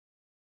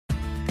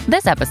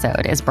This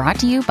episode is brought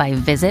to you by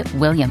Visit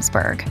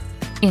Williamsburg.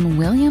 In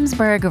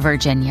Williamsburg,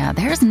 Virginia,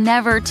 there's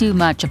never too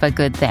much of a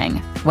good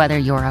thing. Whether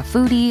you're a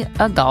foodie,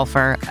 a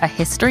golfer, a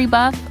history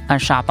buff, a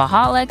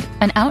shopaholic,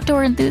 an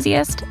outdoor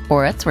enthusiast,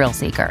 or a thrill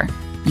seeker,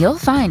 you'll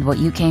find what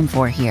you came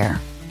for here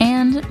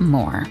and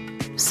more.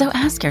 So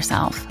ask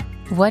yourself,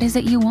 what is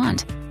it you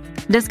want?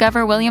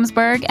 Discover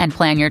Williamsburg and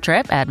plan your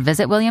trip at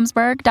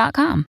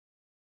visitwilliamsburg.com.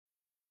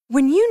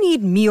 When you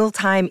need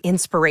mealtime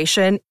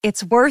inspiration,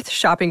 it's worth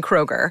shopping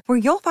Kroger, where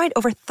you'll find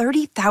over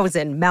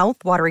 30,000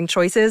 mouth-watering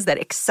choices that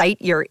excite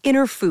your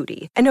inner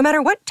foodie. And no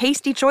matter what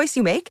tasty choice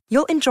you make,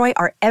 you'll enjoy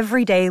our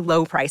everyday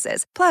low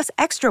prices, plus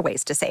extra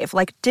ways to save,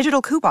 like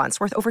digital coupons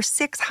worth over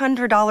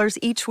 $600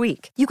 each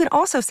week. You can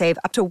also save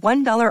up to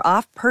 $1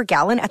 off per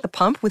gallon at the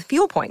pump with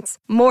fuel points.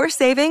 More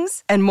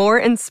savings and more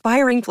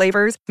inspiring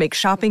flavors make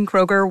shopping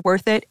Kroger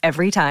worth it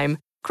every time.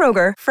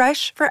 Kroger,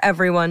 fresh for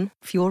everyone.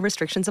 Fuel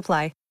restrictions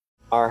apply.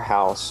 Our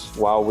house,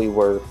 while we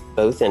were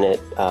both in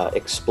it,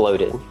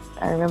 exploded.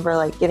 I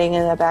remember getting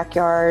in the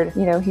backyard,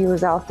 he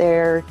was out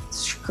there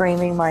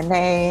screaming my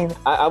name.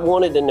 I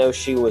wanted to know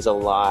she was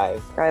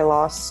alive. I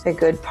lost a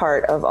good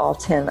part of all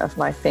 10 of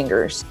my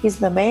fingers. He's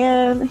the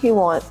man. He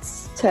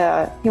wants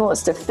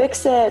to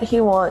fix it.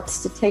 He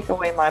wants to take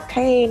away my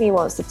pain. He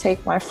wants to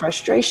take my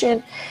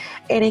frustration,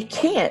 and he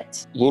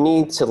can't. You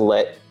need to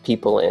let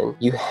people in.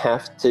 You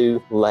have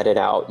to let it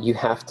out. You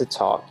have to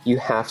talk. You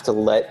have to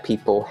let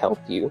people help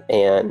you,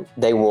 and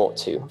they want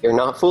to. You're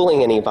not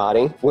fooling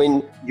anybody.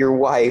 When your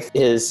wife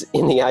is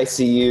in the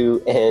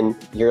ICU and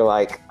you're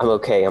like, I'm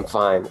okay, I'm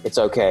fine, it's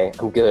okay,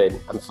 I'm good,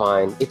 I'm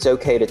fine. It's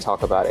okay to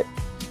talk about it.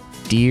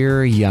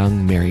 Dear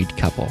young married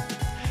couple,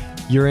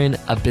 you're in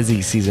a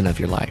busy season of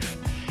your life.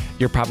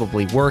 You're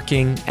probably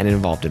working and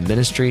involved in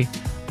ministry.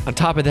 On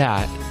top of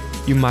that,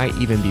 you might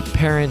even be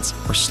parents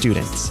or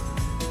students.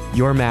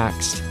 You're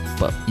maxed,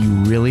 but you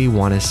really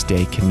want to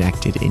stay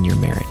connected in your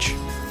marriage.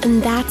 And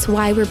that's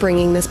why we're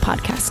bringing this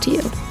podcast to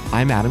you.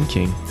 I'm Adam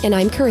King. And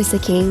I'm Carissa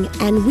King,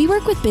 and we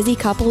work with busy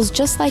couples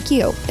just like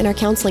you in our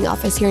counseling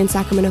office here in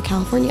Sacramento,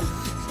 California.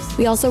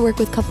 We also work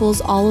with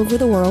couples all over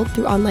the world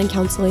through online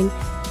counseling,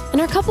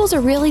 and our couples are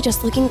really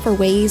just looking for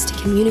ways to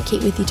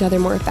communicate with each other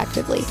more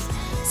effectively.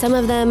 Some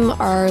of them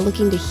are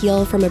looking to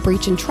heal from a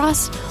breach in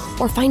trust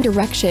or find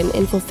direction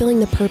in fulfilling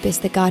the purpose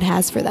that God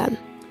has for them.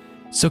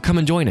 So come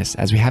and join us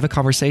as we have a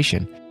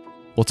conversation.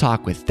 We'll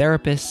talk with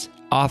therapists,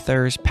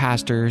 authors,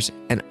 pastors,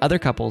 and other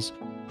couples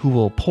who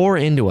will pour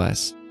into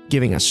us,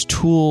 giving us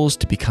tools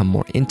to become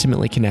more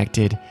intimately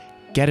connected,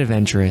 get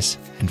adventurous,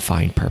 and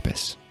find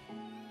purpose.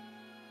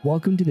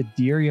 Welcome to the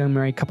Dear Young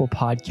Married Couple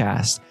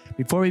podcast.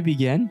 Before we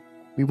begin,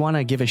 we want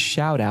to give a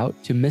shout out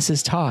to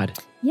Mrs. Todd.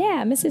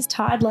 Yeah, Mrs.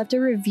 Todd left a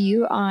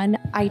review on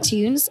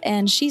iTunes,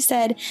 and she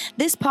said,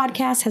 "This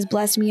podcast has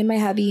blessed me and my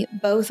hubby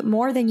both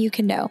more than you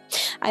can know.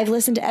 I've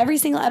listened to every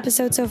single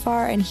episode so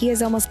far, and he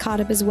is almost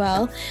caught up as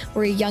well.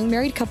 We're a young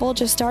married couple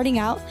just starting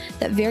out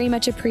that very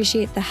much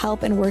appreciate the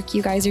help and work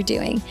you guys are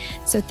doing.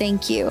 So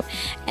thank you."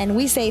 And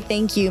we say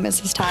thank you,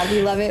 Mrs. Todd.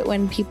 We love it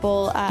when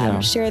people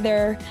share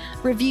their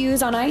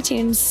reviews on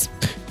iTunes.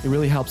 It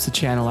really helps the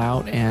channel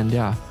out,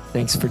 and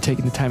thanks for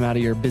taking the time out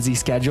of your busy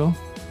schedule.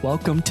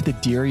 Welcome to the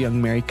Dear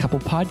Young Married Couple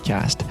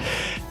podcast.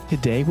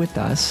 Today with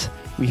us,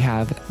 we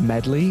have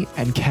Medley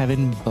and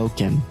Kevin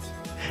Boken,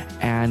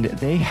 and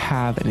they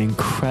have an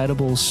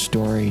incredible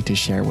story to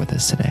share with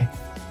us today.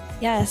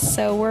 Yes,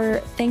 so we're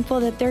thankful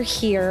that they're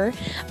here.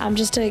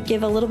 Just to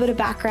give a little bit of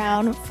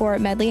background for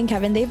Medley and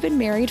Kevin, they've been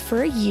married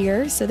for a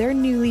year, so they're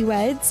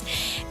newlyweds,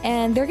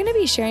 and they're going to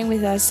be sharing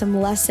with us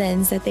some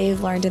lessons that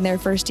they've learned in their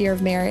first year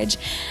of marriage.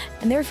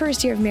 And their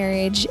first year of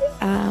marriage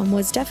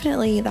was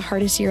definitely the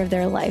hardest year of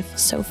their life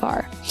so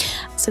far.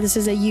 So this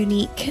is a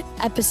unique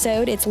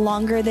episode. It's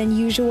longer than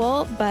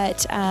usual,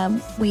 but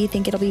we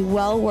think it'll be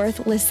well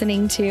worth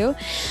listening to.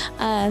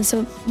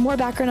 So more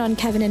background on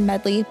Kevin and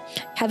Medley.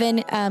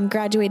 Kevin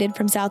graduated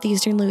from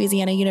Southeastern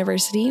Louisiana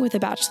University with a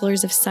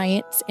Bachelor's of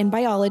Science in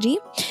Biology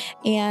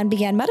and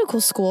began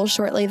medical school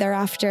shortly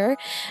thereafter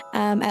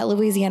at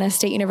Louisiana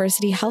State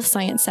University Health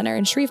Science Center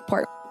in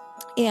Shreveport.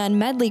 And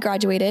Medley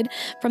graduated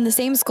from the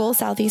same school,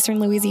 Southeastern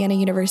Louisiana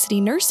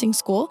University Nursing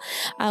School,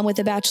 with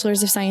a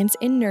Bachelor's of Science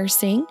in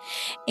Nursing,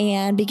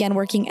 and began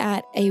working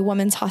at a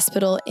women's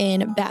hospital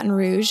in Baton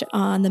Rouge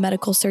on the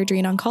medical surgery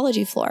and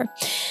oncology floor.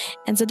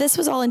 And so this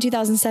was all in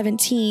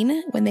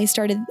 2017 when they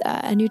started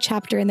a new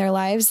chapter in their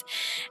lives.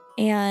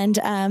 And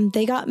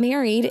they got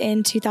married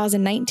in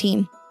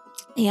 2019.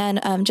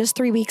 And just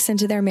 3 weeks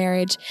into their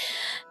marriage,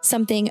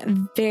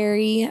 something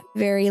very,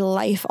 very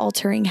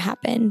life-altering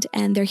happened,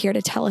 and they're here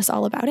to tell us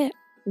all about it.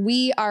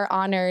 We are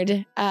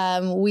honored.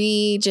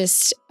 We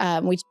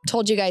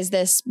told you guys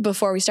this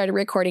before we started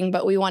recording,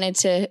 but we wanted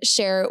to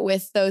share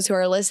with those who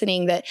are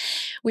listening that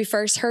we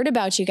first heard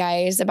about you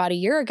guys about a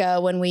year ago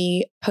when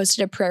we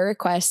posted a prayer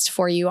request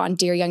for you on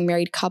Dear Young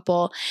Married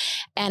Couple.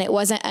 And it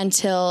wasn't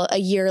until a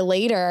year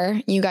later,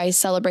 you guys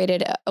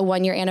celebrated a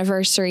 1-year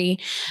anniversary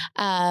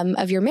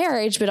of your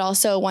marriage, but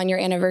also a 1-year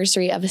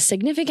anniversary of a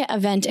significant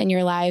event in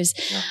your lives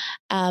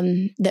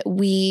that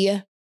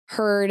we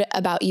heard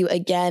about you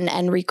again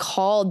and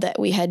recalled that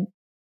we had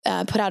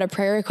put out a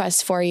prayer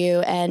request for you.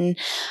 And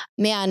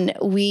man,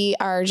 we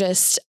are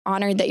just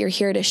honored that you're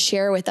here to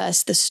share with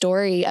us the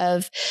story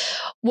of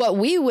what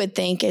we would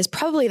think is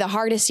probably the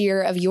hardest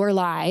year of your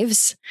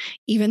lives,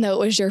 even though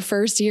it was your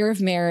first year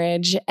of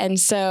marriage. And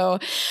so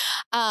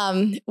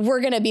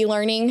we're going to be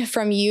learning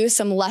from you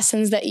some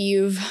lessons that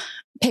you've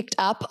picked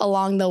up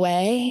along the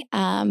way.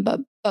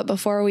 But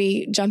before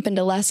we jump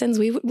into lessons,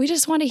 we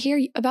just want to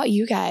hear about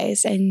you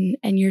guys and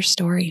your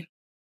story.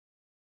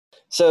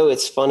 So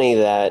it's funny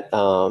that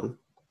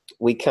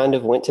we kind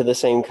of went to the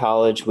same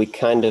college. We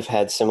kind of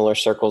had similar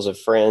circles of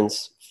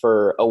friends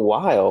for a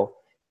while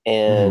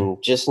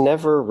and just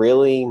never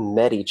really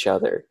met each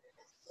other.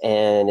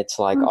 And it's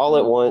like all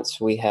at once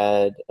we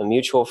had a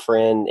mutual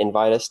friend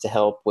invite us to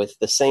help with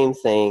the same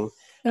thing.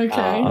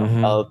 Okay.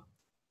 A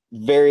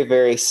very,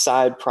 very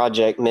side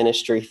project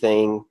ministry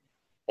thing.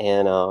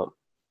 And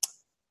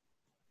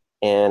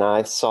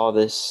I saw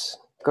this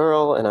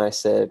girl and I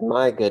said,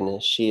 my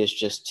goodness, she is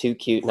just too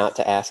cute not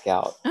to ask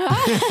out.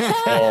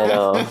 And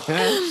I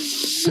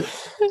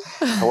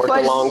worked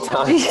a long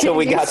time until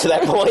we got to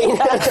that point.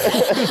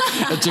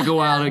 It took a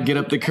while to get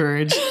up the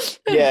courage.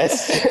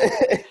 Yes.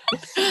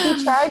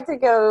 We tried to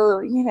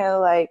go,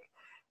 like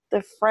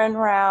the friend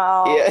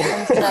route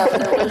and stuff.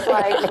 It was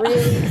like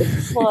really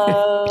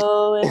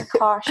slow and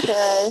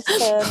cautious.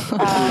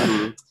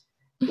 And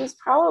it was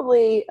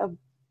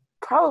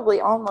probably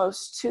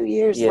almost 2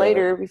 years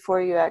later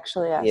before you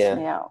actually asked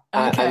me out.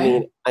 Okay. I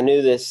mean, I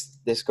knew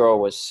this girl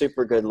was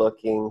super good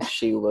looking.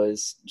 She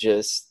was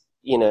just,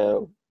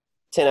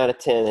 10 out of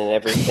 10 and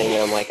everything.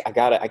 And I'm like,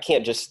 I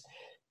can't just,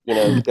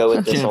 go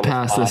with this. Can't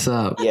pass this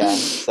up. Yeah.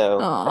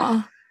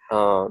 So,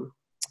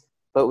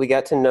 but we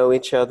got to know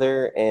each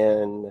other,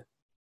 and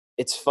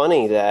it's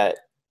funny that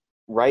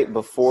right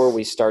before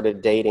we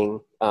started dating,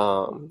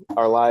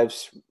 our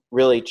lives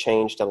really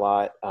changed a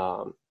lot.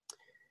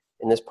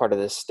 In this part of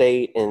the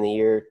state in the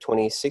year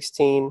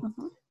 2016,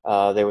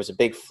 there was a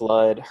big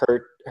flood.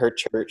 Her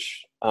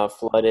church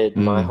flooded.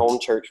 My home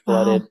church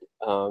flooded.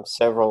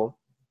 Several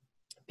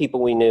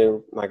people we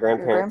knew, my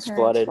grandparents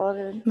flooded.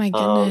 My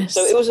goodness.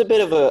 So it was a bit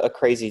of a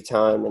crazy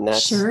time, and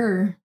that's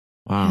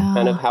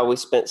kind of how we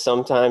spent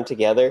some time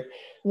together.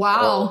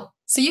 Wow.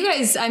 So you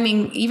guys, I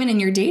mean, even in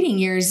your dating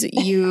years,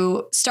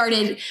 you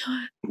started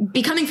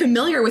becoming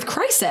familiar with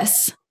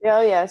crisis.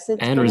 Oh, yes.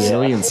 And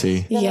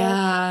resiliency.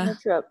 A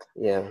trip.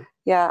 Yeah.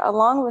 Yeah.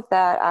 Along with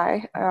that,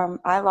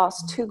 I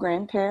lost 2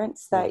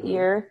 grandparents that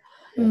year.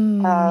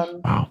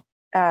 Wow.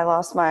 I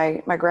lost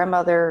my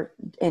grandmother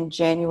in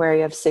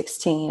January of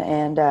 2016.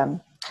 And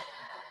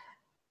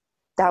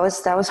that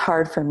was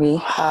hard for me.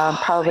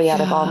 Probably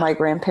out of all my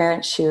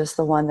grandparents, she was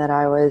the one that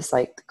I was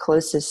like the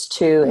closest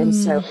to. And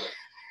so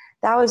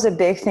that was a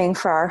big thing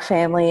for our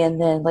family.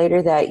 And then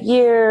later that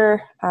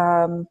year,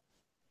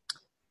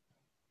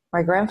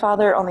 my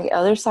grandfather on the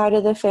other side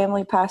of the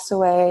family passed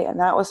away, and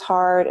that was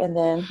hard. And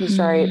then he's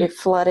right, it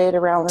flooded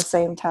around the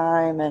same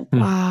time. And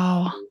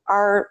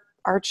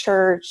our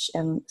church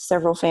and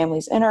several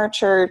families in our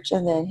church,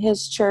 and then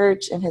his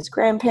church and his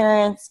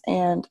grandparents,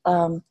 and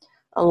a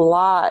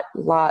lot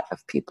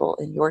of people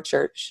in your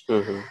church.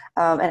 And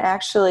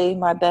actually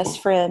my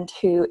best friend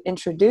who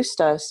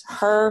introduced us,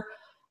 her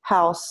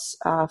house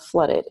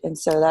flooded. And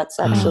so that's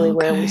actually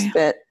where we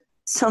spent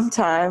some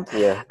time.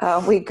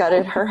 We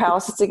gutted her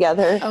house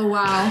together. Oh,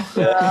 wow.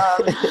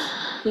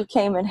 He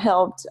came and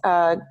helped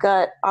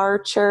gut our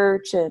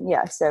church. And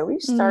so we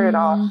started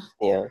off.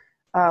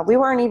 We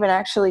weren't even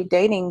actually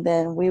dating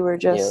then. We were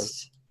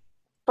just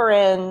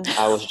friends.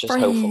 I was just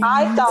hopeful.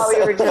 I thought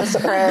we were just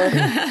friends.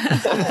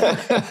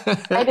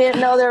 I didn't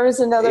know there was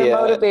another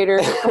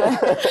motivator.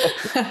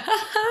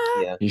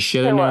 You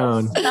should have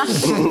known.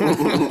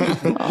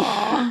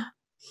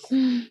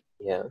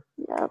 Yeah.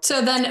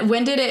 So then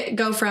when did it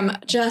go from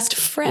just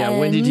friends? Yeah,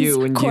 when did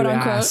you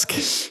ask?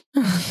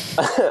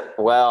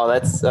 Well,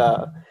 that's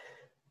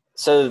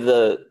so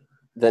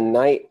the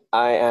night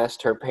I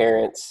asked her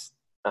parents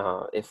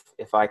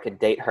if I could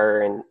date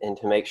her and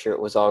to make sure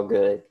it was all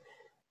good.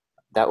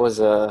 That was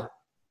a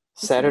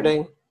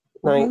Saturday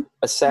night.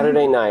 A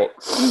Saturday night.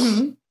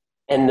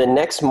 And the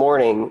next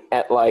morning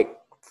at like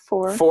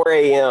 4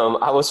 a.m.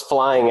 I was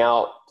flying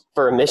out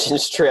for a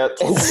missions trip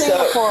and to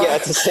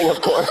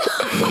Singapore.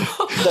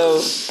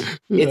 So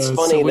it's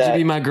funny so would that you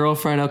be my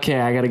girlfriend? Okay,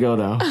 I gotta go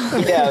though.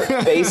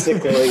 Yeah,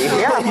 basically.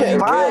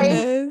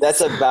 Bye.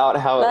 That's about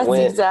how it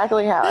went. That's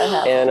exactly how it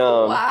happened. And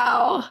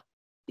wow.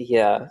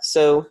 Yeah.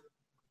 So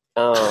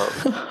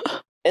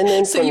and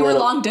then so you were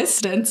long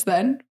distance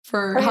then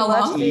for how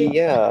long?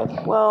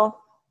 Yeah.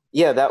 Well,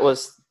 yeah, that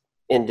was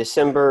in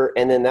December,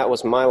 and then that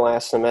was my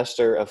last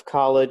semester of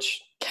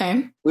college.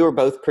 Okay. We were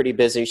both pretty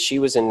busy. She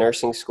was in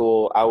nursing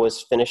school. I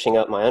was finishing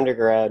up my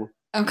undergrad.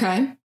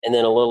 Okay. And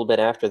then a little bit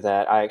after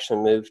that, I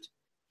actually moved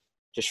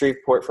to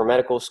Shreveport for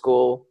medical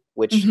school,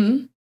 which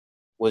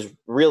was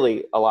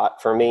really a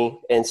lot for me.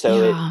 And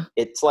so Yeah.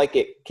 it's like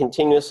it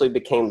continuously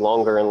became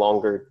longer and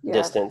longer Yeah.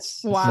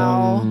 distance.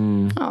 Wow.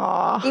 Mm.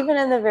 Aw. Even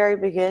in the very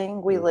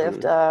beginning, we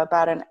lived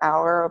about an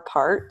hour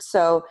apart.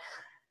 So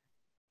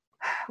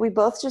we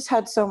both just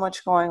had so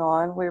much going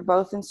on. We were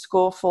both in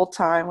school full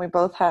time. We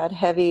both had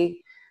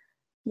heavy,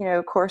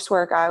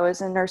 coursework. I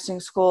was in nursing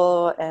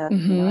school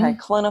and had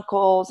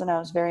clinicals, and I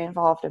was very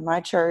involved in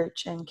my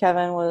church. And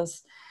Kevin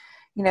was,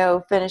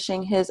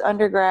 finishing his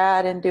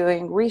undergrad and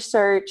doing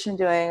research and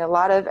doing a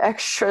lot of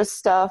extra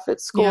stuff at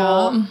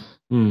school,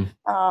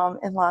 Yeah.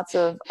 and lots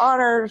of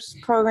honors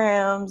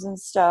programs and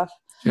stuff.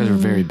 You guys are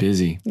very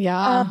busy.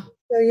 Yeah.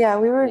 So yeah,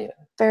 we were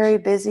very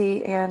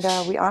busy, and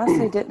we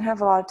honestly didn't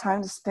have a lot of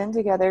time to spend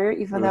together,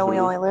 even though we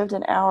only lived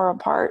an hour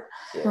apart.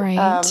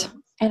 Right.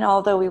 And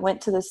although we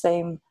went to the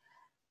same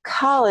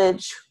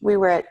college, we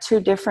were at two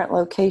different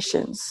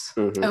locations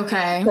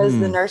Okay. because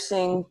the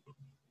nursing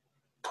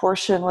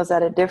portion was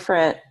at a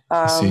different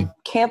see.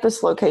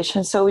 campus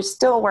location. So we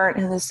still weren't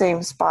in the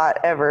same spot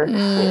ever.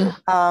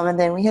 And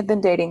then we had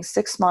been dating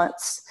 6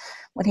 months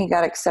when he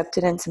got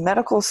accepted into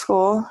medical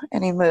school,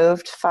 and he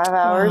moved 5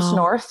 hours Wow.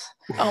 north.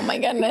 Oh my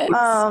goodness.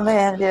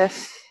 And if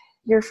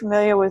you're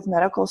familiar with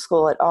medical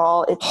school at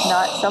all, it's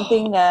not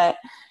something that,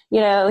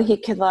 he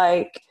could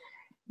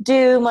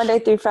do Monday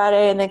through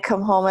Friday and then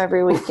come home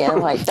every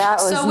weekend. Like that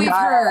was So we've not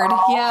heard. at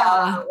all Yeah.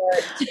 how it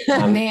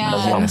worked. Man.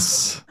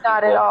 Yes.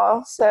 Not at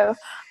all. So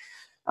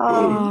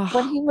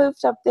when he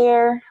moved up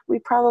there, we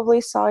probably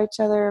saw each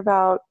other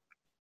about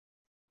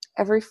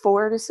every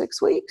 4 to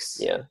 6 weeks.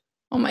 Yeah.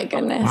 Oh my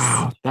goodness.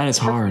 Wow, that is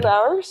For a hard. few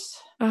hours.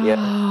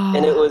 Yeah.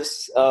 And it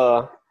was,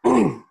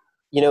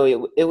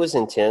 it was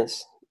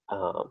intense.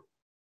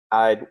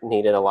 I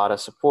needed a lot of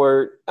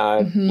support.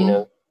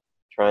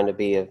 Trying to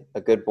be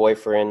a good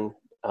boyfriend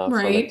from a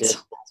Right.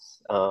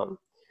 distance.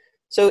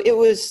 So it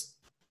was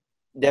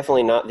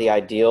definitely not the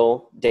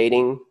ideal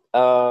dating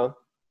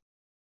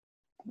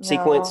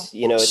sequence.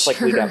 It's like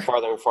we got Sure.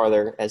 farther and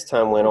farther as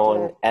time went We on,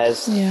 did.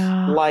 as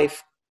Yeah.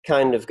 life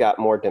kind of got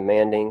more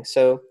demanding.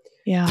 So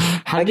Yeah.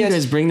 How I did you guess-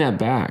 guys bring that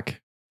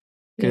back?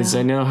 Because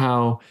I know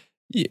how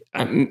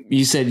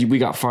you said we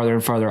got farther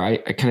and farther. I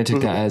kind of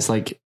took that as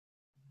like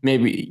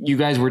maybe you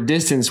guys were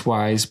distance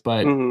wise,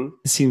 but it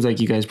seems like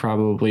you guys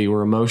probably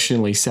were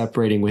emotionally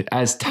separating with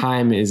as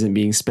time isn't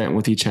being spent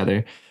with each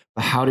other.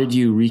 But how did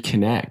you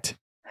reconnect?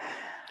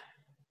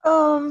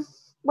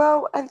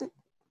 Well,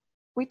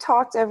 we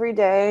talked every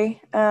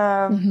day.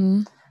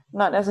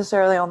 Not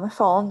necessarily on the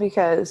phone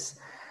because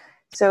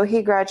so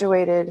he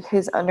graduated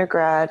his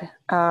undergrad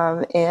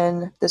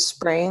in the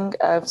spring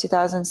of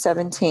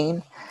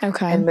 2017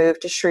 Okay. and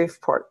moved to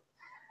Shreveport.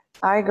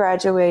 I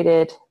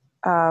graduated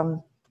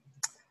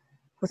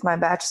with my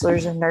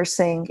bachelor's in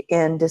nursing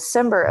in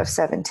December of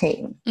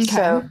 17. Okay.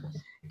 So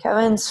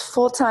Kevin's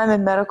full-time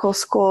in medical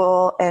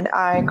school, and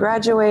I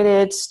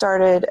graduated,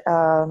 started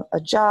a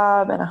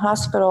job in a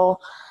hospital,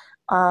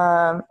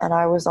 and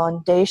I was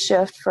on day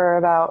shift for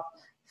about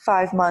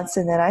 5 months,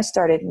 and then I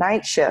started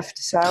night shift.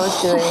 So I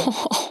was doing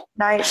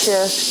night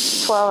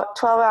shift,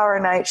 12-hour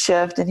night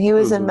shift, and he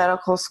was in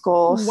medical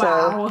school.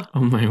 Wow.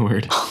 Oh my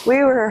word. So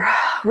we were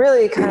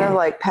really kind of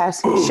like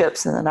passing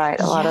ships in the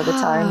night a lot of the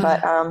time.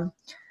 But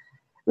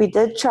we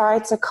did try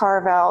to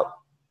carve out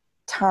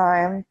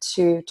time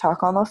to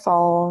talk on the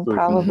phone,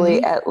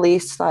 probably at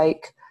least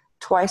like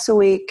twice a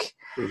week.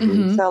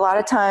 So a lot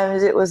of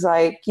times it was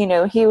like, he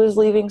was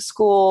leaving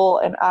school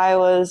and I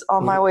was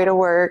on my way to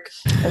work.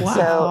 And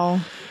so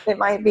it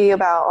might be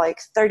about like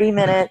 30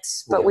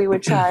 minutes, but we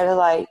would try to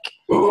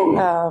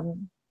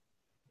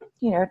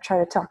try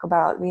to talk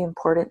about the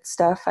important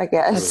stuff, I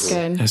guess. That's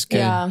good. That's good.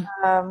 Yeah.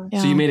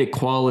 So you made it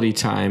quality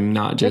time,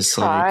 not just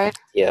we tried. like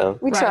Yeah.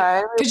 We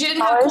tried. Because you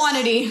didn't have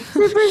quantity.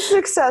 Super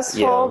successful,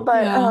 Yeah.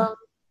 but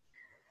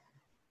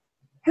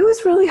it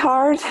was really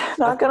hard,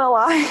 not gonna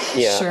lie.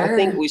 Yeah. Sure. I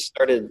think we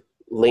started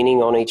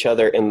leaning on each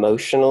other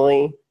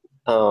emotionally,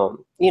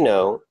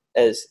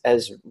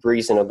 as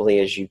reasonably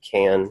as you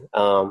can.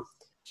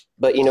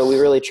 But, we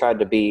really tried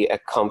to be a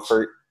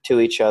comfort to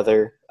each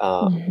other.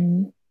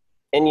 And,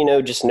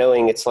 just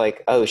knowing it's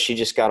like, oh, she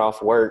just got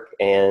off work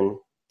and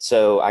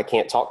so I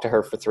can't talk to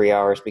her for 3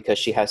 hours because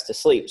she has to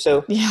sleep.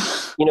 So,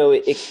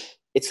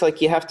 it's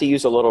like you have to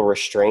use a little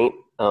restraint.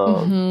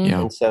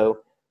 And so,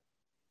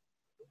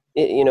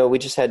 we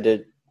just had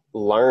to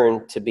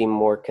learn to be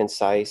more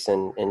concise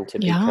and to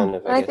be kind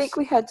of, I think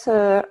we had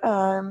to,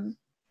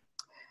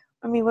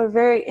 we're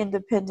very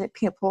independent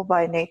people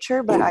by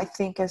nature, but I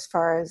think as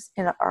far as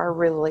in our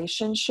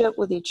relationship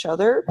with each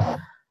other,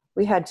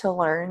 we had to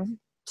learn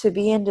to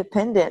be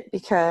independent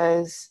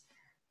because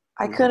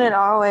I couldn't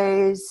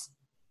always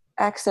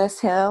access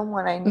him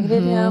when I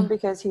needed him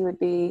because he would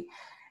be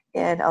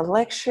in a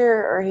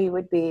lecture or he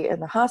would be in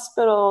the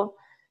hospital,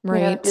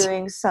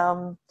 doing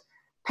some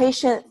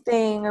patient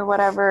thing or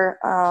whatever.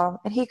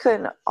 And he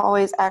couldn't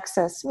always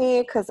access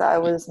me because I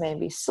was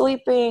maybe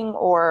sleeping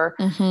or,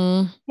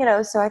 so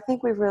I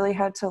think we really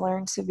had to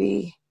learn to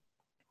be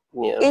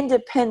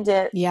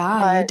independent. Yeah,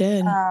 but, you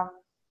did.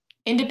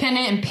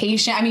 independent and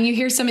patient. I mean, you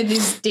hear some of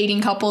these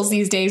dating couples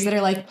these days that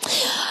are like,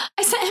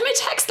 I sent him a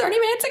text 30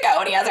 minutes ago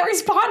and he hasn't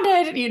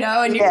responded, you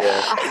know, and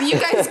you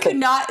guys could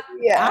not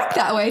act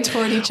that way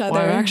toward each other.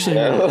 Well, actually,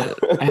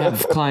 I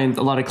have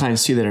a lot of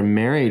clients too that are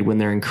married when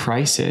they're in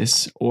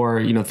crisis or,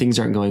 you know, things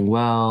aren't going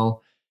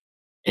well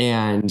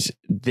and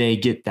they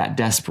get that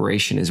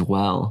desperation as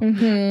well.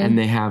 And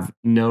they have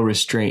no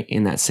restraint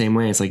in that same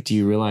way. It's like, do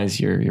you realize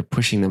you're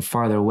pushing them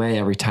farther away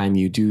every time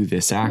you do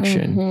this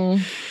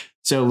action?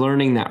 So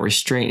learning that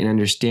restraint and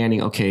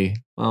understanding, okay,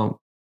 well,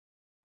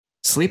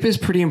 sleep is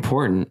pretty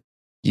important.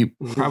 You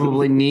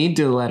probably need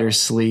to let her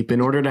sleep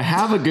in order to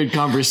have a good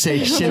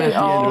conversation at the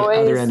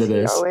other end of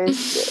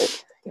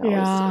this.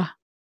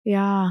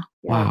 Yeah.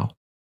 Wow.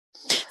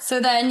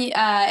 So then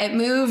it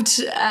moved,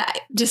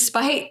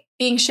 despite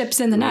being ships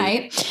in the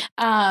night,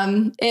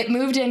 it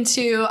moved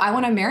into, I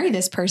want to marry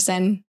this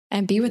person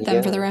and be with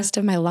them for the rest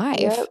of my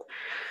life.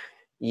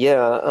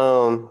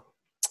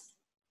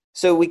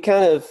 So we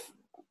kind of,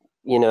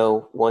 you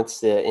know, once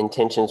the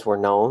intentions were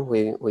known,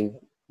 we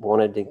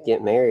wanted to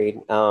get married.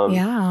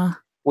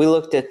 We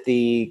looked at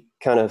the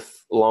kind of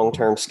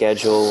long-term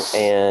schedule,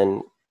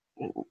 and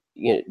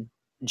you know,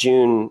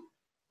 June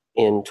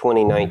in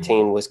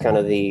 2019 was kind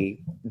of the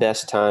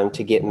best time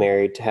to get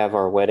married, to have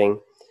our wedding.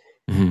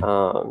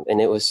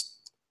 And it was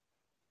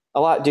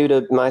a lot due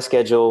to my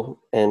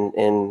schedule and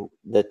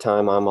the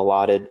time I'm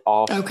allotted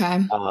off.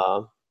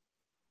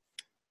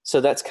 So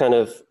that's kind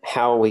of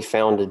how we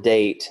found a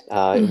date.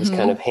 It was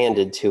kind of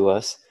handed to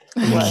us.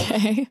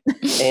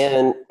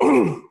 And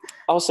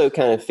also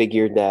kind of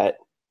figured that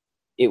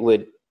it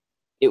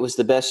was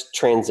the best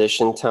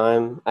transition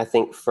time, I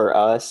think, for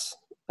us.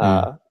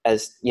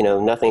 As you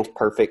know, nothing's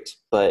perfect,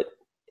 but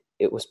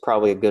it was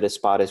probably as good a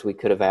spot as we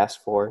could have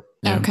asked for.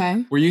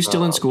 Were you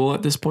still in school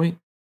at this point?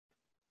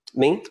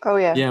 Me? Oh,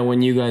 yeah. Yeah,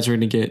 when you guys were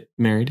going to get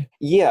married?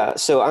 Yeah,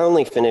 so I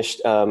only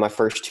finished my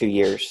first 2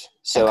 years,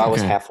 so I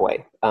was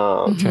halfway.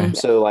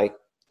 So like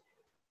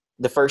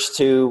the first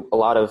two, a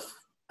lot of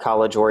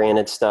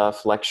college-oriented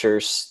stuff,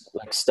 lectures,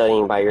 like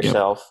studying by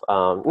yourself,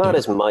 not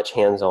as much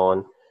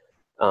hands-on.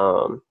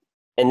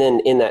 And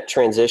then in that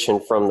transition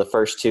from the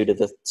first two to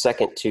the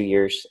second 2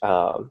 years,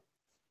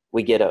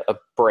 we get a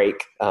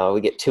break.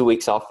 We get 2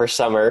 weeks off for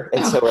summer.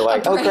 And so we're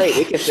like, oh, great,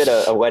 we can fit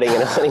a wedding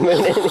and a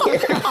honeymoon in here.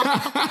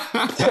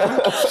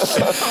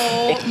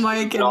 Oh,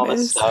 my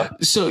goodness.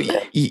 So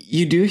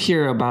you do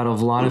hear about a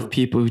lot of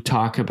people who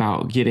talk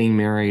about getting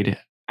married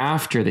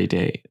after they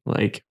date,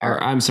 like,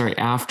 or I'm sorry,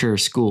 after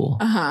school.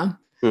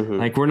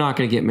 Like, we're not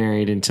going to get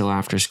married until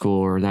after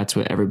school, or that's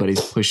what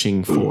everybody's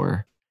pushing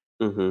for.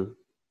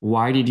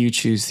 Why did you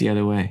choose the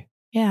other way?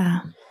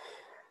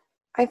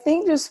 I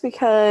think just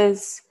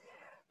because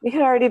we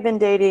had already been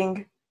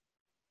dating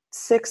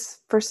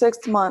for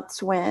 6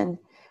 months when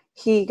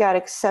he got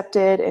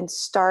accepted and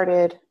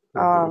started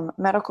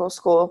medical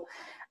school.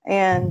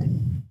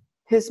 And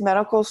his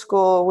medical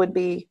school would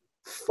be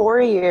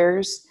 4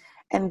 years.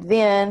 And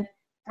then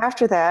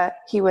after that,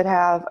 he would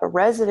have a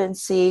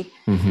residency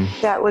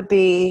that would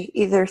be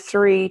either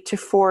 3 to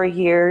 4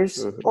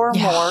 years or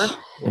more.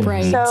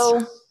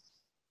 So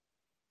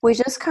we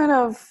just kind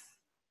of,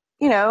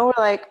 you know,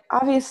 we're like,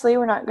 obviously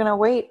we're not going to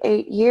wait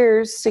 8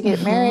 years to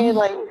get married.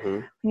 Like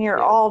when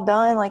you're all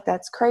done, like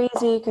that's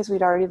crazy, because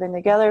we'd already been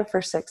together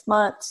for 6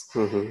 months.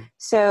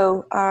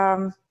 So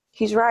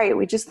he's right.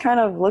 We just kind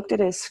of looked at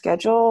his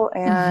schedule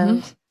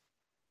and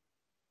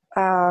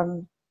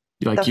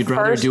you'd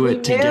rather do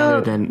it together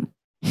than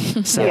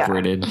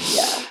separated.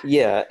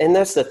 Yeah. And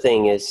that's the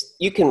thing is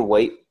you can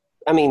wait.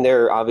 I mean,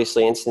 there are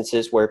obviously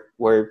instances where,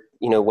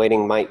 you know,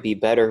 waiting might be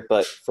better,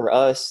 but for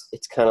us,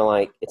 it's kind of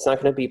like, it's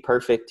not going to be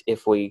perfect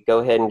if we go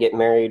ahead and get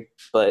married,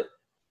 but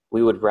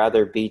we would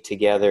rather be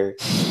together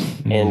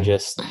and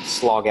just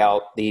slog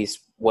out these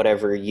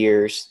whatever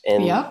years.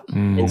 And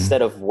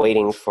instead of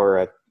waiting for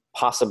a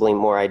possibly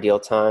more ideal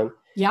time,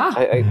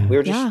 we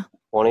were just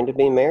wanting to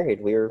be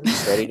married. We were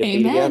ready to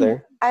be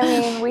together. I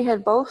mean, we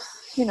had both,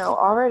 you know,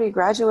 already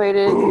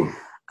graduated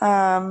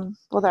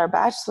with our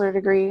bachelor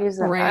degrees,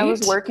 and I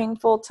was working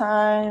full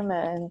time,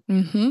 and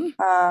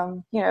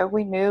you know,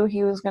 we knew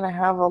he was going to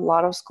have a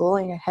lot of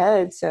schooling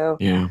ahead. So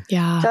to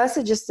us,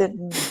 it just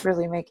didn't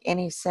really make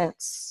any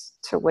sense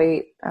to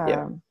wait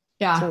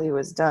until he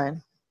was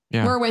done.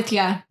 We're with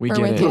you. We're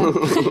with you.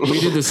 We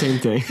did the same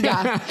thing.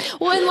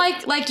 Well, and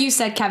like you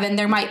said, Kevin,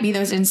 there might be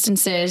those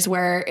instances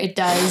where it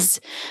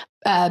does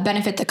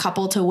benefit the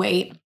couple to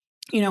wait,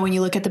 you know, when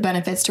you look at the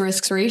benefits to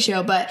risks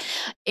ratio. But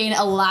in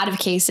a lot of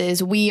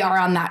cases, we are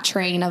on that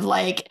train of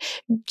like,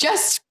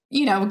 just,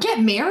 you know, get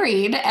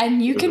married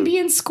and you can be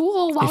in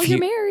school while you're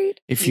married.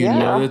 If you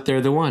know that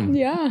they're the one,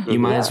 you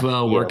might as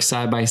well work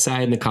side by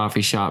side in the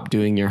coffee shop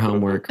doing your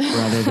homework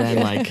rather than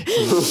like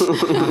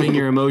having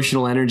your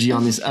emotional energy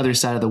on this other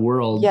side of the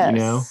world, you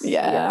know?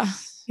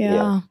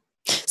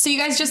 So you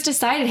guys just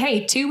decided,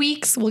 hey, 2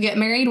 weeks, we'll get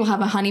married. We'll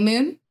have a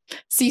honeymoon.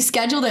 So you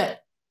scheduled it.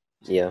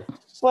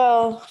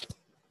 Well,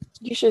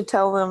 you should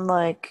tell them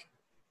like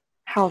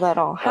how that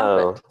all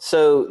happened.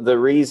 So the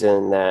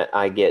reason that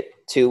I get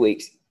 2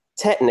 weeks,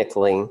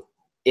 technically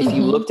if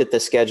you looked at the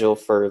schedule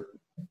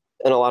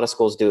and a lot of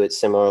schools do it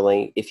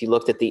similarly, if you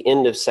looked at the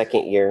end of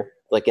second year,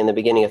 like in the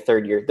beginning of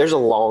third year, there's a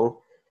long,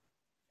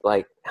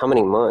 like how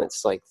many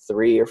months, like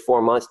 3 or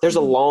 4 months, there's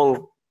a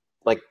long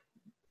like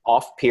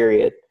off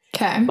period.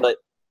 Okay. But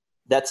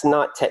that's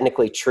not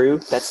technically true.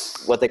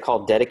 That's what they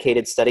call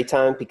dedicated study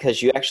time,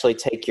 because you actually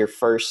take your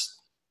first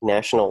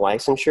national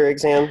licensure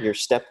exam, your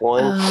step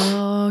 1.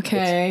 Oh,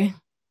 okay. It's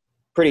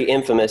pretty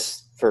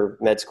infamous for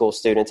med school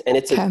students. And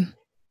it's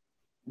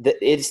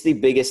it's the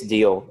biggest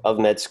deal of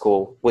med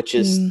school, which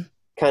is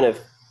kind of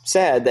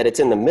sad that it's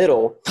in the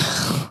middle,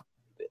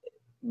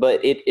 but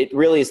it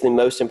really is the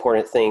most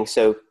important thing.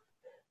 So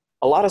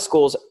a lot of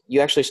schools, you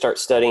actually start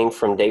studying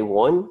from day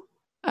 1.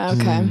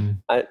 Okay.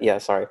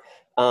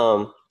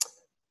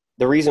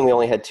 The reason we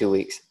only had 2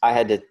 weeks, I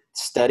had to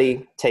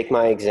study, take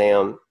my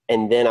exam,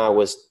 and then I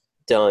was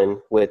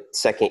done with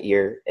second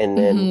year. And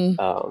then,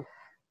 all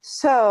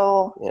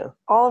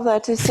of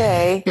that to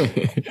say,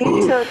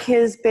 he took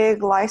his big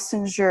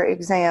licensure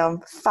exam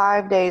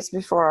 5 days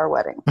before our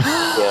wedding.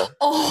 Yeah.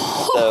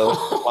 So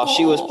while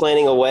she was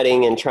planning a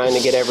wedding and trying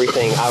to get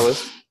everything, I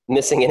was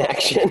missing in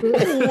action.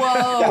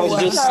 Whoa. I was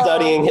just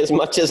studying as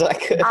much as I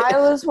could. I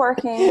was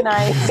working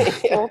nights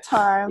full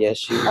time. Yes,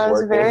 she was I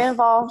was working. very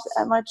involved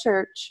at my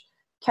church.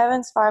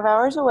 Kevin's 5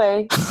 hours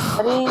away,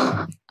 studying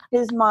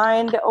his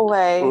mind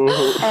away, and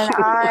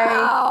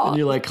And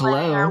you're like,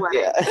 hello.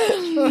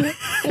 Yeah.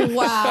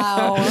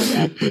 Wow.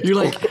 You're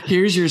like,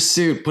 here's your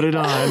suit. Put it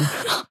on.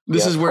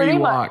 This is where Pretty you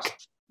much. walk.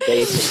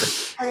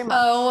 Basically. Pretty much.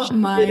 Oh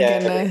my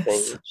Did goodness.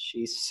 everything.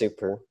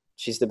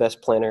 She's the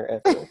best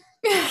planner ever.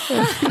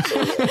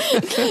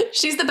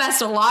 She's the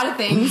best at a lot of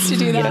things to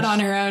do that on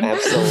her own.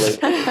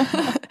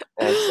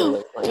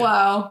 Absolutely.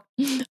 Wow.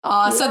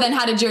 So then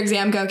how did your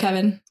exam go,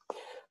 Kevin?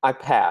 I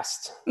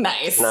passed.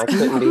 Nice. And I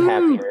couldn't be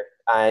happier.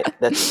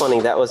 That's funny.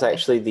 That was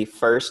actually the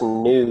first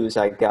news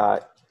I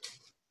got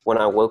when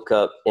I woke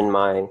up in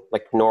my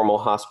like normal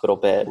hospital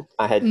bed.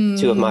 I had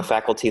 2 of my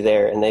faculty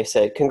there, and they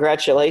said,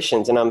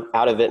 "Congratulations!" And I'm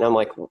out of it, and I'm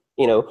like,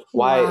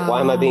 why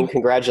am I being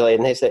congratulated?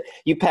 And they said,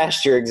 "You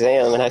passed your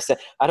exam." And I said,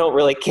 "I don't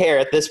really care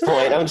at this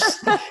point. I'm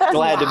just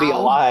glad to be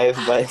alive."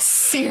 But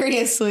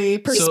seriously,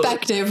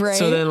 perspective, right?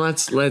 So then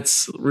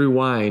let's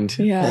rewind.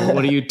 Yeah.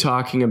 What are you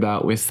talking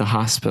about with the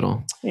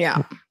hospital?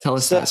 Yeah. Tell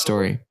us that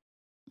story.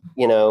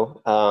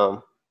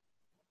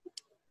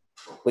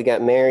 We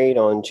got married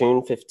on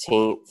June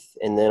 15th,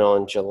 and then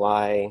on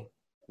July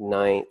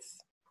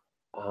 9th,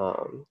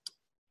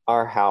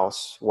 our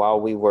house, while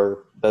we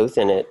were both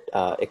in it,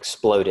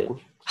 exploded.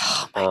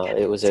 Oh my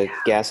goodness, it was a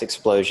gas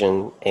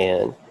explosion,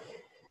 and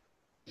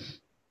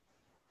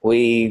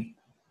we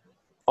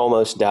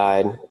almost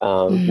died.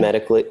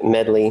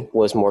 Medley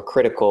was more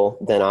critical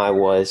than I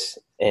was,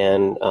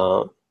 and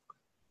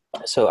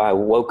so I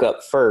woke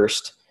up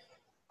first,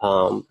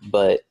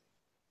 but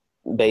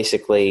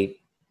basically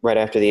right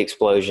after the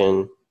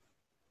explosion,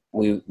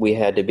 we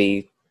had to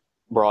be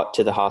brought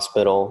to the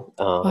hospital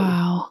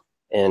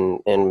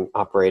and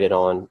operated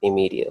on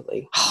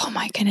immediately. Oh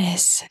my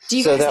goodness. Do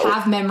you guys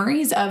have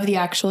memories of the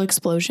actual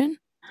explosion?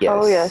 Yes.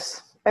 Oh,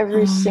 yes.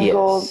 Every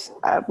single,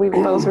 we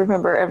both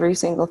remember every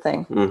single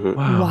thing. Mm-hmm.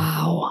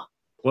 Wow.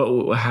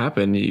 What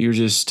happened? You're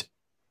just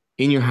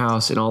in your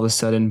house and all of a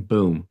sudden,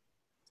 boom.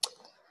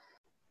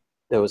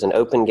 There was an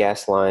open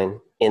gas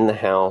line in the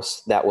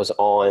house that was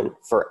on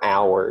for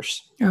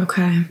hours.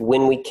 Okay.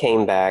 When we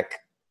came back.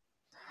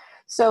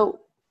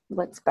 So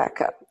let's back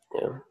up.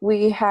 Yeah.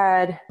 We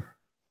had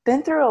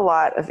been through a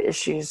lot of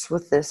issues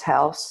with this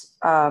house.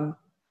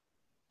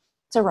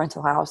 It's a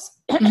rental house.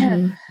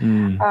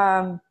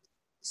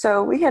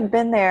 So we had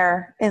been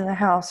there in the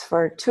house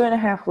for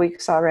 2.5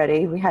 weeks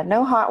already. We had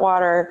no hot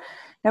water,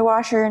 no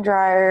washer and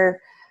dryer,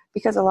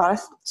 because a lot of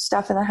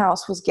stuff in the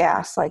house was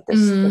gas. Like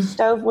the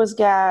stove was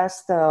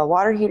gas, the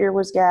water heater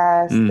was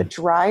gas, the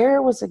dryer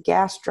was a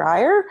gas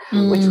dryer,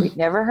 which we'd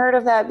never heard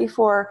of that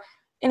before.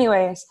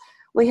 Anyways,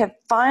 we had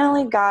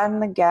finally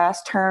gotten the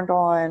gas turned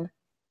on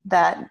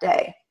that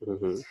day.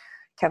 Mm-hmm.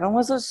 Kevin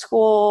was at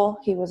school.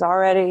 He was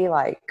already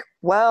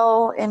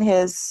well in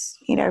his,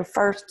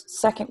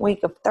 second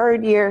week of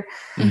third year.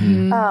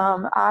 Mm-hmm.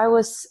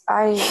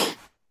 I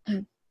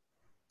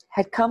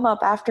had come up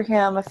after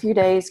him a few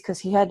days because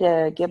he had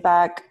to get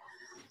back.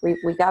 We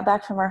got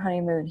back from our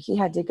honeymoon. He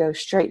had to go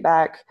straight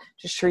back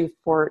to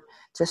Shreveport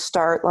to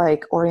start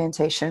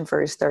orientation for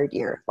his third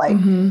year.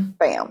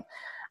 Bam.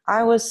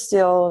 I was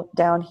still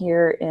down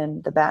here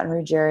in the Baton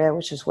Rouge area,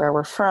 which is where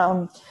we're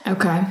from.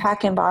 Okay.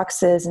 Packing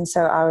boxes. And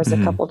so I was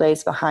a couple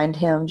days behind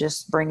him,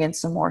 just bringing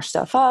some more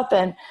stuff up.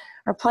 And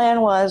our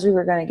plan was we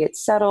were going to get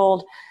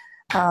settled.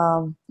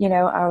 I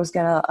was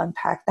going to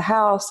unpack the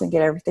house and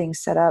get everything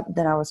set up.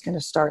 Then I was going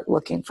to start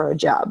looking for a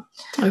job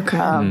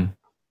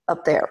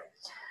up there.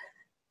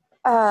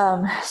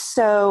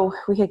 So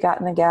we had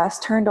gotten the gas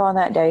turned on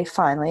that day,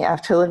 finally,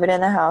 after living in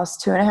the house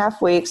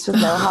 2.5 weeks with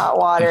no hot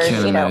water,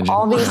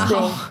 all these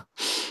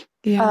things.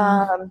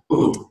 Yeah.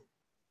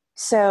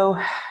 So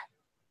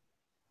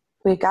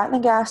we had gotten the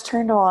gas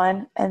turned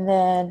on, and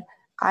then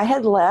I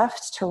had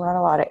left to run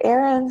a lot of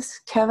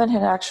errands. Kevin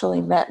had actually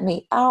met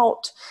me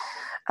out.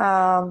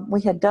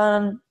 We had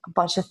done a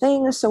bunch of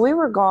things, so we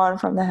were gone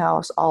from the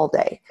house all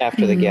day.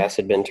 After the gas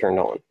had been turned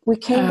on. We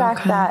came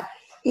back that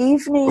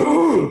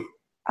evening,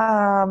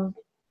 and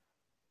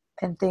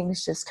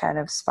things just kind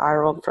of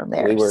spiraled from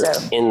there. We were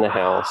in the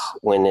house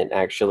when it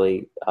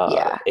actually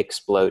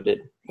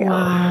exploded.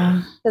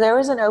 Yeah. So there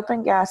was an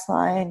open gas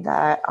line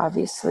that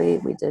obviously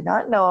we did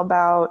not know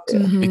about.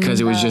 Because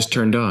it was just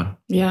turned on.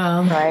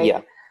 Yeah. Right.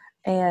 Yeah.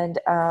 And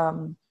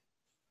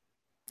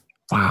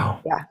wow.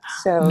 Yeah.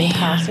 So the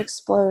house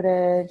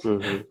exploded.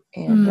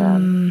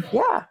 And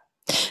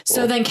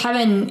So then,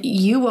 Kevin,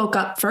 you woke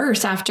up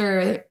first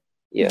after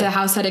the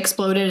house had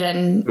exploded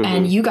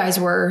and you guys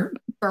were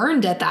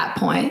burned at that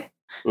point.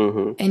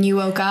 And you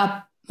woke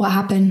up. What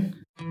happened?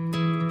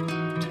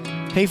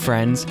 Hey,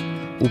 friends.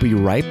 We'll be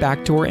right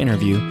back to our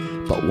interview,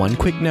 but one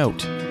quick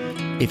note.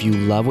 If you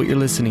love what you're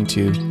listening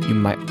to, you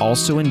might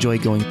also enjoy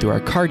going through our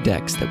card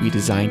decks that we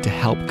designed to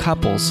help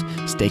couples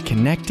stay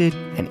connected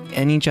and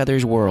in each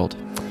other's world.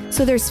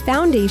 So there's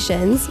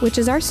Foundations, which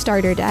is our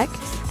starter deck,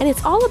 and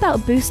it's all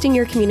about boosting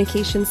your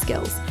communication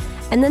skills.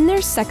 And then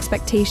there's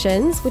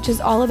Sexpectations, which is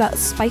all about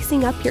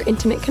spicing up your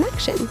intimate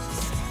connection.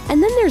 And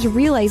then there's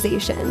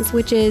Realizations,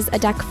 which is a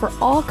deck for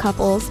all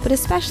couples, but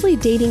especially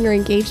dating or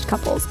engaged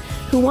couples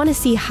who want to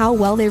see how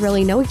well they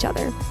really know each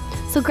other.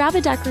 So grab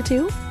a deck or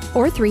 2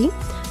 or 3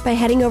 by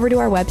heading over to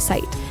our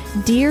website,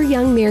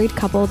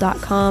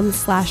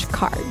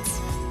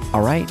 dearyoungmarriedcouple.com/cards.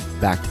 All right,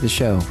 back to the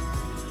show.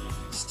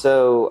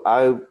 So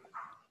I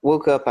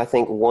woke up, I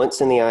think,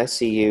 once in the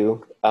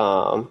ICU,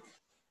 and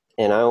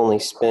I only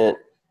spent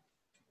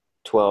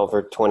 12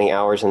 or 20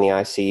 hours in the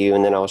ICU,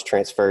 and then I was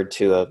transferred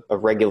to a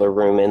regular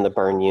room in the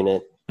burn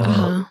unit,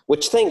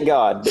 which, thank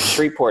God, that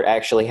Shreveport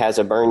actually has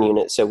a burn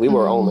unit, so we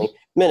were only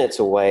minutes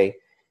away,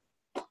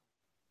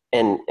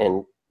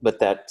 but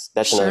that's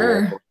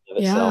another miracle of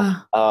itself.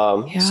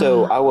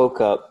 So I woke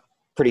up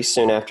pretty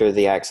soon after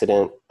the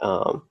accident,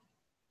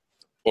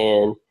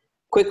 and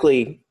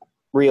quickly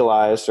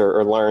realized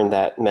or learned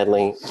that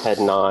Medley had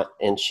not,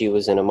 and she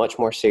was in a much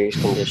more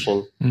serious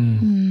condition.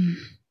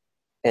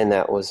 And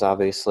that was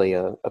obviously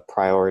a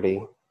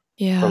priority from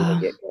the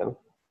get-go.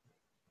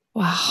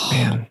 Wow.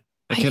 Man,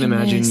 I can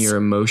imagine your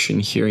emotion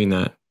hearing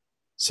that,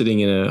 sitting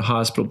in a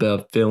hospital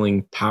bed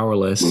feeling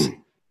powerless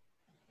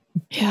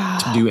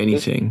to do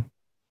anything.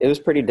 It was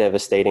pretty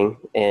devastating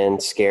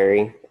and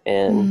scary,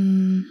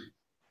 and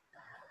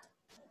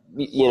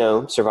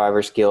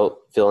survivor's guilt,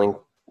 feeling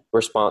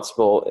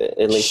responsible,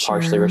 at least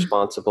partially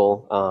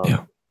responsible.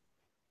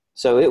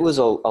 So it was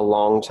a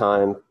long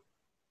time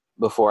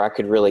before I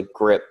could really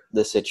grip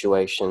the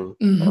situation.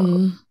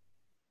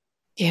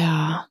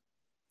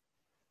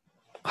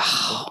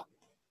 Wow.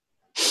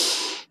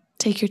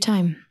 Take your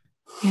time.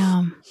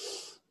 Yeah.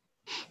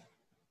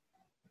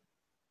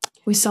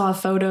 We saw a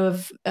photo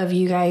of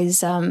you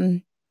guys.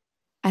 I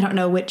don't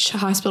know which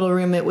hospital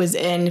room it was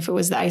in, if it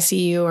was the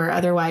ICU or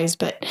otherwise,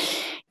 but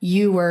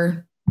you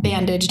were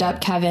bandaged up,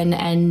 Kevin,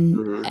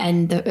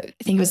 and I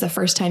think it was the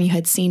first time you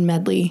had seen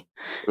Medley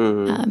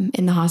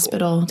in the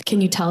hospital.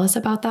 Can you tell us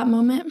about that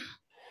moment?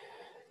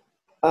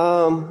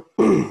 I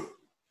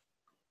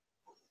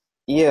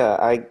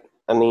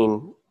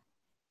mean,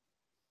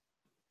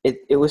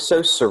 it was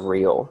so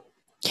surreal.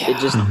 It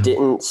just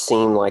didn't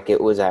seem like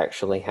it was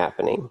actually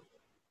happening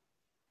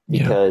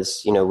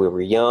because, we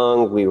were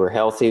young, we were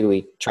healthy.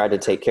 We tried to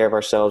take care of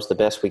ourselves the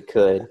best we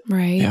could.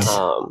 Right.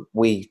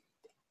 We,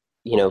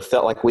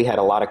 felt like we had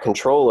a lot of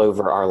control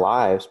over our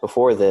lives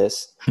before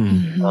this.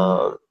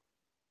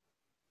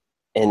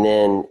 And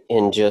then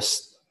in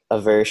just a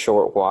very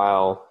short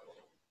while,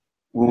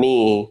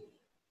 me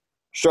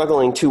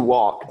struggling to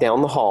walk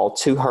down the hall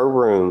to her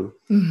room,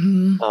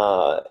 and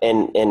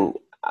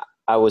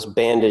I was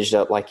bandaged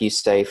up, like you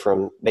say,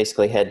 from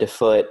basically head to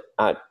foot.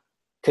 I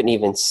couldn't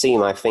even see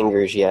my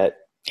fingers yet.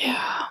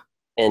 Yeah.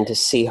 And to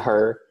see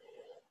her,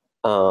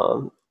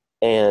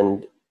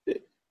 and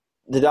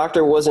the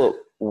doctor wasn't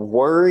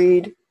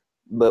worried,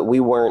 but we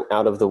weren't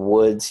out of the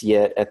woods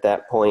yet at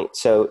that point.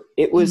 So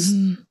it was,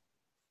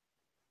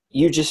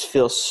 you just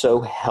feel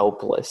so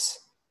helpless.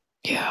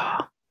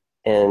 Yeah.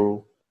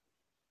 And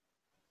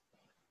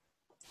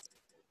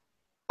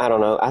I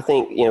don't know. I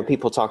think,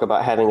 people talk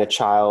about having a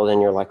child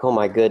and you're like, oh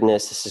my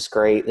goodness, this is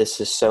great.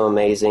 This is so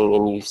amazing.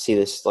 And you see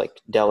this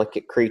like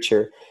delicate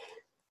creature.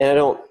 And I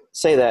don't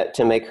say that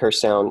to make her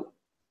sound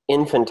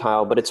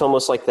infantile, but it's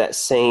almost like that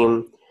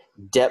same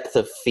depth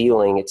of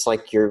feeling. It's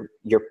like your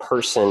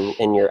person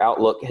and your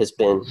outlook has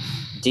been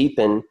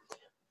deepened,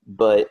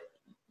 but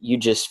you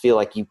just feel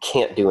like you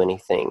can't do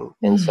anything.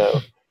 And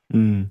so,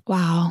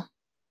 wow,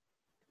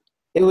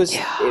 it was,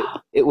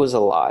 it was a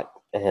lot.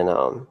 And,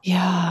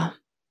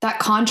 that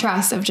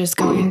contrast of just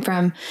going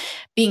from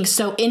being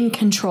so in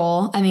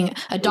control. I mean,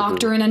 a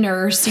doctor and a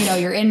nurse,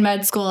 you're in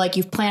med school, like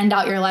you've planned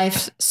out your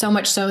life so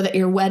much so that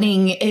your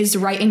wedding is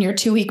right in your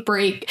 2-week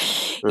break,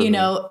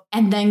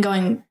 and then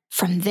going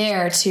from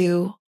there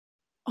to,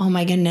 oh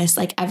my goodness,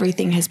 like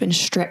everything has been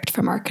stripped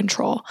from our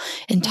control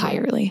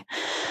entirely.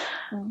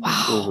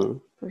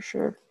 Wow. For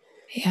sure.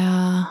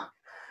 Yeah.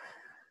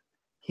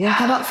 Yeah.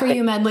 How about for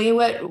you, Medley?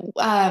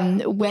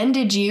 When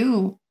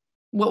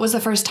was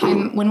the first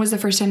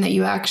time that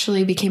you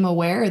actually became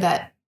aware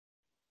that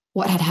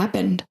what had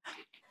happened?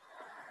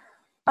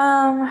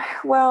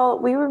 Well,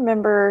 we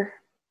remember,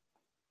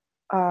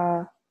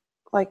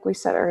 like we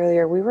said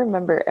earlier, we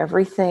remember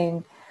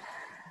everything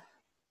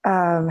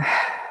that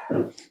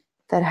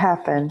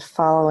happened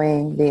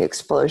following the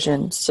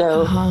explosion.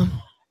 So,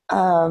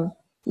 I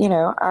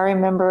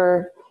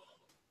remember,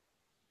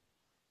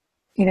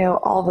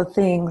 all the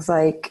things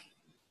like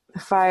the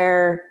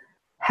fire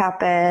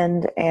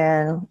happened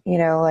and,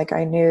 like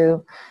I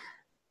knew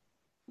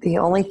the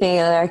only thing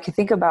that I could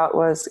think about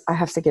was I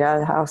have to get out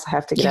of the house. I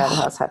have to get out of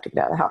the house. I have to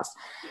get out of the house.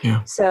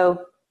 Yeah.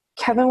 So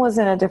Kevin was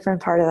in a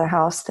different part of the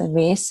house than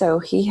me. So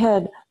he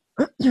had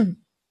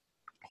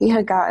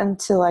gotten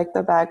to like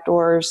the back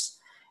doors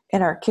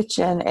in our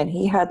kitchen and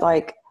he had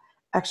like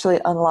actually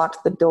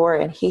unlocked the door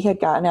and he had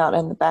gotten out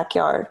in the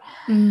backyard.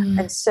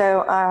 And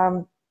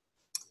so,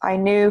 I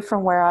knew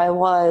from where I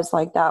was,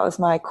 like that was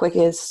my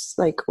quickest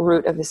like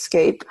route of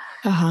escape.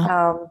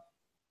 And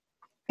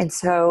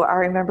so I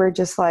remember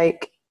just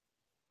like,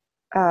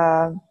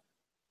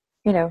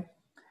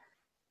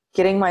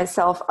 getting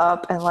myself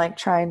up and like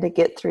trying to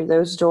get through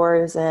those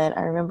doors. And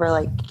I remember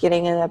like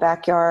getting in the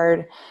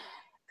backyard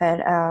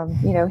and,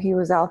 he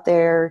was out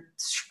there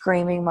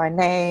screaming my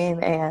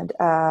name and,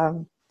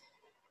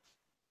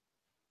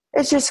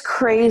 it's just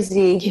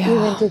crazy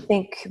even to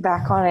think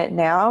back on it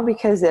now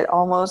because it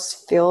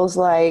almost feels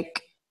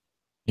like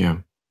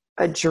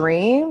a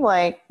dream.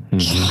 Like,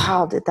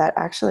 how did that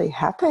actually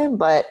happen?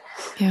 But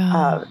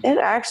it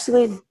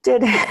actually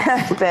did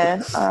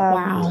happen.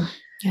 Wow.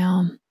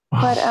 Yeah.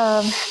 But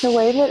the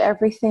way that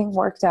everything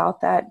worked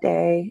out that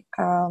day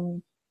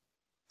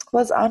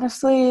was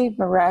honestly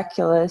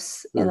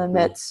miraculous in the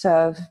midst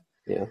of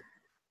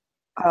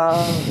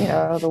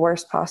the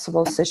worst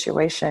possible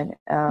situation.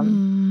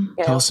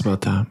 Tell us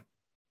about that.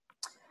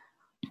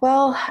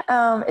 Well,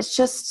 it's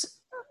just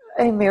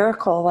a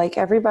miracle. Like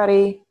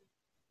everybody,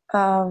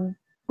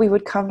 we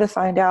would come to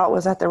find out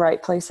was at the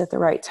right place at the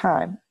right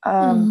time.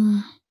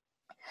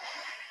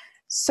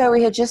 So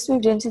we had just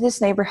moved into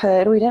this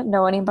neighborhood. We didn't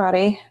know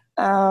anybody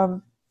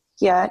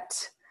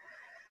yet.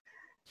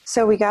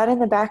 So we got in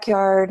the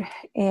backyard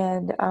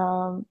and,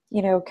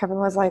 Kevin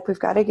was like, we've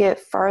got to get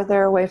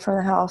farther away from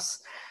the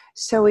house.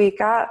 So we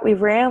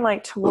ran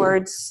like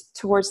towards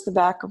the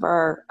back of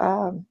our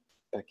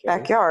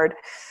backyard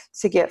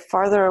to get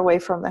farther away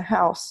from the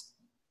house.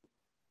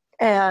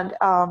 And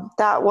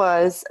that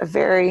was a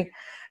very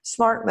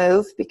smart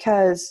move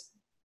because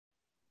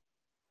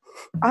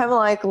I'm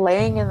like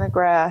laying in the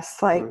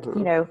grass, like,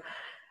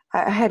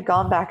 I had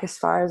gone back as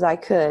far as I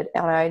could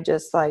and I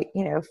just like,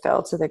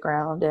 fell to the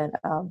ground and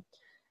I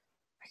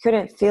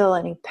couldn't feel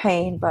any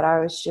pain, but I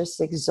was just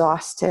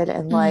exhausted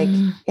and like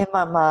in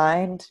my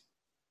mind,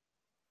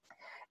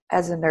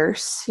 as a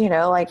nurse,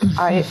 like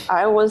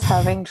I was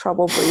having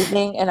trouble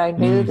breathing and I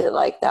knew that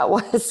like that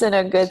wasn't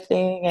a good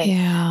thing.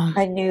 And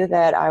I knew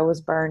that I was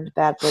burned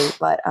badly,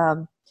 but,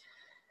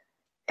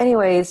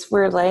 anyways,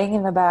 we're laying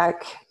in the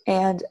back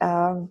and,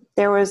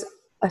 there was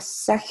a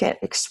second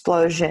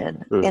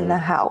explosion in the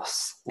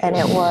house and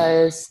it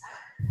was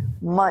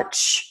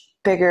much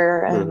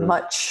bigger and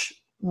much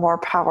more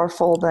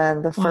powerful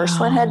than the first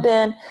one had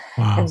been.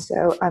 And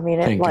so, I mean,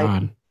 it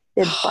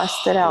it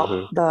busted out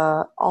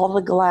all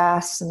the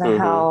glass in the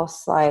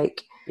house,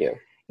 like,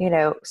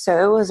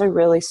 so it was a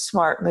really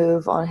smart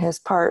move on his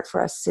part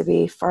for us to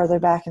be farther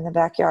back in the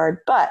backyard.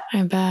 But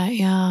I bet,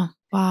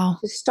 wow.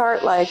 To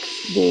start like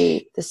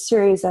the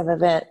series of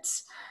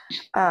events,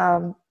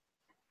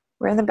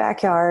 we're in the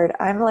backyard.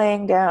 I'm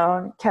laying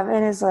down.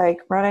 Kevin is like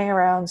running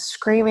around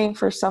screaming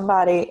for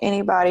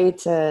anybody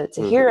to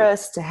hear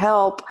us, to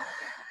help.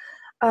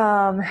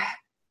 And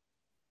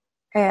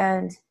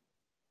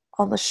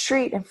on the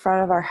street in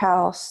front of our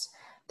house,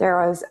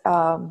 there was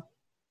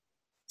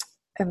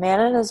a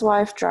man and his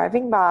wife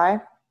driving by,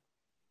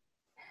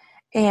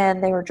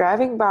 and they were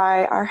driving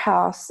by our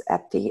house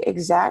at the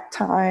exact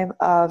time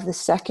of the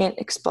second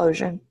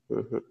explosion.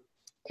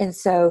 And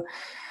so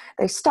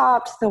they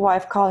stopped. The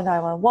wife called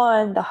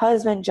 911. The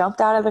husband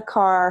jumped out of the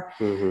car,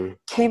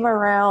 came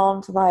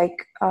around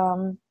like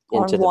on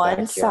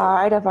one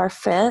side of our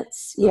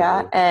fence,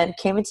 and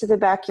came into the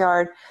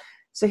backyard.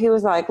 So he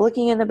was like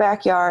looking in the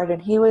backyard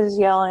and he was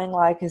yelling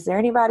like, is there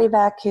anybody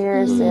back here?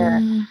 Is there?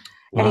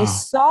 And he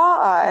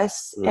saw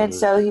us. And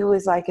so he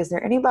was like, is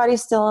there anybody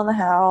still in the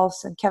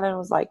house? And Kevin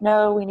was like,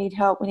 no, we need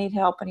help. And he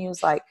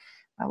was like,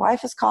 my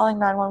wife is calling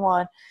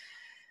 911.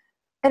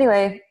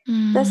 Anyway,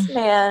 this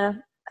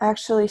man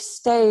actually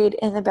stayed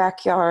in the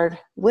backyard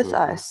with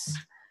us.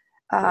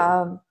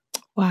 Wow.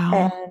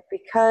 And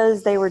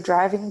because they were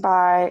driving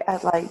by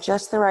at like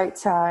just the right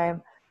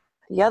time,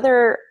 the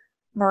other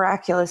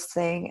miraculous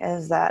thing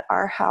is that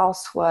our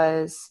house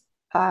was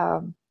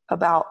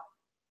about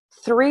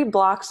 3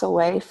 blocks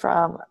away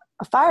from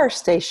a fire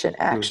station,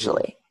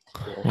 actually.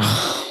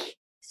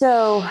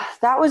 So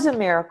that was a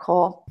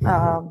miracle.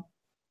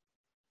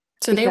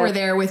 So they were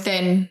there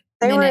within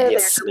They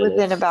minutes. were there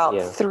within about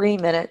Yeah. 3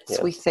 minutes,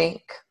 Yeah. we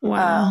think.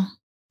 Wow.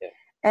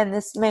 And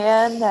this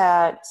man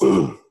that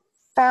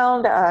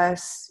found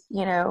us,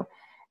 you know,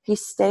 he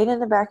stayed in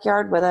the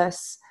backyard with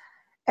us.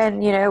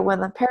 And, you know,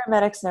 when the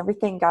paramedics and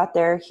everything got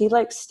there, he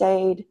like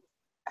stayed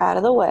out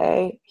of the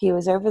way. He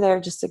was over there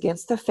just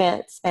against the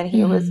fence, and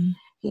he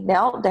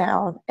knelt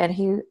down, and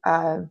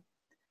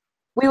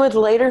we would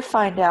later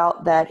find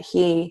out that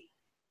he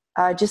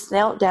just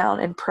knelt down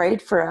and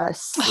prayed for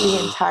us the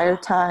entire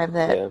time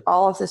that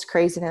all of this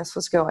craziness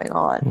was going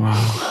on.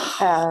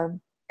 Wow.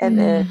 And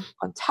then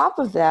on top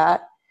of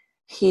that,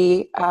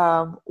 he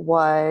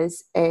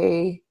was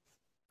an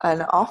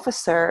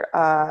officer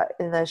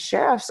in the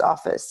sheriff's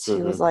office. He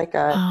was like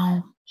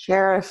a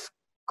sheriff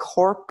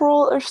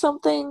corporal or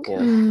something. Yeah.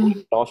 And he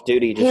was off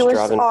duty, just he was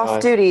driving off by.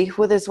 duty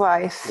with his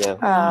wife.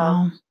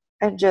 Yeah.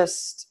 And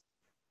just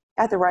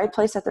at the right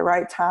place at the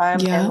right time,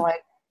 Yeah. and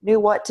like knew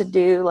what to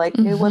do, like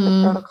knew what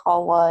the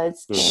protocol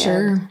was.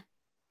 Sure.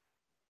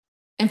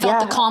 And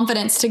felt the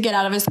confidence to get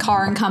out of his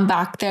car and come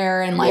back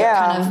there and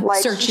kind of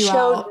search you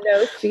out.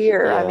 No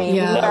fear. I mean,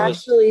 we were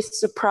actually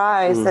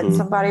surprised that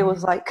somebody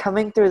was like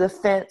coming through the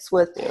fence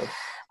with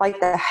like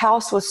the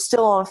house was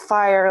still on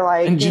fire,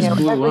 like, and just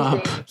blew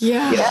everything. up.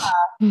 Yeah.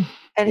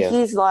 And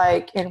he's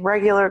like in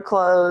regular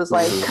clothes,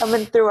 like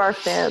coming through our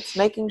fence,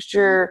 making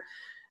sure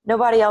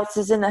nobody else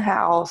is in the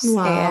house.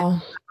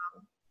 Wow.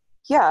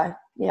 And,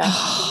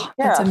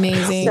 That's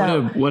amazing.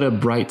 So, What a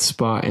bright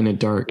spot in a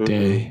dark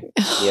day.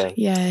 Yeah.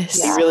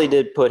 Yes. He really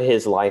did put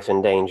his life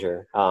in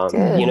danger.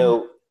 You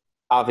know,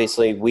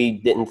 obviously we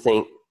didn't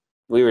think,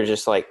 we were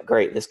just like,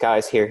 great, this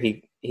guy's here.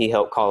 He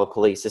helped call the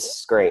police. This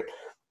is great.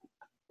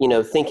 You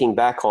know, thinking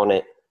back on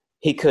it,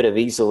 he could have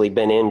easily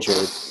been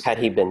injured had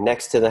he been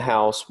next to the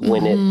house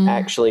when it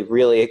actually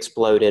really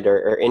exploded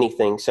or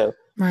anything. So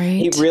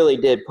he really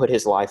did put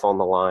his life on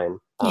the line.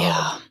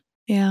 Yeah.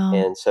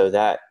 And so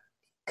that,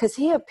 because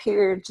he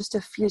appeared just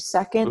a few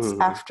seconds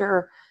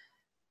after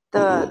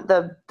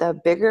the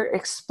bigger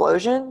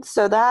explosion.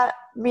 So that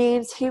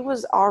means he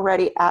was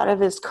already out of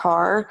his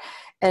car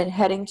and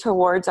heading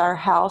towards our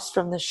house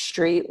from the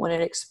street when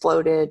it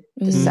exploded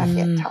the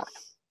second time.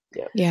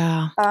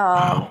 Yeah.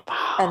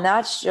 And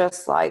that's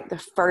just like the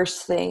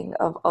first thing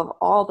of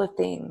all the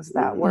things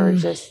that were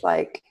just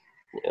like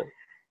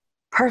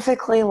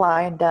perfectly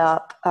lined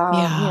up. You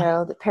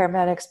know, the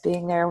paramedics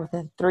being there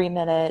within 3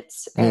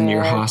 minutes. And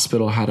your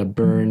hospital had a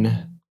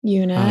burn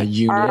unit.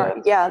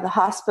 The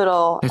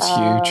hospital. That's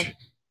huge.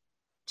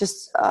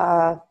 Just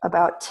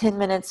about 10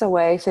 minutes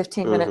away,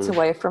 15 minutes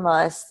away from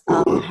us,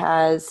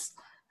 has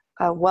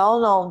a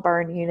well-known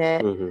burn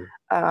unit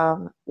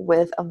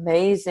with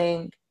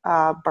amazing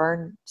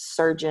burn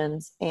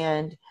surgeons.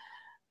 And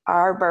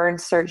our burn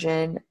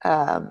surgeon,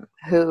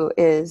 who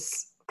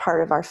is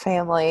part of our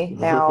family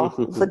now,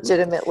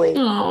 legitimately, you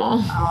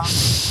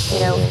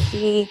know,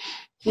 he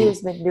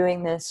has been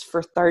doing this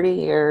for 30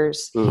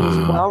 years. He's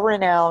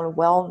well-renowned,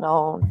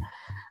 well-known.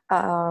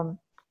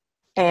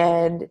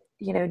 And,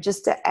 you know,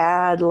 just to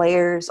add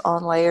layers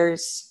on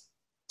layers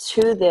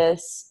to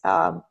this,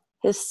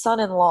 his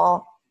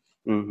son-in-law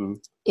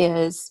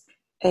is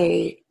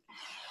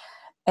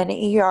an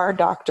ER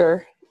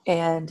doctor,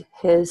 and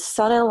his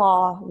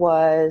son-in-law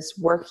was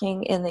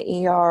working in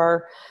the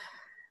ER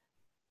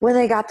when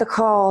they got the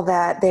call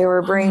that they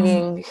were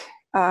bringing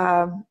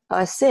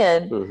us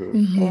in.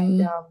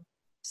 And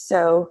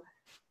so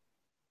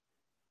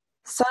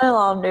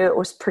son-in-law knew it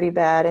was pretty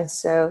bad, and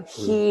so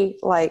he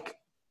like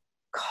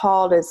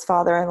called his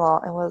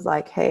father-in-law and was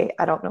like, hey,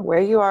 I don't know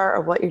where you are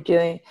or what you're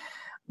doing,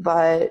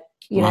 but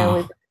you know,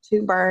 we've got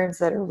 2 burns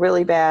that are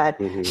really bad,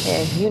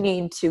 and you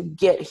need to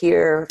get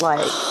here.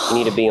 Like, you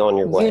need to be on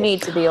your way. You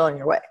need to be on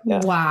your way.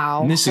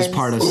 Wow. And this is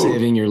part of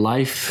saving your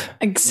life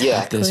at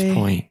this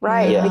point.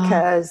 Right. Yeah.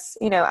 Because,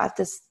 you know, at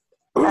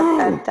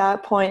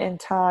that point in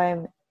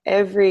time,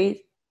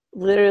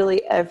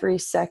 literally every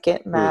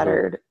second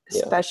mattered,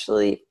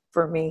 especially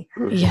for me.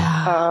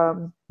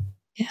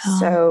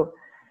 So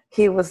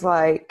he was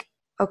like,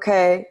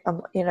 okay,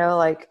 you know,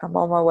 like I'm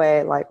on my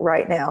way, like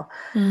right now.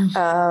 You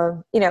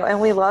know,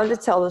 and we love to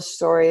tell the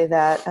story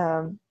that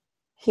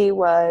he's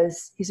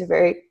a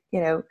very, you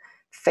know,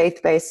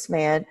 faith-based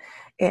man.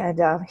 And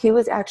he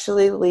was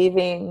actually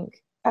leaving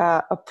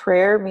a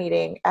prayer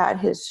meeting at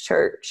his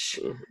church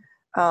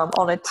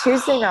on a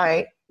Tuesday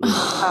night.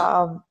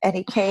 And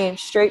he came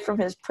straight from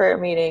his prayer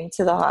meeting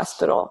to the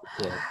hospital.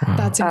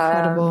 That's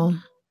incredible.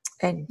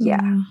 And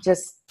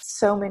just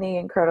so many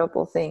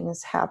incredible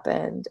things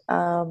happened.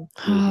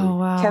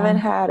 Kevin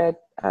had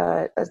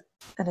an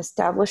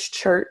established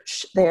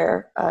church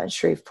there in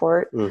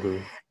Shreveport,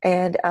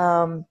 and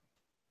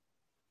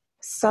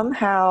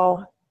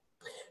somehow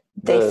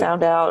they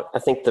found out. I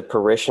think the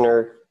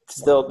parishioner,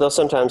 they'll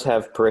sometimes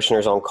have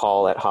parishioners on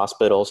call at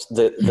hospitals.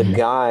 The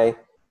guy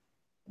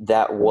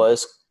that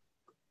was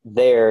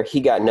there, he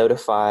got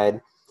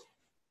notified,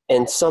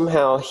 and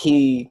somehow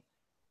he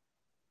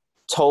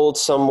told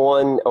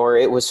someone, or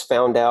it was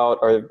found out,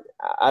 or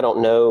I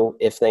don't know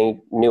if they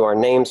knew our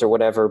names or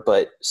whatever,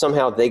 but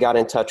somehow they got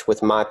in touch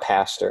with my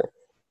pastor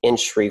in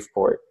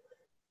Shreveport.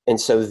 And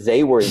so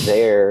they were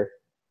there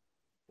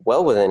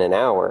well within an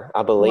hour,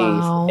 I believe.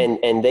 Wow.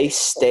 And they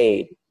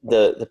stayed,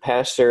 the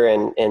pastor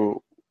and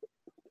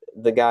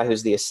the guy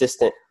who's the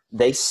assistant,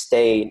 they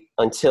stayed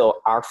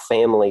until our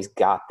families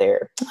got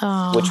there,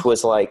 which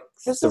was like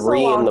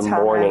 3 in the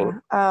morning.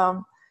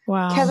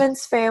 Wow.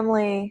 Kevin's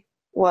family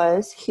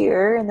was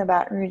here in the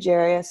Baton Rouge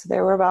area, so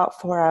they were about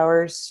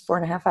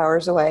 4.5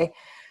 hours away.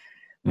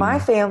 My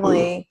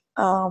family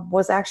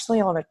was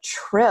actually on a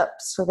trip,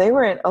 so they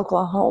were in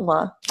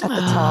Oklahoma at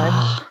the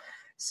time.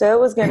 So it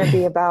was going to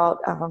be about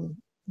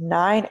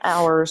 9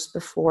 hours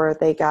before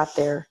they got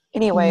there.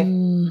 Anyway,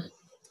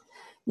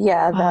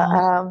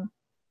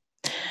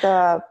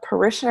 the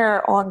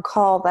parishioner on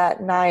call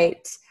that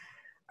night,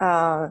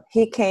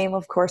 he came,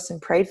 of course,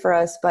 and prayed for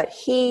us, but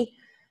he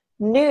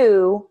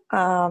knew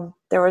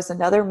there was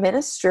another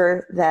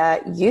minister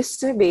that used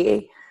to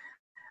be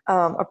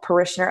a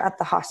parishioner at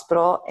the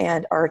hospital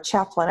and our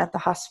chaplain at the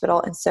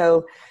hospital. And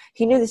so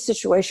he knew the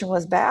situation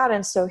was bad.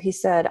 And so he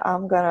said,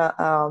 I'm going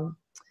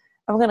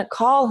to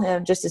call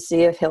him just to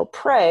see if he'll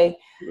pray.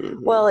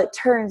 Mm-hmm. Well, it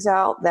turns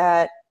out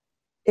that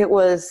it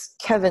was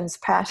Kevin's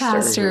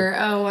pastor.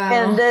 Oh, wow.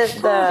 And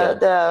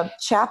the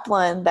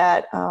chaplain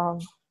that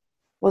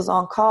was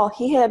on call,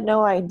 he had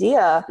no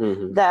idea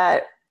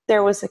that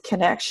there was a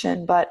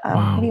connection. But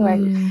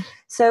anyway,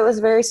 so it was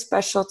very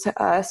special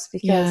to us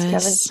because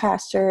Kevin's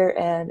pastor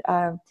and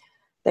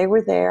they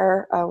were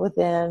there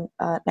within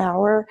an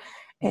hour.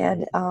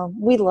 And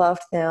we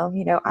loved them.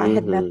 You know, I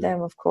had met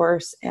them, of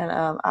course, and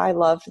I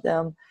loved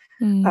them.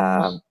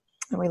 And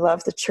we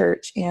loved the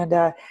church.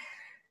 And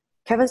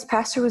Kevin's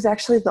pastor was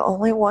actually the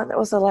only one that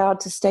was allowed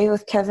to stay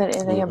with Kevin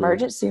in the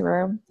emergency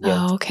room.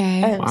 Oh,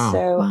 okay. And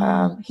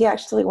so he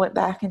actually went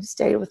back and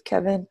stayed with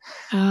Kevin.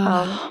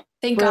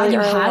 Thank God you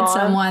had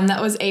someone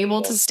that was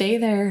able to stay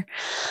there.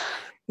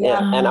 Yeah,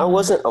 and I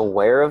wasn't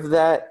aware of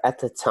that at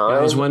the time.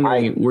 I was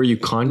wondering, were you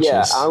conscious?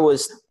 Yeah, I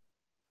was.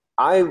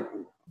 I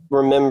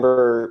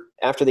remember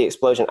after the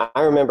explosion,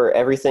 I remember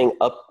everything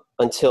up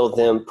until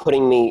them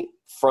putting me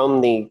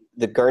from the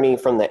gurney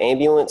from the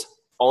ambulance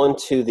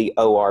onto the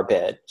OR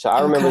bed. So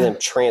I remember them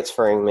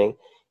transferring me,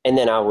 and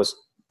then I was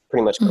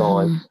pretty much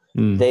gone.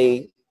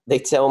 They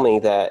tell me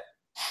that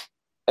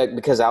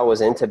because I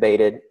was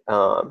intubated,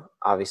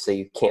 obviously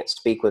you can't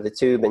speak with a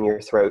tube in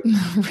your throat,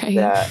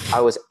 that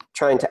I was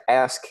trying to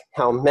ask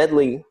how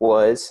Medley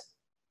was.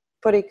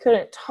 But he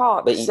couldn't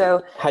talk. But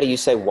so how do you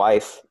say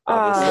wife?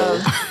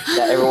 Obviously,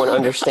 that everyone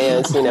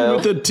understands, you know.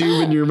 With the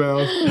tube in your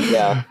mouth.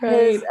 Yeah.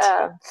 Right.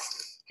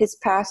 His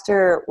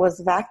pastor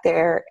was back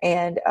there,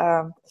 and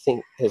I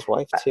think his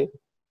wife too.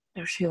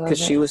 No, she wasn't.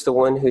 Because she was the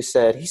one who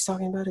said he's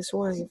talking about his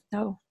wife.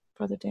 No,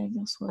 Brother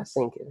Daniels was. I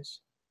think it was.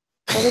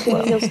 Brother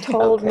Daniels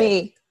told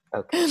me.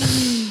 Okay.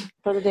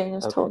 Brother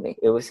Daniels told me.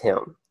 It was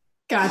him.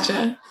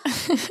 Gotcha.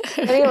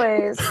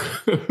 Anyways,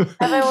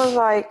 Evan was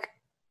like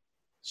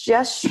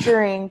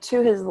gesturing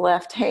to his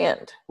left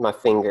hand. My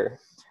finger.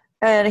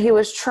 And he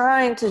was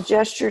trying to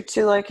gesture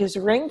to like his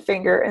ring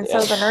finger. And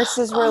so the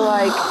nurses were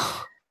like,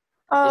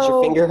 is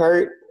your finger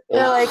hurt?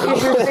 They're like,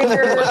 is your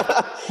finger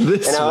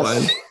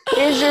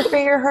is your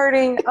finger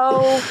hurting?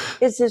 Oh,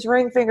 it's his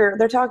ring finger.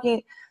 They're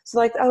talking. So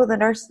like, the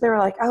nurse, they were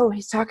like,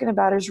 he's talking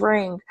about his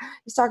ring.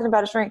 He's talking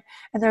about his ring.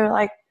 And they're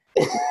like,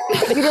 you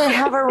didn't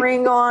have a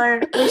ring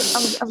on.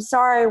 I'm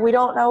sorry. We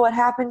don't know what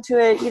happened to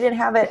it. You didn't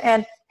have it.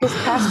 And his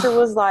pastor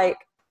was like,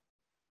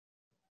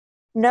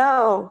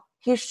 no,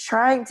 he's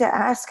trying to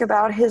ask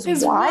about his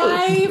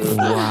wife.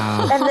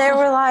 Wow. And they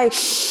were like,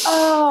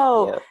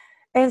 oh. Yeah.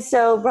 And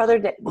so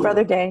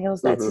Brother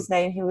Daniels, that's his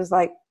name, he was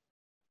like,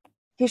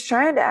 he's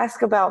trying to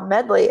ask about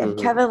Medley. And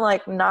Kevin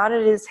like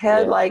nodded his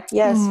head like,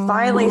 yes,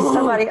 finally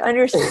somebody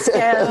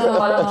understands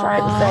what I'm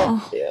trying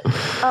to say.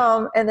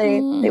 Yeah. And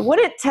they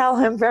wouldn't tell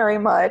him very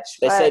much.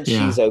 They said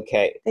she's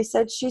okay. They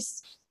said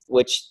she's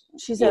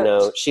she's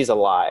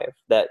alive.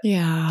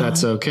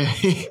 That's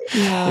okay.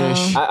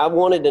 I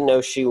wanted to know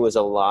she was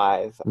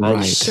alive.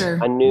 Right.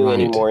 I knew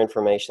any more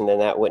information than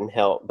that wouldn't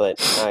help, but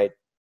I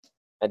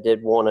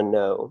did want to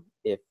know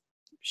if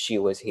she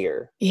was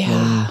here.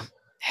 Yeah.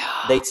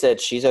 They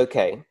said she's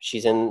okay.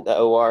 She's in the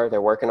OR.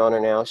 They're working on her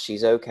now.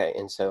 She's okay.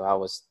 And so that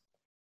was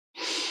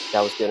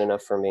good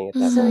enough for me at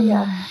that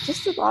point.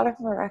 Just a lot of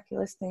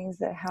miraculous things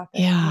that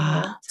happened.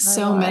 Yeah.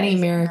 So many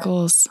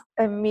miracles.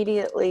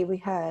 Immediately we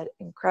had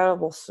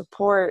incredible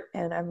support.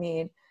 And I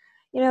mean,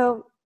 you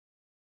know,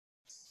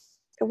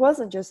 it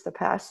wasn't just the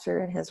pastor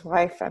and his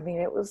wife. I mean,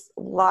 it was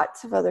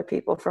lots of other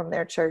people from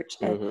their church.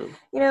 And,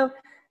 you know,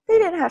 they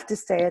didn't have to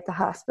stay at the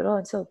hospital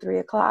until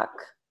 3:00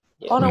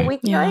 on a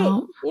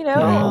weeknight. You know,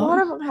 a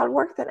lot of them had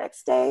work the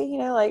next day, you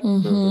know, like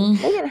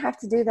they didn't have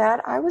to do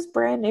that. I was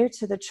brand new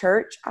to the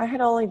church. I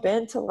had only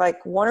been to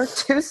like 1 or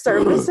 2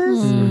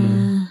 services.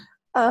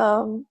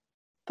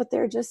 But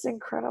they're just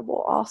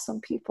incredible,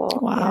 awesome people.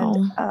 Wow.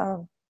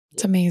 And,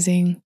 it's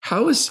amazing.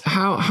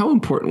 How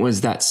important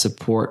was that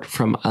support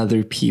from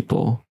other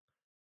people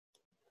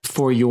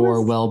for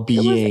your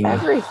well-being. It was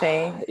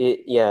everything.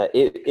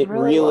 It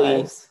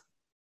really was.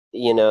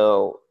 You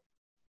know,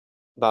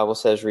 Bible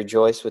says,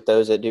 rejoice with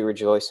those that do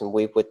rejoice and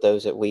weep with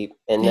those that weep.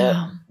 And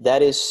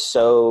that is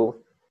so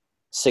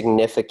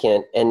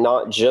significant, and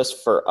not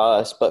just for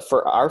us, but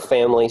for our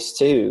families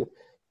too,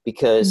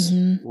 because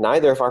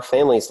neither of our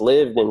families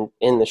lived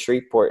in the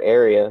Shreveport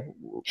area,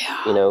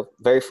 you know,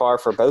 very far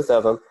for both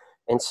of them.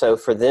 And so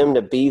for them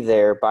to be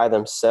there by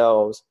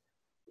themselves,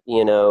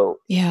 you know,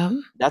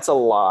 that's a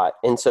lot.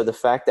 And so the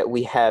fact that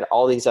we had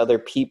all these other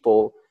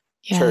people,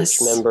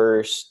 church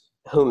members,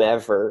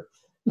 whomever,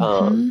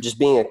 just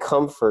being a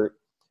comfort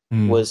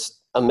was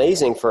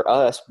amazing for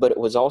us, but it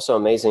was also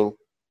amazing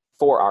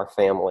for our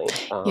family.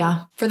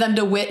 For them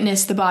to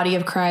witness the body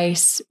of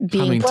Christ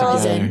being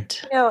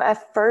present. You know,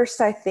 at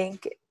first, I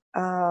think,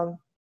 you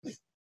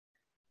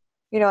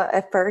know,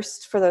 at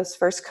first, for those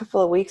first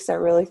couple of weeks, I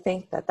really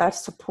think that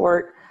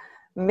support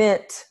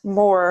meant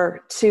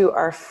more to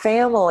our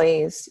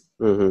families,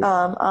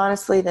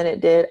 honestly, than it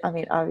did. I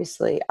mean,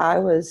 obviously, I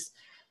was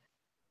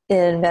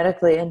in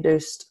medically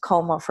induced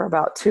coma for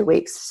about 2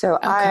 weeks. So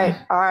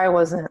I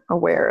wasn't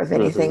aware of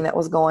anything that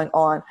was going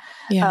on.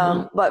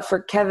 But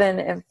for Kevin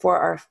and for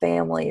our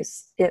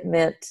families, it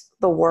meant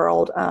the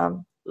world.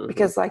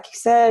 Because like you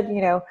said,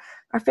 you know,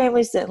 our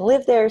families didn't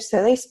live there.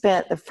 So they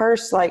spent the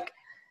first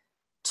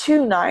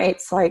 2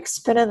 nights,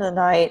 spending the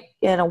night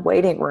in a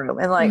waiting room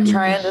and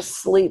trying to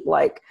sleep,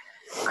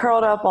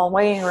 curled up on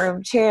waiting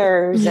room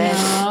chairs.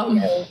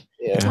 And,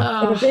 you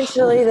know, and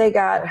eventually they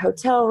got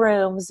hotel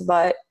rooms,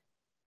 but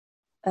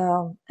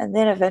and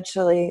then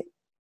eventually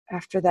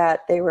after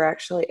that, they were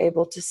actually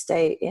able to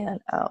stay in,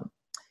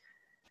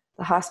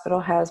 the hospital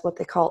has what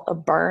they call a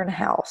burn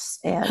house.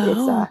 And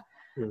it's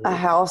a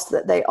house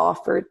that they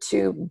offered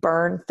to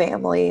burn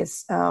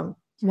families, who have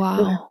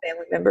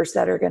family members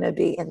that are going to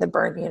be in the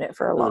burn unit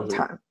for a long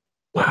time.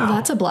 Wow. Well,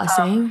 that's a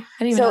blessing.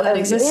 I didn't even know that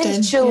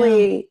existed.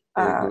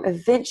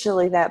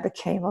 Eventually that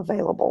became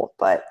available.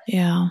 But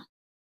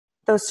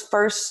those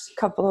first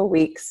couple of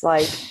weeks,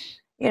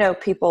 you know,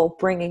 people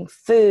bringing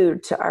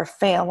food to our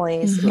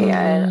families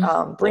and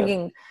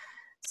bringing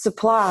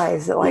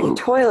supplies like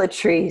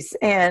toiletries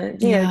and,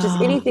 you know,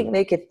 just anything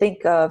they could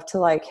think of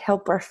to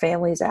help our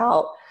families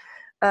out.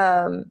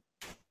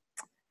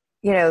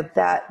 You know,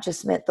 that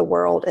just meant the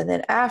world. And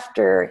then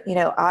after, you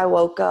know, I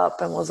woke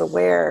up and was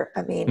aware,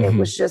 I mean, it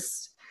was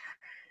just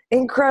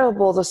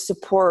incredible, the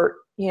support,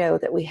 you know,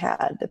 that we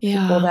had, the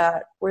people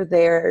that were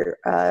there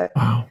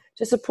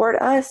to support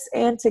us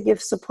and to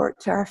give support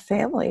to our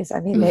families.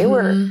 I mean, they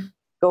were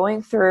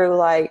going through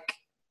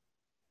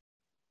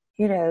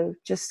you know,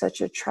 just such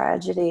a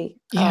tragedy.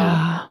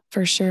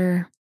 For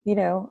sure. You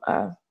know,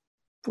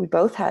 we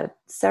both had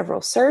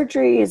several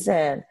surgeries,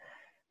 and,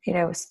 you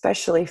know,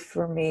 especially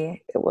for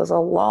me, it was a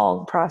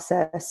long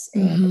process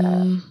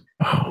and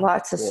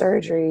lots of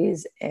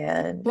surgeries.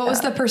 And what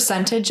was the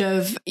percentage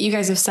of, you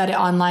guys have said it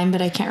online,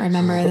 but I can't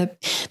remember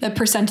the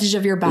percentage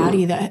of your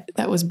body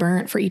that was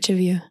burnt for each of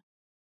you?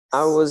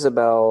 I was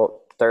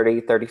about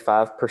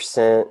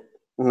 35%,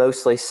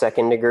 mostly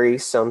second degree,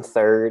 some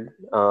third.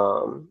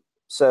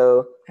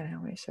 So. And how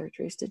many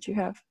surgeries did you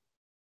have?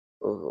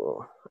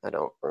 Oh, I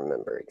don't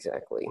remember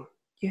exactly.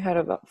 You had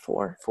about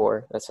 4.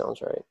 4, that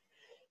sounds right.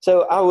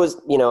 So I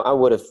was, you know, I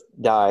would have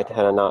died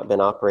had I not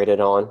been operated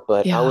on,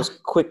 but I was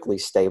quickly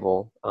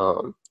stable.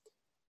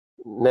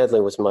 Medley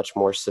was much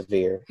more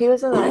severe. He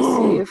was in the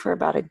ICU for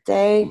about a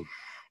day,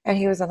 and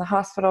he was in the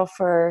hospital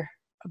for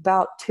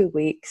about 2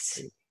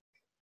 weeks.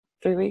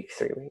 3 weeks?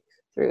 3 weeks.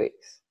 3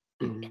 weeks.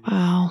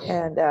 Wow.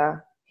 And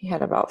he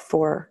had about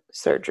 4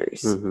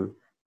 surgeries.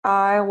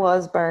 I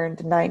was burned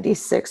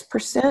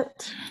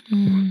 96%.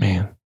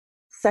 Man.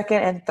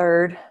 Second and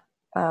third.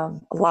 A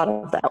lot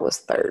of that was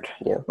third.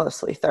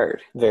 Mostly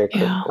third. Very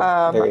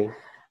critical.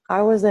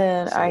 I was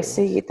in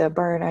ICU, the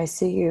burn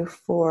ICU,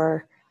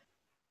 for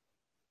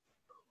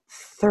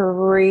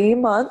 3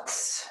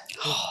 months.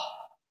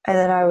 And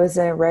then I was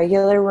in a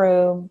regular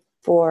room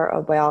for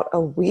about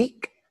a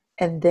week.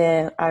 And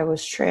then I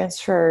was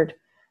transferred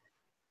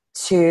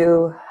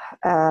to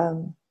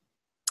an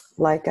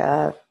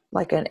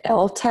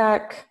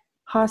LTAC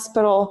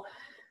hospital.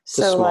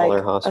 So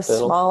a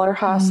smaller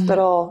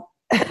hospital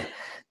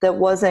that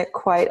wasn't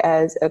quite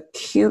as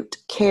acute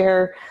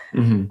care,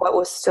 but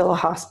was still a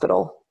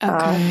hospital.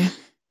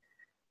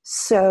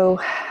 So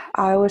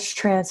I was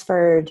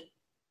transferred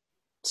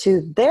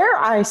to their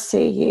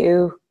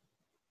ICU,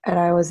 and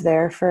I was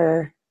there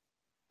for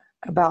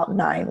about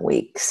 9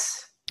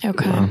 weeks.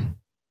 Okay.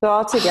 So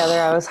altogether,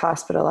 I was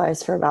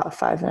hospitalized for about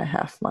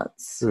 5.5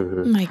 months.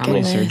 My How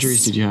many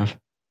surgeries did you have?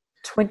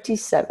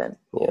 27.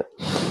 Yeah.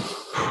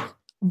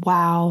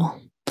 Wow.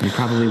 You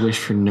probably wish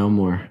for no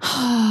more.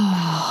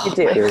 You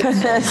do. You're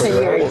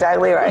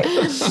exactly right.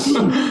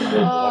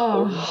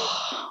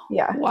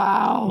 Yeah.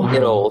 Wow.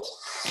 Get old.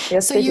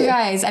 Yes, so you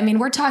guys, I mean,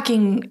 we're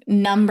talking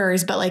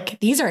numbers, but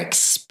these are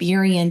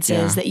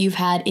experiences that you've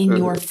had in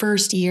your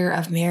first year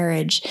of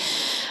marriage.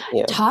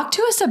 Talk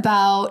to us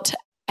about,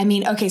 I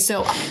mean, okay,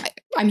 so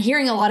I'm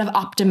hearing a lot of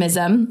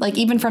optimism. Like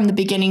even from the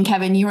beginning,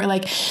 Kevin, you were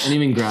like, and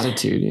even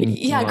gratitude.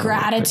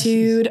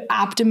 Gratitude,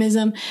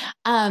 optimism.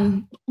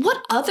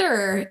 What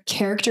other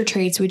character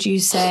traits would you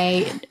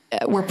say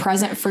were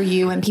present for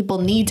you and people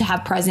need to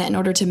have present in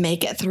order to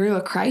make it through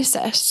a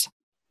crisis?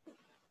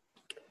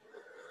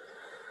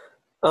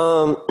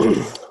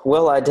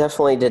 Well, I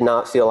definitely did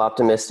not feel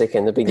optimistic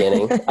in the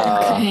beginning. Okay.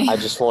 I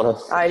just want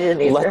to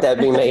let that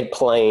be made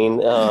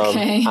plain.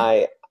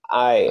 Okay.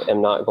 I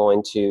am not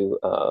going to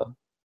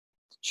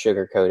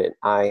sugarcoat it.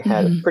 I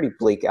had a pretty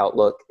bleak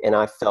outlook and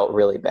I felt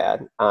really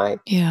bad. I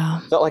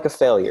felt like a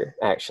failure,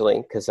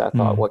 actually, because I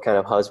thought, what kind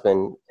of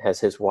husband has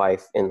his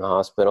wife in the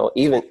hospital?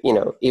 Even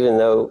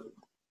though,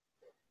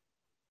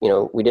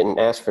 we didn't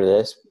ask for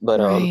this, but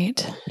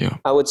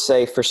I would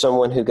say for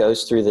someone who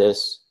goes through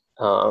this,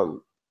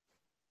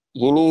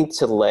 you need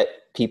to let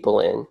people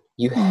in.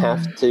 You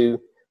have to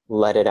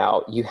let it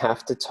out. You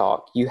have to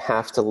talk. You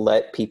have to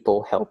let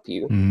people help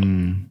you.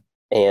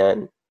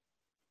 And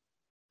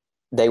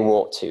they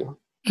want to.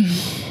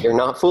 You're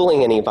not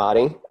fooling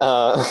anybody.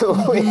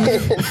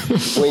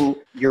 When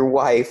your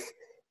wife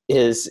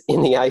is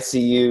in the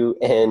ICU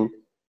and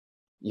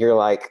you're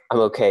like, I'm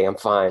okay, I'm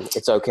fine.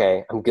 It's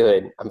okay. I'm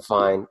good. I'm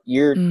fine.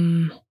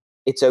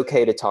 It's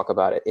okay to talk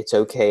about it. It's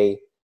okay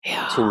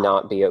to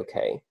not be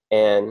okay.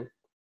 And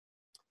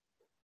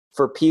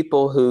for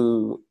people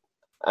who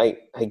I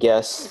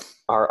guess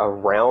are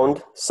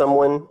around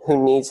someone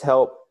who needs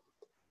help,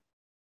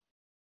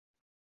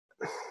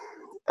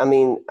 I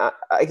mean,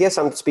 I guess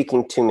I'm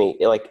speaking to me.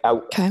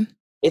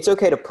 It's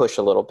okay to push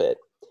a little bit.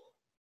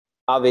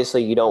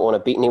 Obviously, you don't want to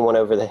beat anyone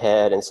over the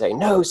head and say,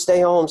 no,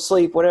 stay home,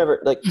 sleep,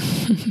 whatever.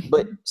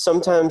 But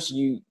sometimes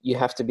you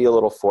have to be a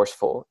little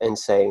forceful and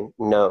say,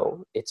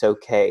 no, it's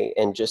okay.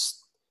 And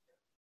just,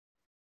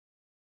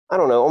 I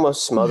don't know,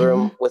 almost smother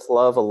them with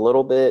love a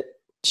little bit.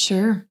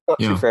 Sure. Not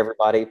true for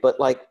everybody, but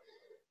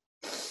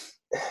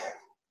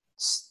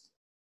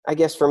I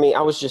guess for me,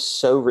 I was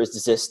just so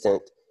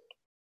resistant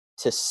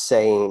to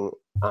saying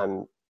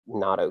I'm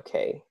not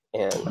okay.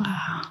 And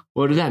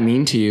what did that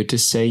mean to you to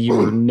say you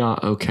were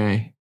not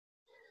okay?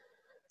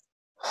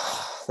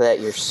 That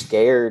you're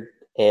scared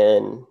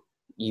and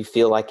you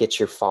feel like it's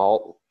your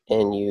fault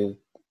and you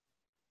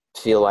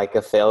feel like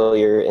a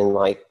failure and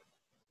like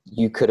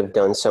you could have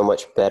done so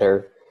much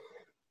better.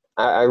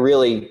 I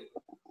really,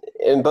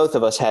 and both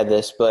of us had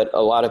this, but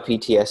a lot of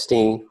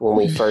PTSD when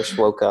we first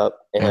woke up.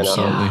 And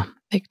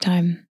big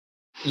time.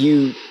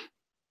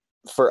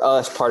 For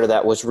us, part of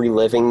that was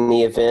reliving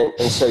the event.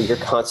 And so you're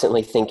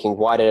constantly thinking,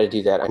 why did I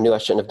do that? I knew I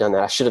shouldn't have done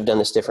that. I should have done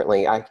this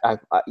differently.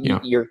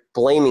 You're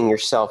blaming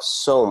yourself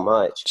so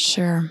much.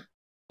 Sure.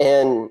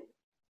 And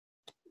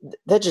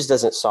that just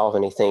doesn't solve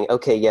anything.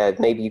 Okay, yeah,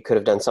 maybe you could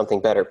have done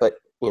something better, but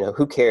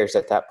who cares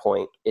at that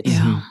point? It's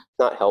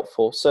not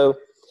helpful. So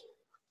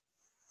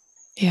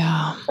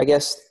I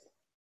guess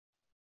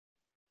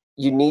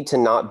you need to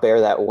not bear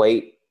that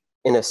weight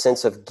in a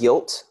sense of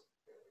guilt.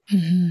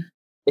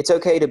 It's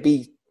okay to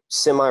be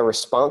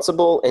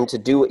semi-responsible and to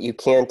do what you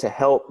can to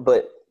help,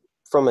 but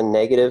from a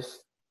negative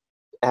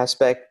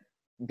aspect,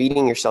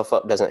 beating yourself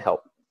up doesn't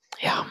help.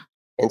 Yeah.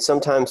 And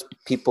sometimes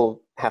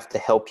people have to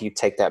help you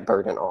take that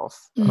burden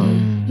off.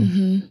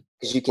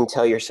 Because you can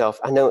tell yourself,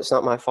 I know it's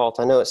not my fault.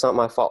 I know it's not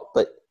my fault.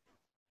 But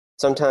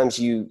sometimes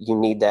you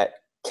need that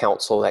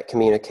counsel, that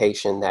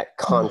communication, that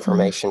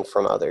confirmation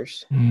from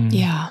others.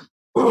 Yeah.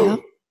 Yep.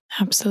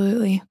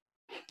 Absolutely.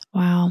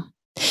 Wow.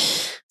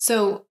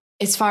 So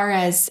as far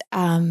as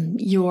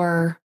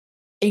your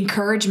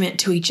encouragement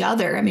to each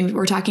other, I mean,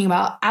 we're talking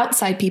about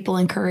outside people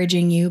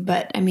encouraging you,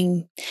 but I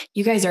mean,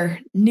 you guys are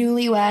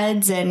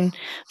newlyweds and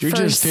you're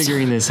just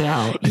figuring this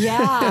out.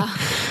 Yeah.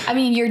 I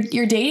mean,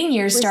 your dating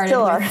years started.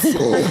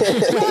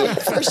 Yeah,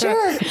 for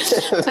sure.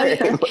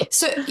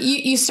 So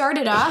you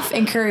started off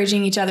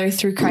encouraging each other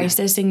through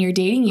crisis in your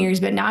dating years,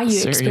 but now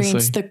you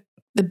experienced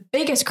the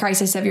biggest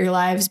crisis of your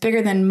lives,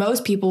 bigger than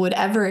most people would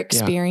ever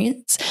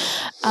experience.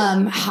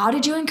 How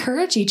did you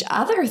encourage each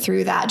other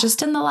through that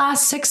just in the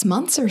last 6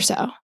 months or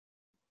so?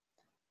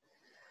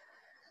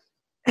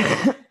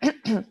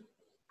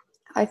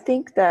 I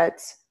think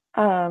that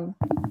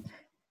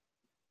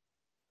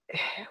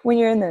when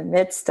you're in the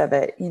midst of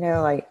it,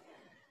 like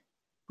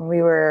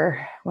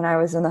when I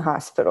was in the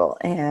hospital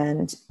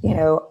and,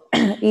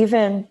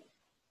 even,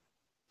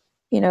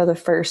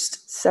 the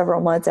first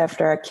several months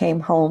after I came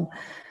home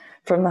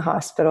from the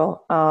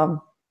hospital,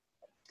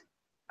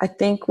 I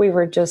think we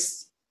were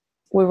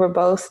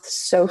both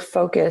so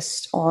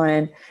focused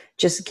on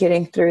just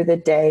getting through the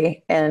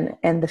day and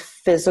the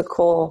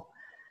physical,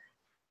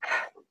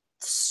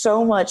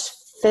 so much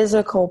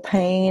physical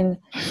pain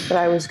that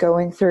I was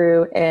going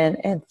through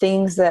and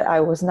things that I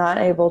was not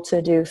able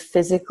to do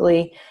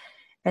physically.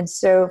 And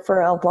so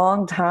for a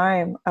long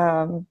time,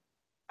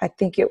 I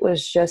think it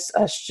was just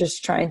us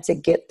just trying to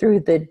get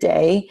through the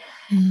day.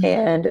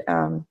 And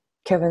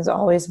Kevin's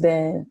always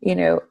been,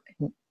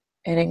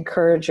 an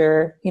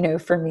encourager,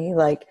 for me,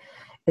 like,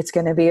 it's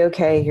going to be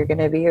okay. You're going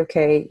to be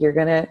okay.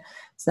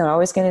 It's not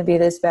always going to be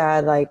this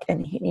bad. Like,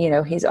 and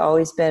he's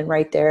always been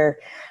right there,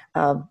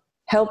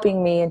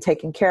 helping me and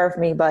taking care of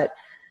me. But,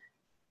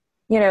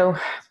 you know,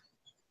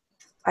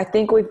 I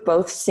think we've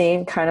both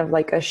seen kind of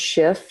like a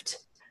shift.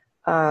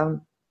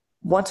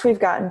 Once we've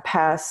gotten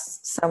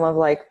past some of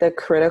like the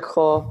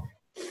critical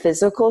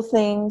physical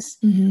things,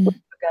 we've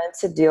begun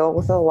to deal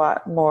with a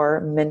lot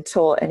more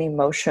mental and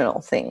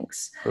emotional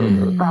things.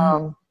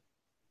 And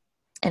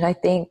I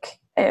think,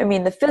 I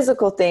mean, the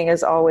physical thing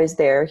is always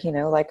there, you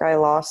know, like I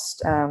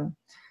lost a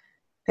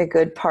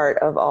good part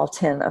of all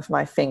 10 of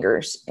my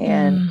fingers.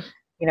 And,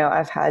 you know,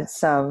 I've had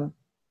some,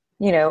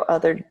 you know,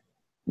 other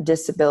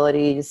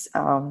disabilities,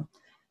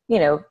 you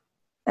know,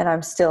 and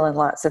I'm still in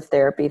lots of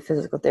therapy,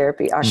 physical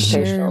therapy,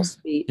 occupational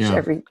speech,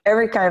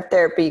 every kind of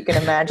therapy you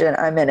can imagine,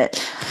 I'm in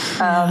it.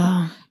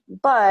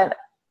 But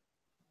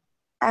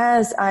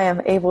as I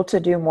am able to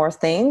do more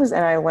things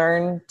and I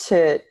learn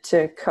to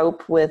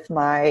cope with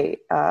my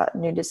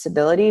new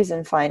disabilities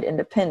and find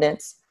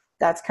independence,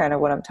 that's kind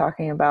of what I'm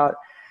talking about.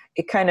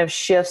 It kind of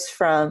shifts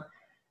from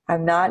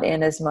I'm not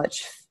in as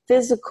much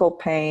physical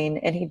pain,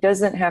 and he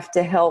doesn't have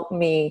to help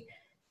me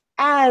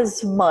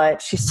as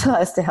much. He still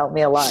has to help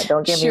me a lot.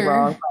 Don't get me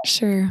wrong.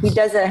 He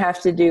doesn't have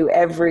to do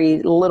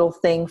every little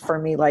thing for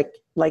me like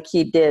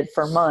he did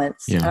for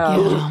months.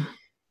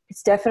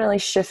 It's definitely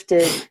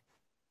shifted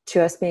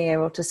to us being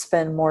able to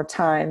spend more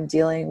time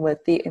dealing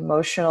with the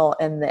emotional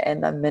and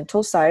the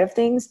mental side of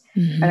things.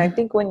 And I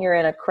think when you're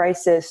in a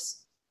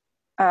crisis,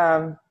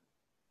 even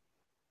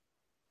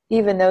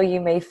though you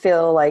may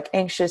feel like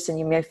anxious and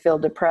you may feel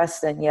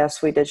depressed, and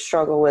yes, we did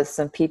struggle with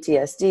some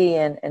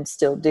PTSD and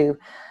still do,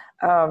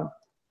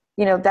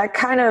 you know, that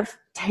kind of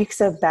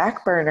takes a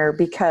back burner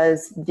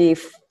because the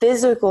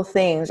physical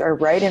things are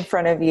right in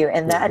front of you,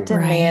 and that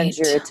demands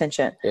your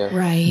attention.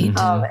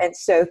 And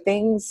so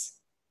things,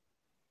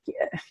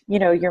 you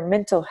know, your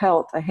mental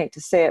health, I hate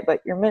to say it,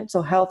 but your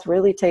mental health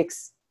really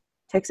takes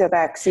a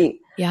back seat.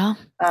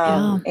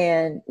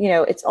 And, you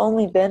know, it's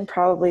only been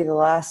probably the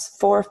last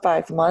 4 or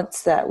 5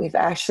 months that we've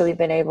actually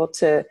been able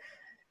to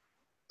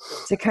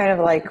kind of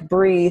like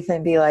breathe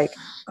and be like,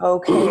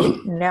 okay,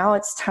 now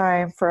it's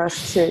time for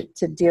us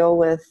to deal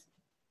with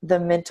the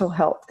mental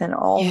health and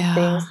all the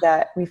things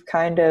that we've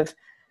kind of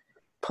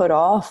put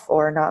off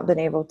or not been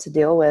able to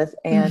deal with.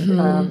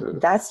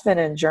 And that's been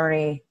a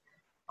journey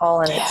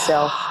all in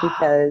itself,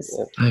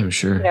 because I'm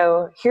sure, you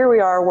know, here we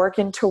are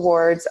working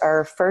towards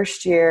our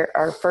first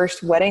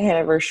wedding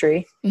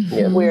anniversary.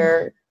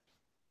 We're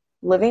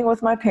living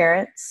with my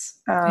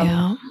parents,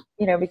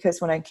 you know, because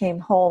when I came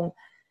home,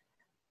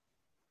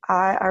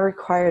 I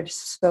required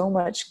so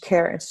much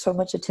care and so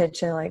much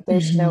attention. Like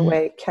there's no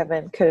way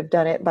Kevin could have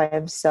done it by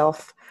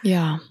himself.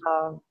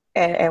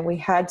 And we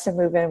had to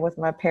move in with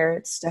my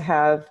parents to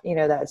have, you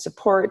know, that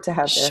support, to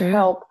have their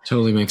help.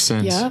 Totally makes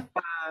sense.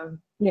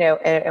 You know,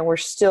 and we're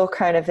still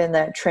kind of in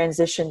that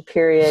transition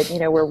period. You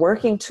know, we're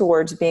working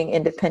towards being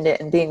independent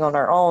and being on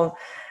our own.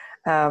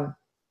 And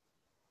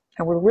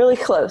we're really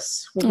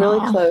close. We're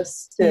really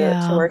close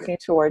to working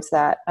towards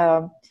that.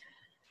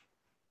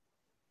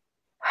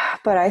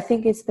 But I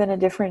think it's been a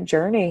different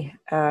journey.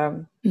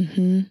 You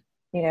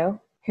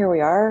know, here we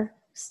are,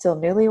 still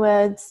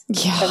newlyweds.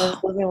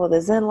 Kevin's living with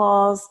his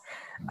in-laws.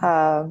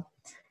 You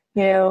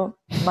know,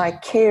 my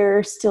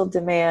care still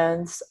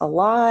demands a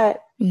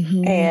lot.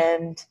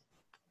 And,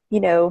 you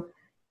know,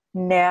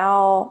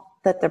 now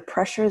that the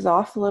pressure's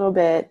off a little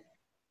bit,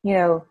 you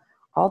know,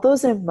 all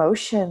those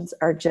emotions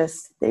are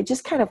they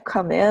just kind of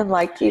come in,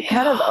 like you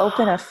kind of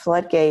open a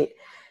floodgate.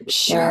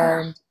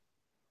 And,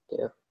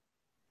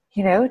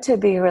 you know, to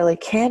be really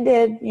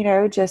candid, you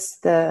know,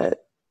 just the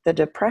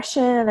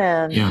depression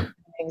and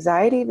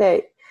anxiety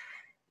that,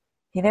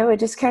 you know,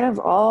 it just kind of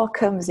all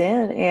comes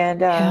in.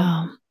 And,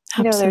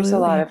 you know, there's a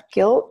lot of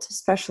guilt,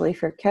 especially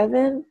for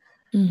Kevin.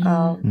 You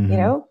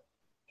know,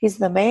 he's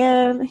the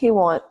man. He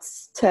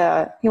wants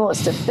to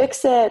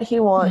fix it. He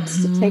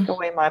wants to take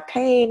away my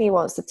pain. He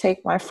wants to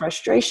take my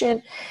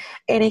frustration,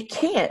 and he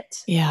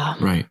can't.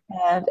 And,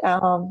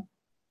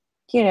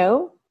 you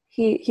know,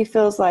 he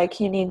feels like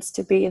he needs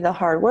to be the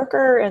hard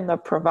worker and the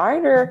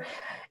provider.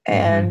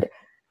 And,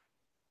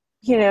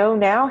 you know,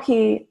 now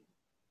he's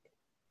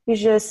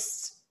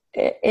just,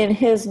 in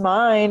his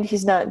mind,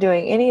 he's not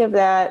doing any of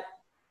that.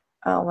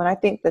 And I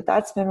think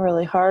that's been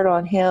really hard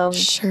on him.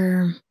 Just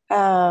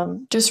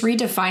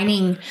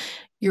redefining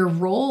your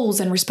roles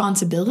and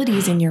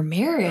responsibilities in your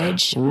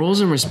marriage. Roles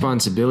and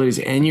responsibilities,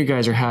 and you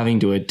guys are having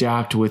to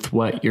adapt with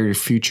what your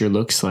future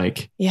looks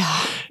like.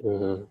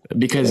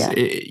 Because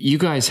you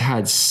guys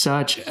had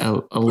such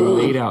a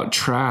laid out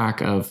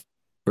track of,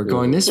 we're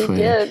going this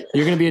way.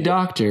 You're going to be a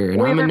doctor,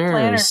 and I'm a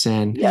nurse,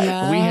 and we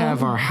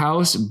have our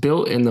house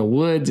built in the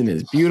woods, and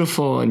it's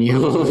beautiful, and you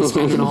have all this,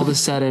 and then all of a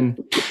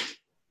sudden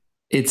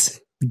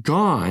it's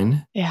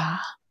gone.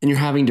 And you're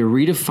having to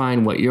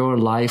redefine what your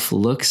life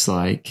looks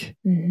like,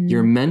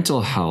 your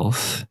mental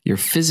health, your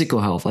physical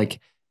health, like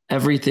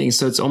everything.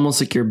 So it's almost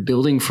like you're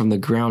building from the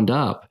ground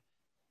up.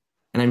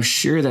 And I'm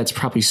sure that's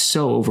probably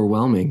so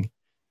overwhelming.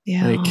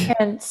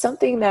 And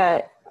something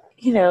that,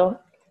 you know,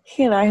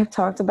 he and I have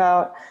talked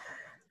about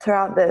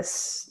throughout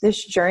this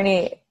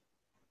journey,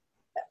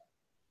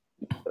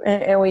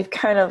 and we've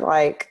kind of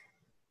like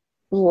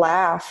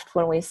laughed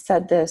when we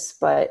said this,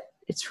 but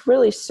it's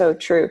really so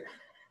true.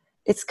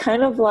 It's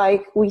kind of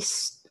like we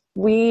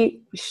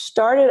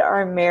started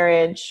our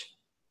marriage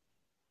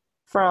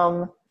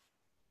from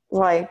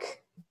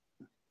like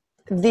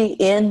the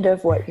end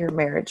of what your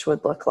marriage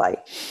would look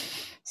like.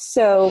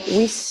 So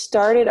we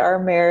started our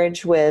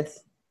marriage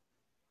with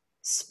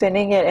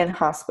spending it in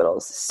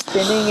hospitals,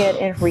 spending it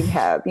in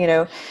rehab,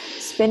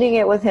 spending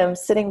it with him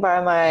sitting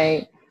by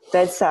my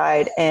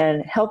bedside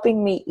and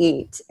helping me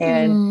eat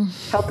and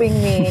helping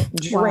me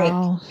drink.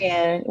 Wow.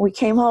 And we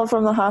came home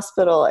from the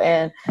hospital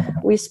and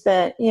we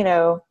spent,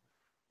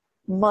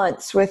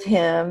 months with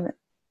him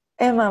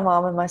and my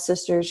mom and my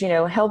sisters,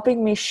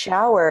 helping me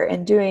shower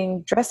and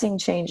doing dressing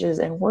changes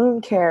and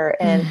wound care.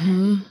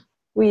 And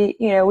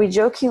we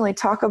jokingly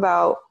talk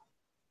about,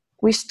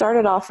 we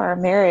started off our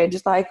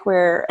marriage like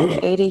we're an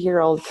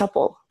 80-year-old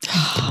couple.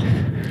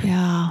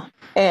 Yeah.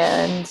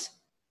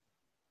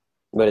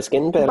 But it's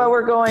getting better. But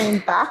we're going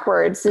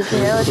backwards.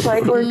 It's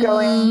like we're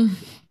going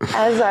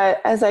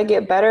as I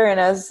get better and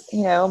as,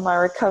 my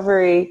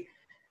recovery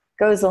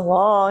goes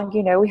along,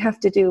 we have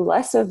to do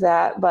less of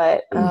that.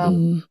 But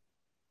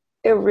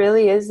it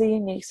really is a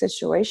unique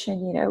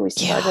situation. We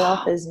started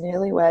off as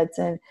newlyweds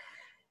and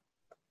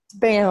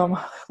bam,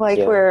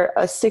 we're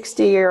a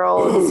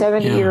 60-year-old,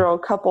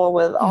 70-year-old couple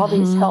with all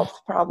these health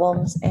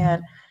problems.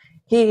 And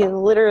he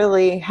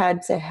literally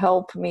had to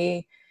help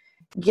me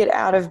get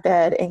out of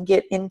bed and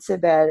get into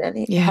bed. And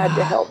he had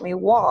to help me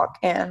walk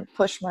and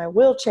push my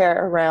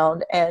wheelchair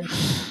around. And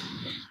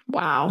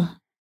wow.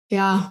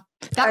 Yeah.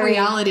 That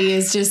reality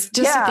is just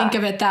to think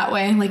of it that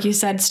way. Like you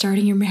said,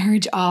 starting your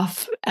marriage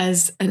off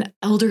as an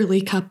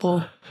elderly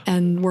couple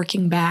and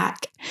working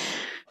back.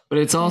 But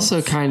it's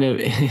also kind of,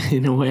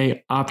 in a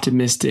way,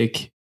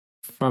 optimistic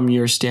from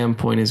your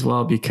standpoint as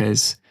well,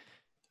 because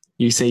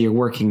you say you're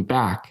working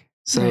back.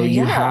 So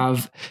you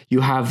have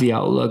the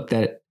outlook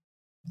that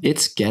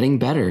it's getting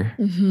better.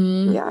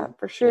 Yeah,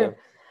 for sure.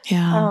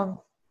 Yeah.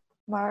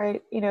 We're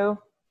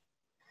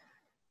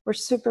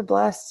super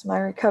blessed. My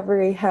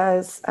recovery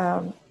has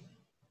come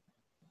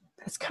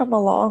a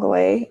long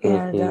way.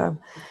 And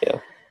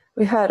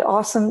we've had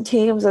awesome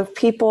teams of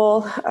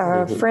people,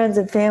 friends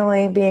and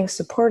family being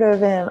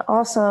supportive, and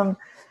awesome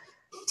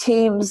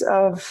teams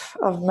of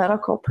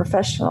medical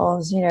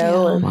professionals,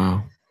 and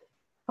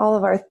all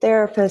of our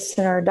therapists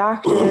and our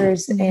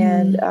doctors.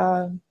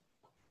 And,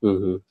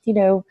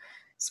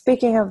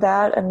 speaking of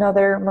that,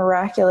 another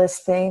miraculous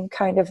thing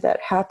kind of that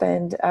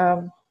happened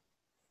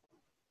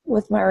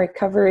with my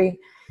recovery,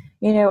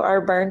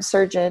 our burn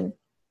surgeon,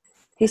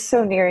 he's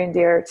so near and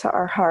dear to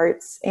our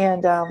hearts.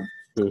 And,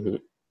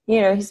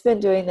 he's been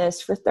doing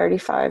this for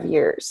 35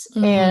 years.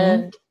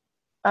 And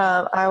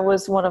I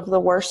was one of the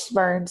worst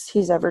burns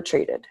he's ever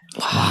treated.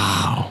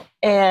 Wow.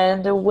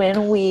 And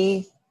when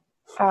we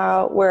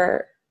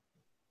were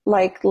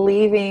like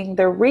leaving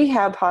the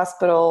rehab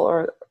hospital,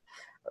 or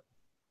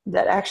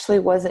that actually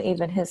wasn't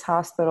even his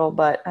hospital,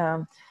 but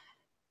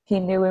he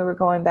knew we were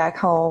going back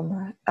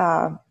home.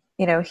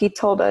 He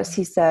told us,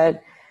 he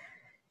said,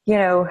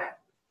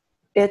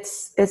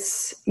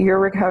 it's your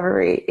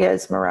recovery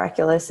is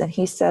miraculous. And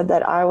he said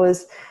that I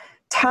was,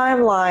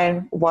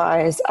 timeline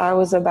wise, I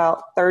was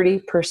about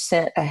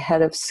 30%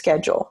 ahead of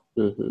schedule.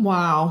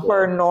 Wow.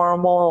 For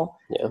normal,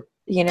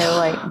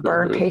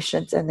 burn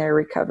patients and their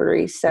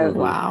recovery. So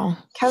wow.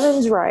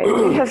 Kevin's right.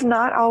 We have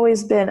not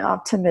always been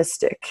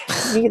optimistic.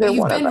 Neither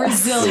one of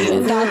us.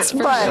 Resilient, that's for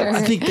sure.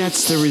 I think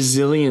that's the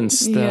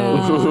resilience,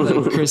 though,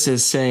 that Chris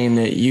is saying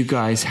that you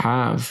guys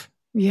have.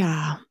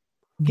 Yeah.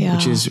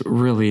 Which is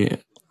really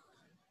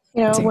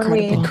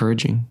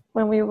encouraging.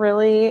 When we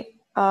really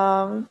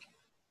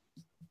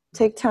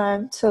take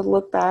time to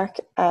look back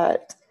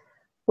at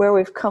where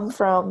we've come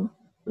from,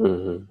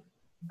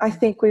 I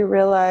think we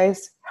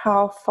realize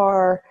how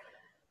far,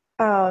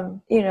 the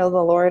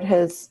Lord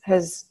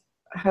has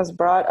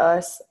brought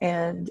us.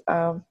 And,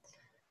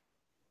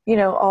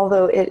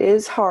 although it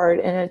is hard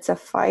and it's a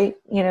fight,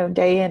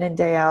 day in and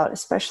day out,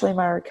 especially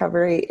my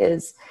recovery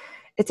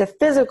it's a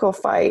physical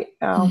fight,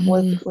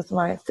 with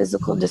my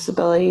physical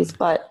disabilities,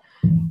 but,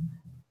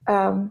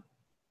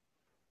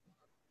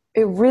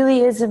 it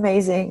really is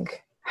amazing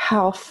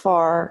how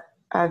far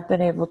I've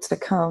been able to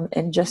come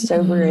in just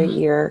over a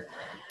year.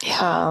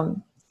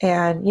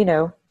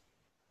 And,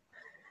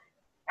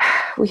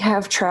 we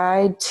have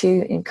tried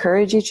to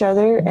encourage each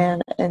other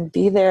and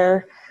be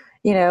there.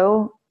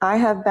 I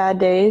have bad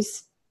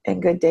days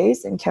and good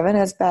days, and Kevin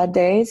has bad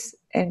days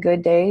and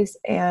good days.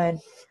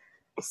 And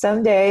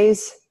some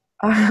days,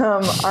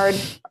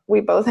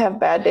 we both have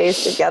bad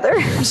days together.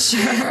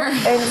 Sure.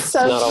 And sometimes, it's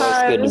not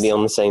always good to be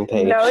on the same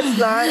page. No, it's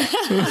not.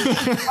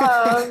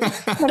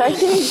 But I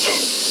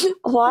think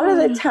a lot of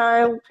the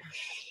time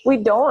we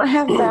don't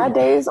have bad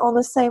days on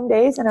the same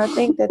days. And I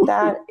think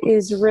that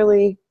is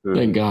really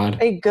thank God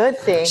a good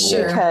thing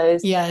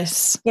because,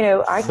 yes, you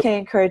know, I can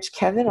encourage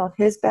Kevin on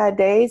his bad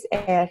days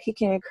and he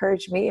can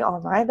encourage me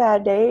on my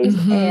bad days.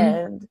 Mm-hmm.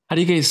 And how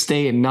do you guys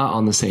stay not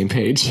on the same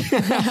page? I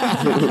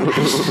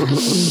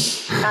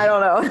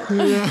don't know.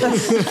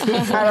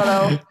 I don't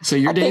know. So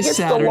your day's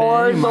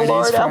Saturday, my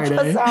day's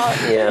Friday.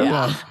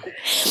 Yeah.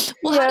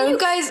 Well, how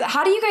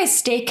do you guys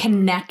stay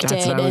connected?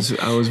 That's what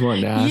I was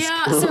wanting to ask.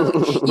 Yeah.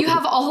 So you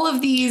have all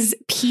of these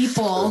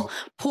people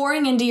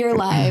pouring into your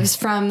lives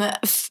from,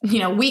 you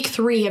know, week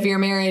 3 of your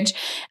marriage.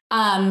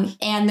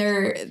 And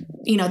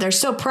they're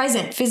so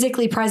present,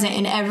 physically present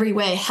in every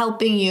way,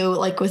 helping you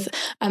like with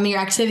your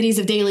activities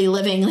of daily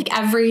living, like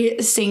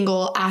every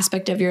single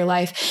aspect of your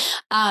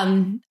life.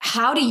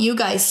 How do you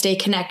guys stay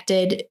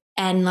connected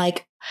and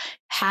like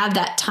have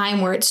that time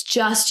where it's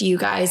just you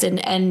guys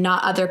and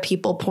not other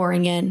people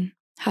pouring in?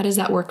 How does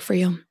that work for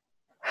you?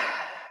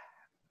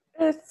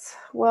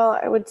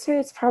 I would say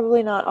it's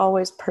probably not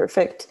always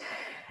perfect,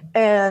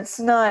 and it's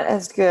not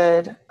as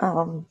good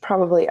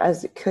probably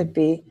as it could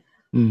be.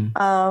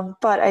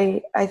 But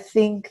I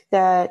think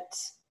that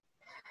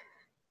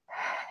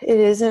it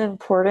is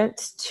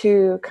important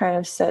to kind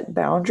of set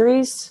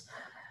boundaries,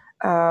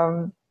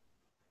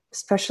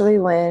 especially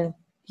when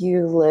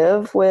you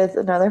live with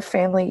another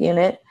family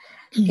unit.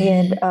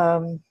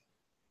 And,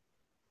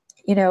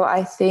 you know,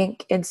 I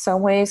think in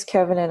some ways,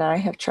 Kevin and I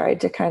have tried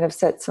to kind of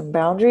set some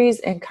boundaries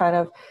and kind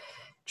of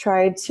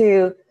tried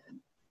to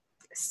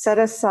set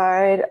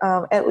aside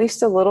at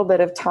least a little bit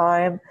of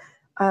time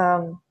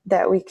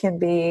that we can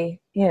be,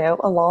 you know,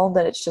 alone,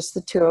 that it's just the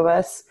two of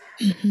us.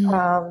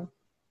 You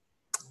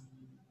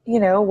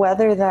know,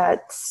 whether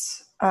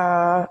that's,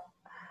 I'll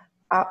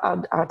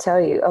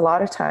tell you, a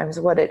lot of times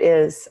what it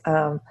is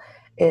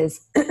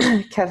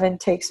Kevin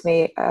takes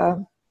me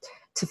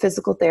to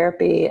physical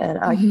therapy and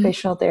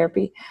occupational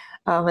therapy.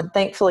 And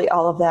thankfully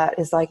all of that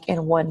is like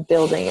in one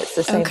building. It's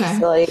the same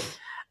facility.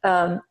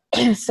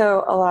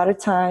 So a lot of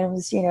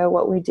times, you know,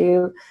 what we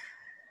do,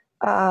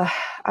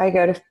 I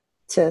go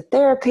to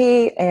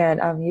therapy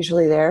and I'm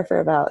usually there for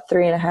about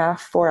 3.5,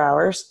 4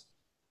 hours.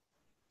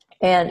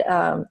 And,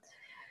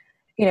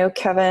 you know,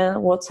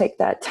 Kevin will take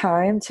that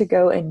time to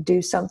go and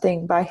do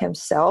something by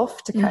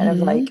himself to kind of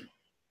like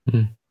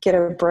get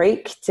a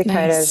break, to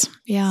kind of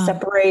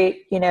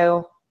separate, you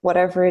know,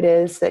 whatever it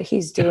is that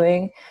he's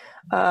doing.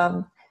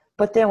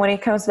 But then when he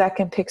comes back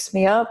and picks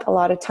me up, a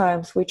lot of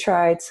times we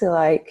try to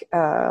like,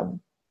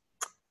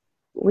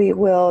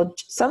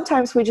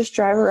 sometimes we just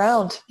drive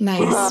around in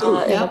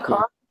the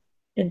car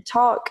and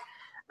talk.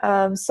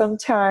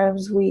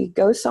 Sometimes we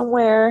go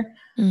somewhere.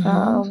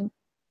 A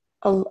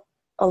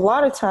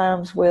lot of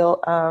times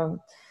we'll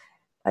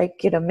like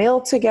get a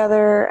meal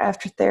together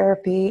after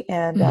therapy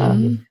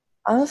and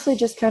honestly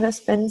just kind of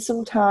spend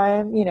some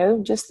time, you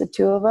know, just the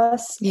two of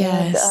us.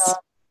 And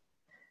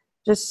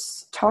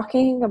just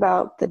talking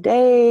about the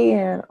day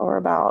or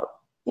about,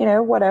 you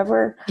know,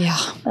 whatever.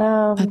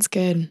 That's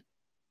good.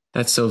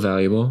 That's so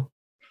valuable.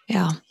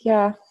 Yeah.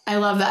 I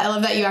love that. I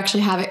love that you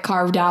actually have it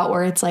carved out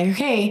where it's like,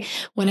 okay,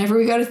 whenever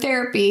we go to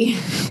therapy.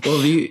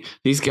 Well,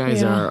 these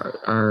guys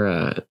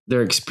are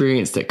they're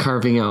experienced at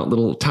carving out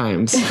little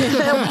times.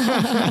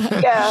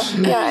 Yeah.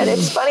 And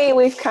it's funny.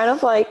 We've kind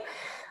of like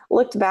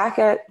looked back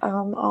at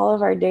all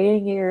of our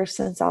dating years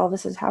since all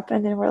this has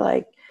happened. And we're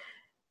like,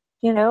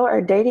 you know,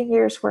 our dating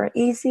years weren't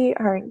easy.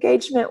 Our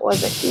engagement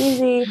wasn't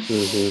easy.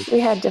 We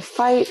had to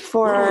fight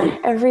for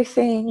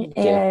everything.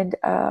 And,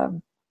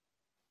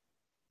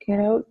 you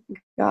know,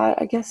 God,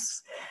 I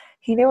guess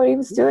he knew what he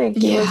was doing.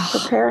 He was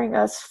preparing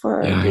us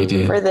for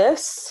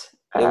this.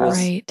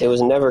 It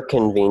was never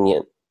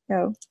convenient.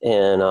 No.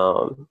 And,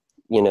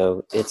 you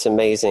know, it's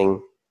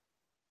amazing.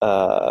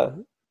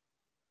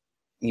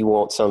 You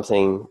want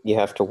something, you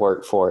have to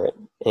work for it.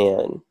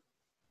 And,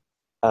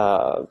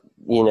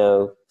 you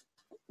know,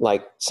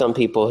 like some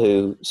people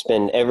who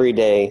spend every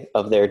day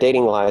of their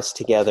dating lives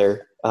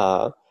together,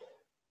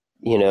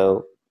 you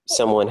know,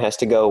 someone has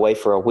to go away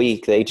for a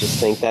week. They just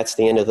think that's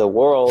the end of the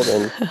world.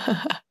 And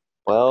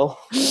well,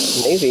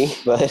 maybe,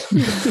 but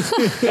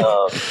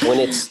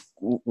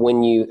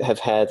when you have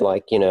had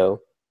like, you know,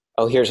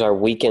 oh, here's our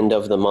weekend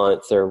of the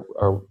month,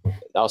 or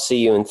I'll see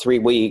you in 3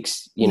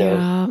 weeks, you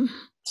know,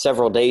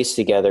 several days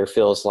together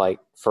feels like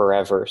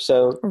forever.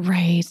 So,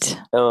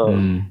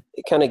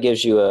 it kind of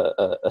gives you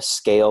a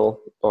scale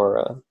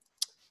or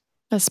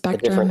a spectrum,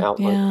 a different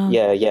outline.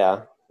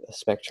 Yeah. A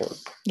spectrum.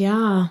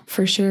 Yeah,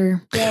 for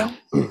sure. Yeah.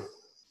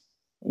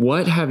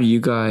 What have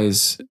you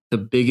guys, the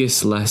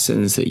biggest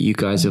lessons that you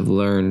guys have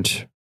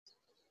learned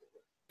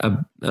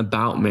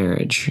about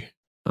marriage,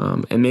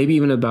 and maybe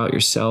even about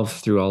yourself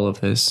through all of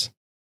this?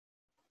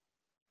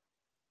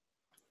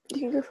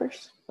 You can go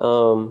first.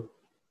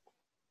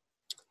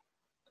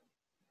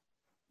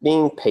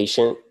 Being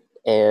patient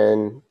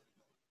and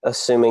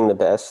assuming the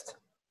best.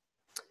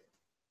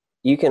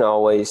 You can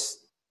always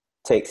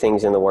take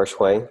things in the worst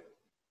way.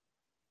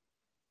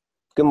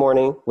 good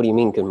morning. What do you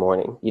mean good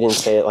morning? You didn't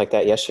say it like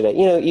that yesterday.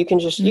 You can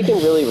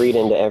really read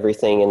into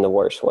everything in the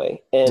worst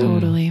way. And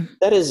totally.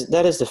 That is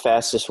the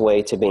fastest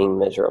way to being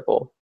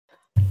miserable.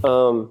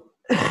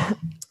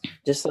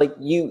 Just like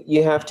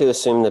you have to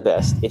assume the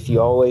best. If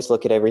you always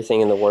look at everything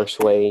in the worst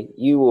way,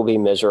 you will be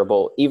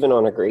miserable, even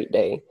on a great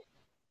day.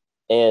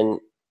 And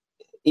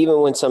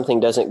even when something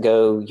doesn't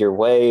go your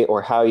way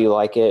or how you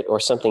like it, or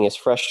something is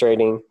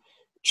frustrating,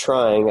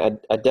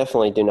 I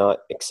definitely do not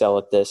excel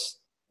at this,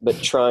 but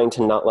trying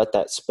to not let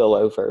that spill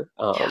over.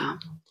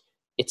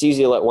 It's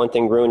easy to let one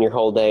thing ruin your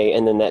whole day,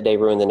 and then that day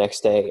ruin the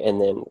next day.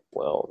 And then,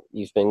 well,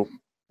 you've been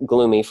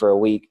gloomy for a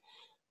week.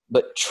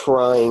 But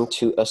trying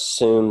to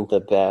assume the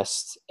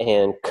best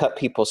and cut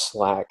people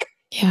slack.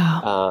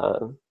 Yeah.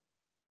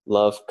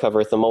 Love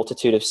covereth a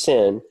multitude of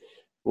sin.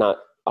 Not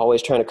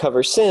always trying to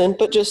cover sin,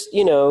 but just,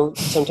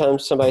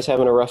 sometimes somebody's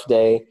having a rough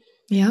day.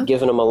 Yeah.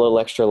 Giving them a little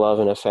extra love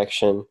and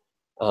affection.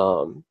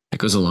 It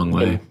goes a long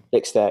way.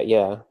 Fix that,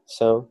 yeah.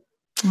 So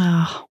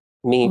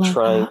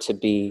trying to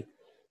be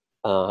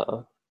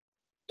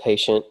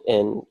patient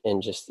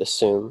and just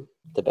assume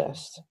the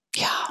best.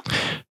 Yeah.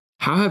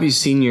 How have you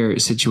seen your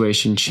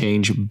situation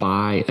change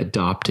by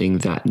adopting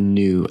that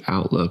new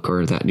outlook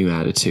or that new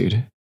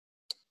attitude?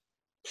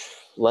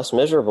 Less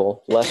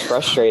miserable, less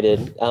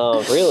frustrated,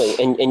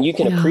 really. And you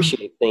can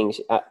appreciate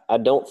things. I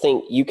don't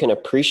think you can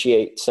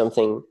appreciate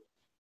something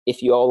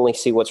if you only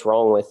see what's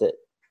wrong with it,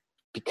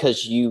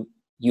 because you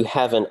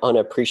have an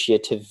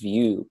unappreciative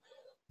view.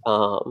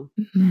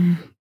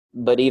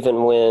 But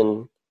even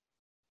when,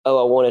 I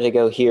wanted to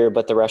go here,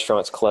 but the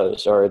restaurant's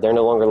closed, or they're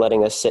no longer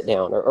letting us sit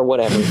down, or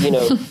whatever,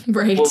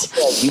 Right.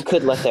 Well, you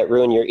could let that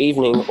ruin your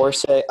evening, or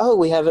say,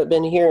 we haven't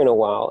been here in a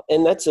while.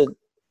 And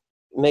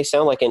may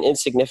sound like an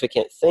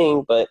insignificant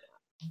thing, but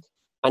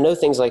I know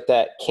things like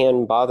that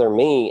can bother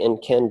me and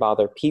can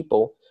bother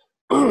people.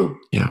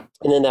 Yeah.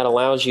 And then that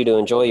allows you to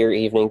enjoy your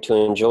evening, to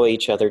enjoy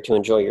each other, to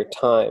enjoy your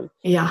time.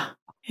 Yeah.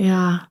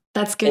 Yeah.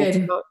 That's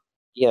good.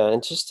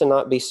 And just to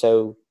not be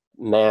so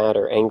mad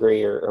or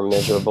angry or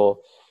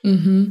miserable.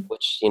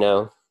 Which,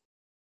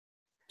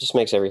 just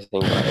makes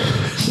everything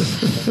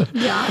better.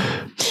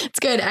 Yeah, it's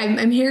good.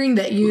 I'm hearing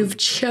that you've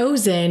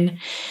chosen,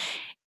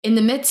 in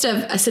the midst of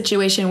a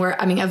situation where,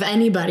 of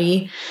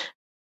anybody,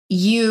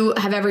 you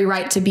have every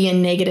right to be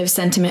in negative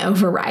sentiment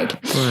override.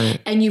 Right.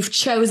 And you've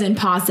chosen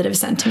positive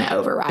sentiment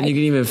override. And you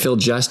can even feel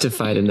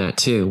justified in that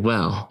too.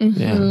 Well,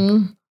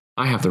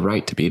 I have the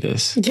right to be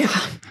this. Yeah.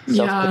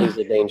 Self-pity is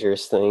a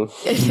dangerous thing.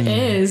 It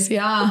is,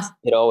 yeah.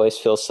 It always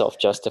feels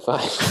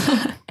self-justified.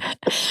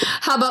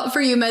 How about for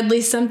you,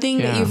 Medley, something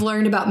that you've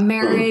learned about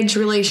marriage,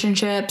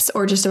 relationships,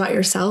 or just about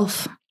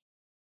yourself?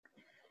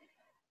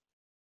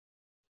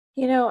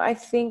 I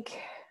think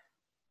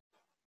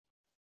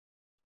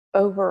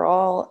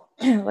overall,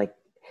 like,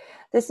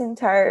 this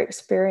entire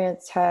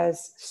experience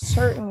has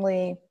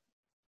certainly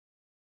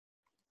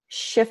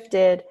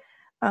shifted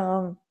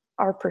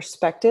our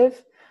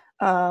perspective.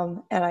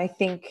 And I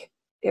think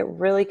it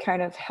really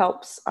kind of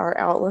helps our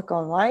outlook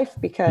on life,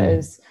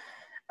 because,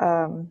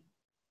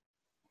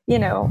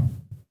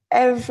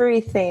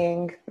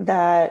 everything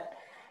that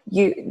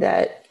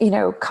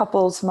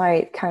couples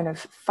might kind of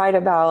fight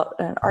about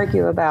and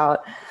argue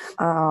about,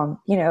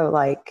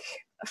 like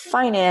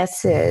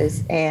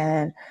finances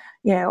and,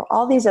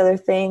 all these other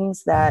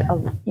things that,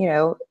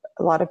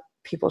 a lot of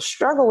people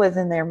struggle with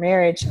in their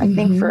marriage. I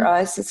think for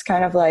us, it's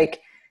kind of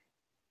like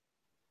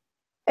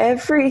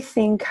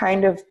everything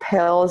kind of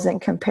pales in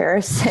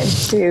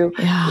comparison to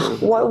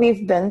what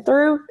we've been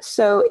through.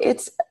 So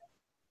it's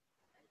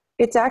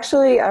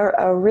actually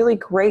a really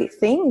great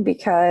thing,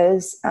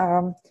 because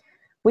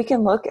we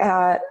can look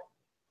at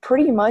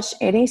pretty much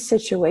any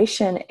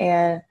situation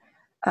and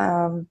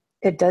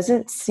it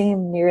doesn't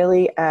seem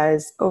nearly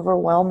as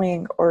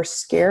overwhelming or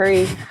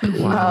scary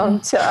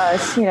to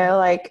us,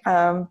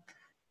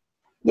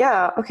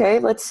 okay,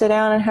 let's sit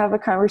down and have a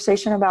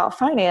conversation about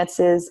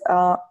finances.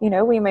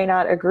 We may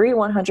not agree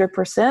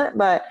 100%,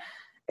 but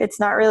it's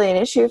not really an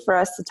issue for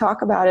us to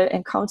talk about it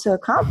and come to a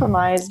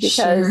compromise,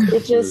 because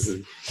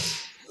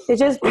it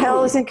just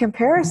pales in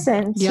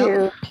comparison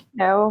to,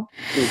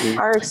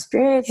 our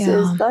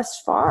experiences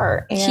thus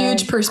far. And,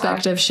 huge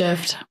perspective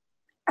shift.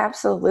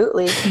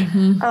 Absolutely.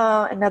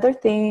 Another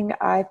thing,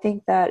 I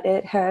think that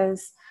it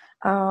has,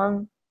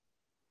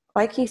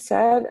 like he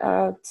said,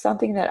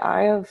 something that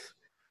I've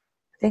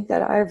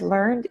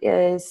learned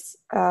is,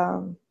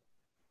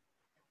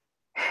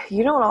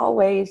 you don't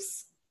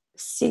always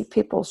see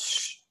people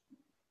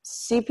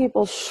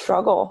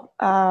struggle.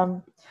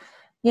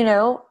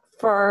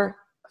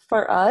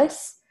 For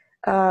us,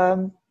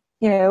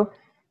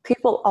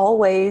 people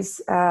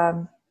always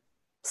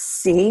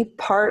see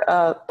part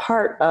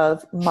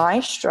of my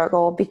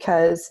struggle,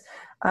 because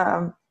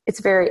it's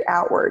very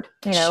outward,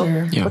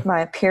 with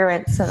my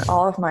appearance and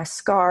all of my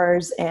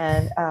scars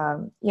and,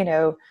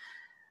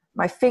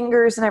 my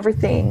fingers and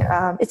everything.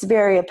 It's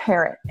very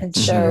apparent. And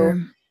so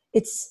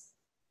it's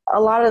a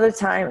lot of the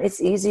time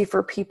it's easy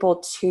for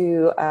people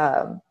to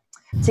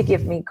to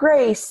give me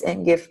grace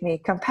and give me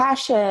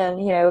compassion,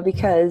 you know,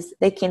 because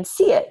they can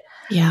see it.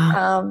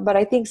 Yeah. But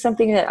I think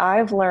something that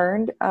I've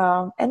learned,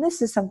 and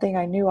this is something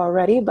I knew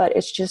already, but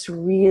it's just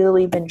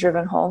really been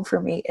driven home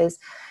for me, is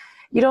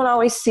you don't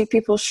always see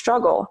people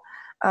struggle.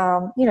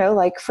 You know,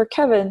 like for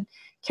Kevin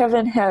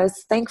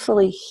has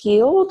thankfully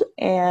healed,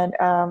 and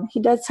he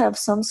does have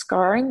some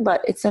scarring,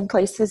 but it's in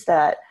places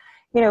that,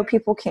 you know,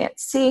 people can't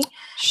see.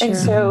 Sure. And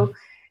so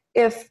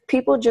if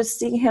people just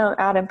see him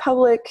out in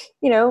public,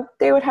 you know,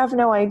 they would have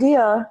no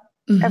idea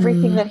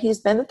everything that he's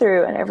been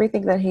through and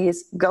everything that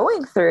he's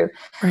going through.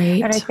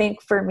 Right. And I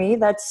think for me,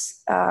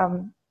 that's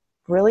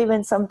really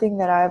been something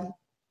that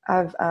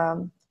I've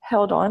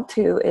held on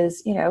to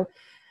is, you know,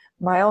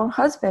 my own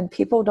husband.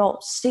 People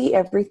don't see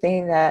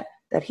everything that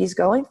he's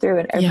going through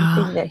and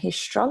everything that he's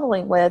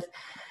struggling with.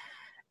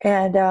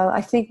 And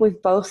I think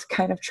we've both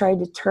kind of tried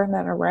to turn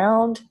that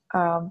around.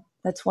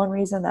 That's one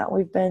reason that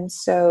we've been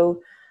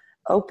so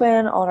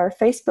open on our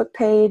Facebook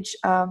page,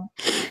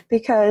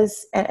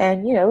 because,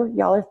 and you know,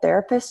 y'all are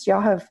therapists,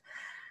 y'all have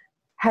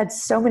had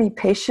so many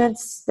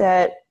patients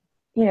that,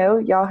 you know,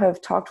 y'all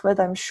have talked with,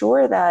 I'm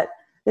sure that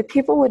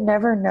people would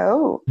never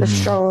know the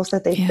struggles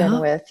that they've been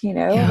with, you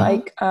know,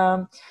 like,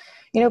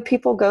 you know,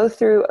 people go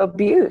through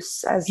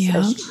abuse as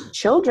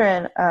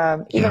children,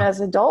 even as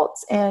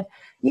adults, and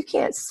you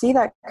can't see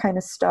that kind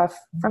of stuff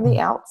from the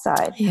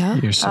outside.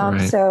 You're so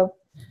right. So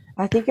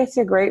I think it's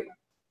a great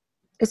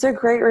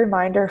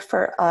reminder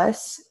for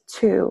us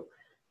to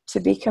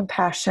be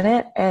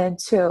compassionate and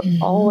to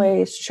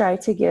always try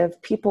to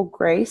give people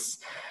grace,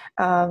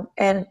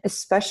 and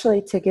especially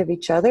to give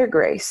each other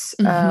grace.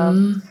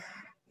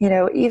 You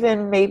know,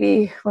 even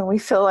maybe when we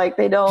feel like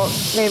they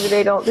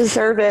don't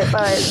deserve it,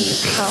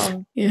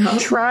 but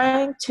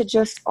trying to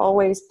just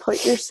always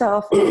put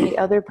yourself in the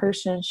other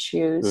person's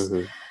shoes.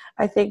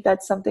 I think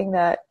that's something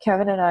that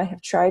Kevin and I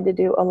have tried to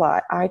do a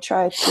lot. I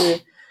try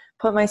to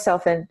put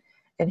myself in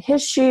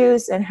his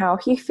shoes and how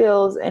he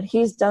feels, and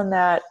he's done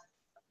that,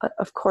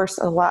 of course,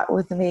 a lot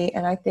with me.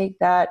 And I think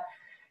that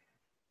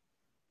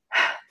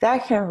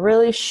can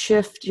really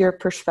shift your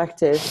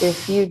perspective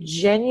if you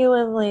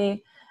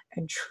genuinely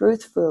and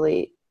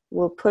truthfully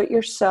will put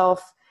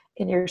yourself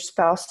in your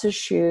spouse's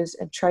shoes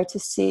and try to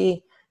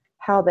see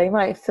how they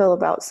might feel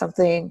about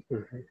something.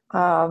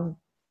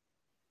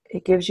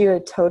 It gives you a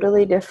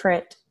totally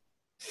different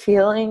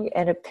feeling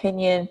and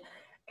opinion,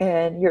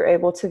 and you're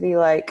able to be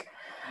like,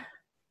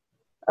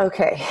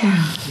 okay,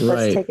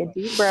 let's take a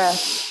deep breath,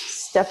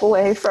 step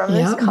away from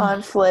this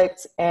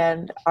conflict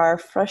and our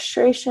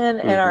frustration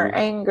and our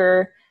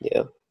anger.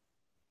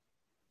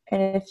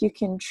 And if you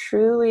can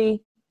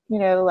truly, you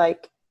know,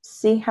 like,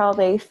 see how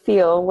they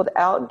feel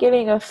without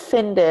getting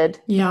offended.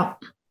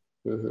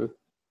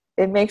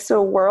 It makes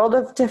a world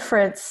of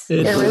difference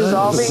in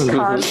resolving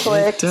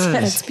conflict.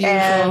 It's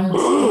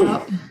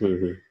beautiful.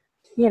 And,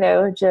 you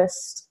know,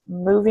 just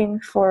moving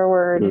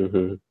forward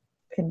and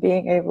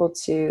being able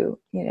to,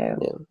 you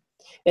know.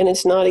 And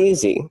it's not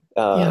easy.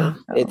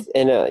 It's,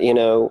 and, you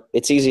know,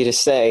 it's easy to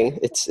say.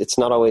 It's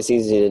not always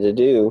easy to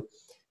do,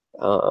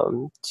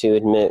 to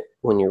admit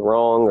when you're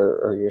wrong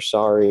or you're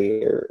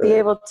sorry. Or be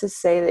able to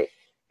say that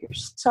you're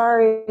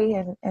sorry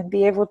and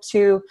be able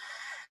to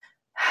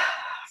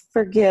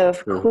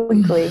forgive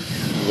quickly.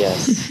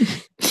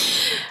 Yes.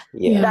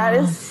 That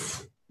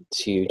is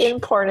huge.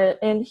 Important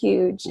and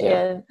huge,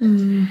 and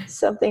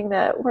something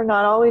that we're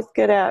not always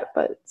good at,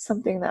 but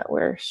something that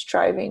we're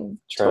striving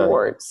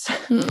towards.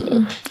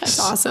 That's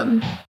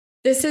awesome.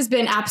 This has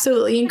been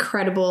absolutely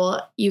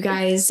incredible, you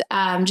guys.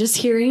 Just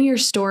hearing your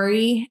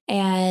story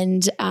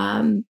and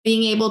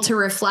being able to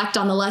reflect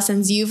on the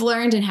lessons you've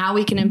learned and how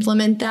we can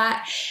implement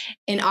that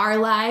in our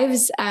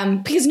lives.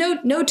 Because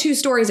no two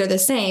stories are the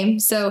same.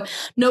 So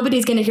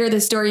nobody's going to hear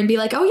this story and be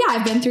like, oh yeah,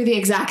 I've been through the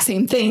exact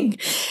same thing,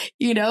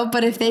 you know,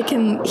 but if they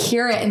can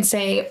hear it and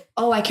say,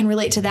 oh, I can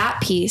relate to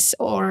that piece,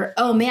 or,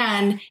 oh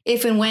man,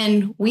 if and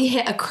when we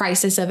hit a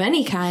crisis of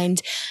any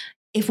kind,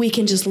 if we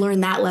can just learn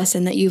that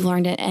lesson that you've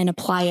learned and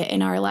apply it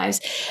in our lives,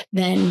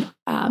 then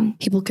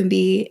people can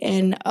be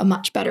in a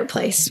much better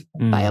place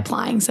by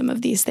applying some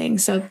of these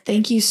things. So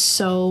thank you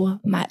so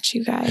much,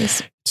 you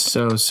guys.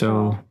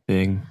 So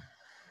big.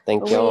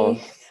 Thank y'all.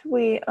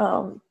 We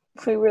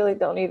really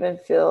don't even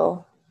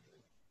feel,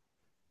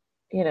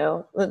 you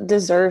know,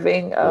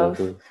 deserving of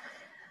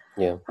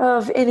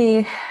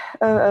any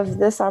of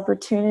this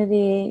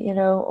opportunity, you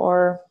know,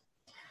 or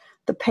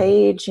the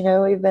page. You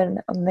know, we've been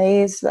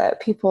amazed that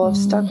people have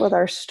stuck with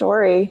our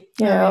story,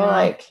 you know,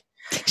 like.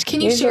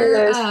 Can you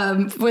share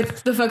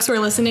with the folks who are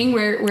listening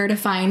where to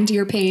find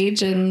your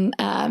page and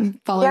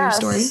follow your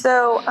story?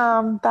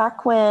 So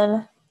back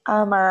when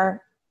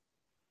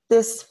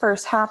this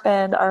first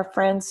happened, our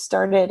friends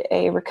started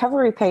a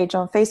recovery page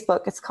on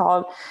Facebook. It's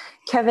called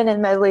Kevin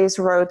and Medley's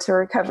Road to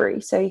Recovery.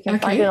 So you can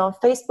find it on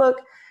Facebook.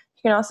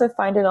 You can also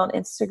find it on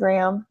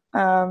Instagram.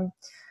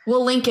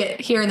 We'll link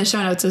it here in the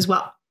show notes as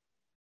well.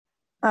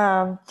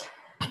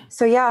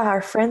 So yeah,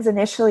 our friends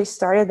initially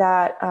started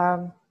that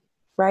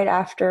right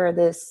after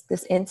this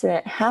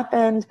incident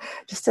happened,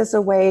 just as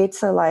a way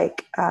to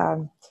like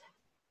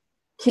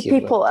keep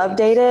people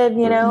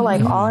updated, you know,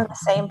 like all in the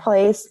same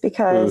place,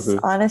 because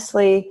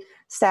honestly,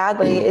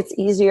 sadly, it's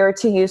easier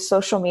to use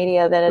social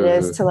media than it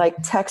is to like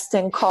text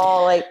and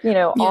call, like, you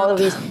know, all of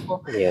these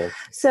people. Yeah.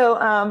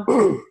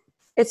 So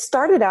it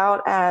started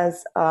out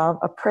as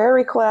a prayer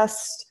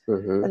request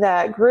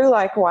that grew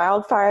like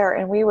wildfire,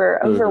 and we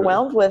were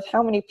overwhelmed with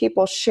how many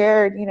people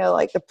shared, you know,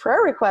 like the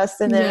prayer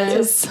request. And then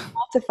it's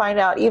cool to find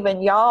out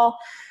even y'all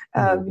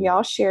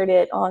shared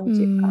it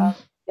on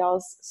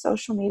y'all's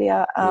social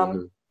media.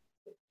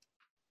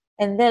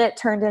 And then it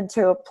turned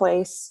into a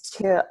place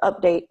to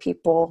update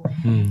people.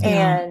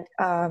 And,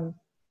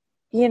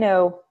 you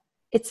know,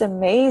 it's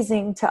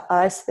amazing to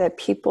us that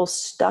people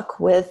stuck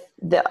with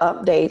the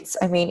updates.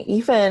 I mean,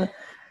 even,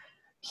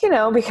 you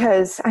know,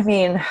 because, I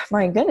mean,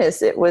 my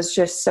goodness, it was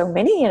just so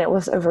many, and it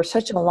was over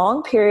such a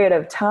long period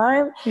of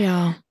time.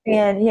 Yeah.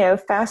 And, you know,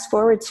 fast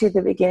forward to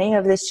the beginning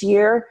of this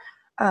year,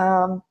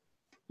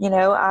 you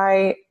know,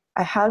 I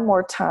had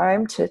more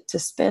time to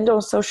spend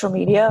on social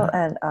media,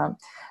 and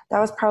that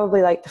was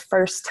probably like the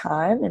first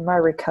time in my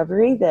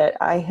recovery that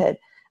I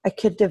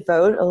could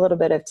devote a little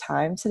bit of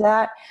time to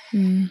that.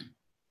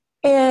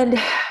 And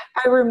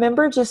I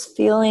remember just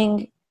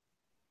feeling,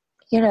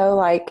 you know,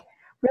 like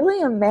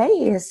really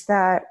amazed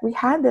that we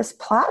had this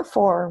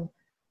platform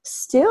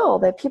still,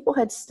 that people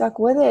had stuck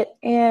with it.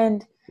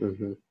 And,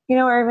 you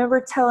know, I remember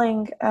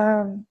telling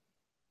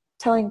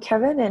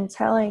Kevin and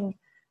telling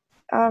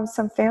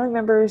some family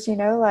members, you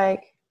know,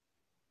 like,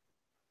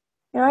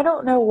 you know, I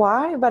don't know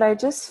why, but I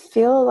just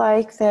feel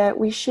like that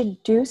we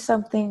should do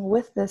something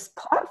with this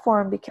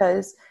platform,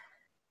 because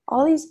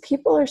all these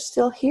people are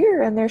still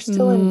here and they're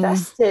still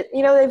invested.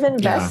 You know, they've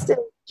invested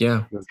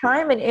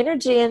time and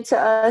energy into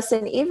us.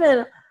 And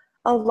even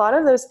a lot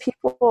of those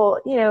people,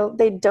 you know,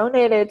 they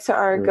donated to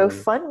our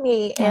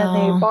GoFundMe, and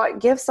they bought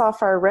gifts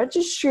off our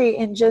registry,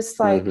 and just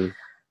like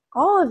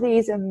all of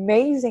these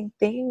amazing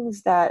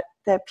things that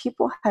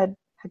people had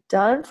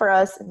done for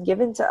us and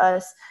given to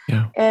us.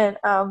 And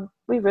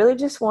we really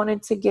just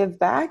wanted to give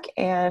back,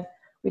 and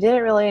we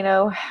didn't really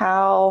know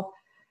how,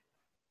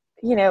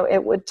 you know,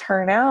 it would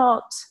turn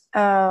out.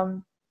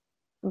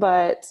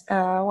 But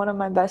one of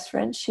my best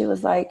friends, she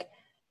was like,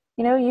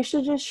 you know, you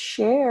should just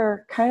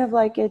share, kind of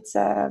like it's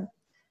a,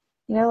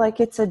 you know, like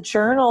it's a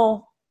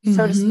journal,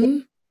 so to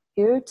speak,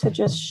 you to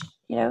just,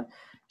 you know,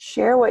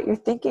 share what you're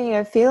thinking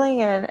and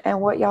feeling and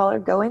what y'all are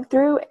going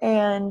through.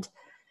 And,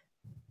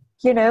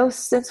 you know,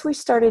 since we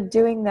started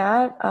doing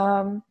that,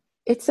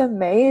 it's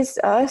amazed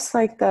us,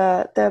 like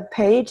the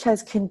page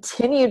has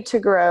continued to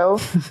grow.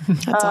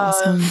 That's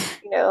awesome.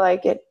 You know,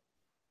 like it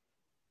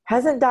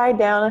hasn't died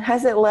down and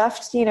hasn't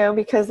left, you know,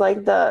 because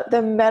like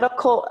the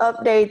medical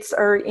updates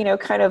are, you know,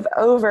 kind of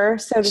over,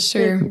 so to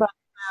speak.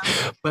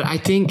 But I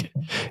think,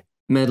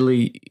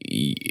 Medley,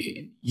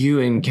 you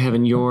and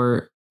Kevin,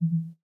 your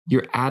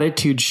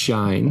attitude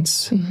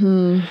shines.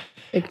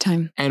 Big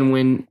time. And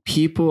when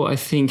people, I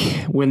think,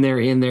 when they're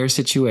in their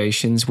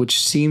situations,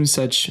 which seem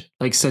such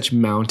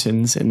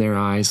mountains in their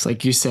eyes,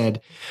 like you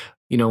said,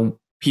 you know,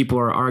 people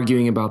are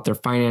arguing about their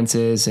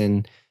finances,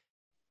 and,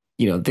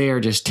 you know, they are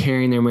just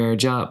tearing their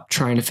marriage up,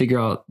 trying to figure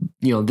out,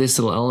 you know, this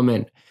little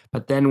element.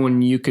 But then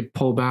when you could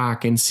pull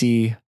back and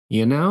see,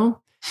 you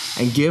know,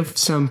 and give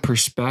some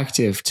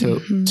perspective to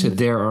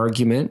their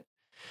argument,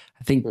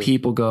 I think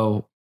people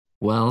go,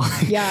 well,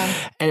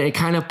 and it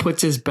kind of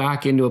puts us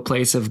back into a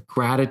place of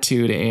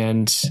gratitude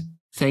and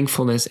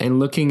thankfulness, and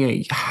looking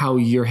at how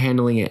you're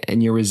handling it,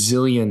 and your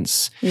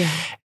resilience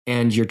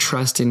and your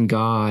trust in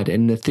God,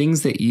 and the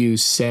things that you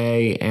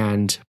say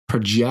and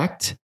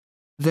project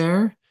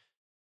there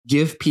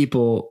give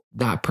people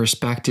that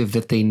perspective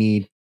that they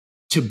need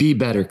to be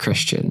better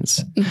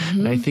Christians.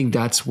 And I think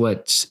that's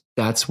what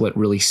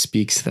really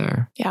speaks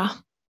there. Yeah.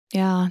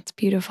 It's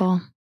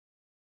beautiful.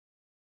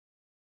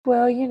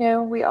 Well, you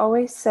know, we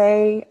always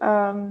say,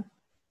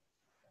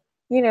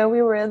 you know,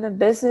 we were in the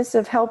business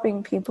of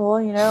helping people.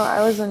 You know,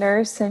 I was a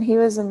nurse and he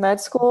was in med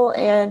school,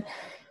 and,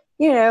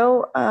 you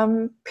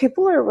know,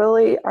 people are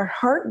really our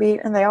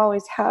heartbeat, and they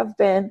always have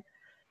been.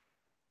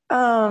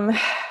 And,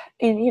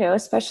 you know,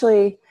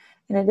 especially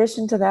in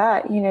addition to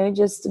that, you know,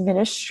 just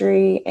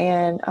ministry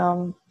and,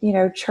 you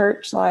know,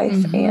 church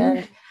life.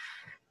 And,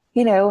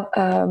 you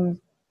know,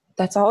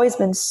 that's always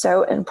been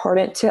so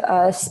important to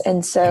us.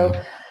 And so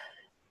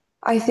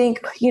I think,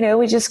 you know,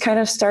 we just kind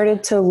of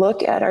started to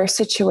look at our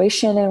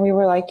situation, and we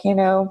were like, you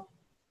know,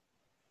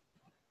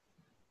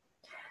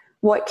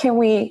 what can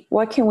we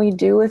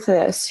do with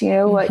this? You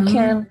know, what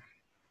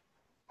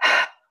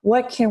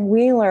can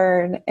we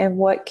learn, and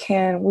what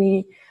can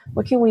we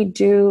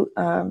do,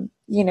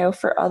 you know,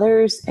 for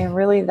others? And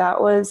really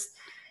that was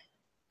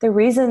the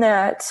reason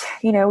that,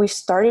 you know, we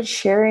started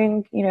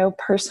sharing, you know,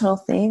 personal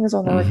things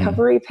on the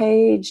recovery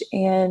page,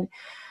 and,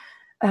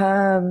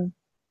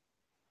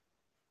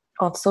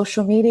 on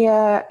social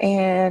media.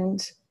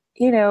 And,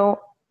 you know,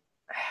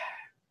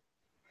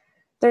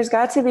 there's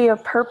got to be a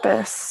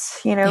purpose,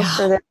 you know,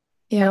 for that.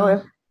 You know,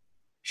 if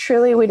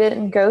surely we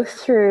didn't go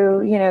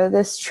through, you know,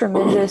 this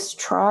tremendous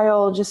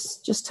trial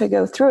just to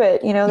go through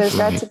it. You know, there's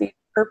got to be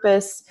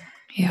purpose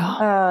you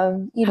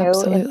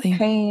know, and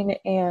pain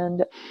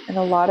and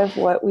a lot of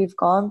what we've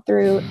gone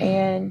through.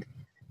 And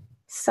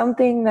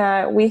something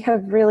that we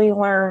have really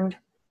learned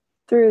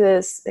through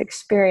this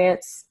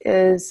experience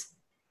is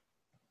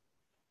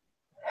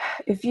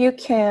if you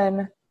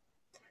can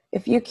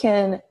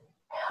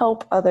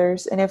help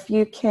others, and if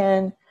you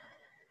can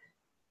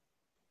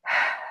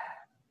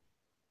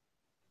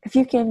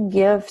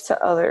give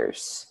to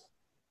others,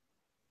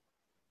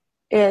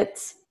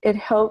 it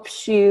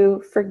helps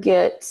you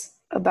forget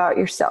about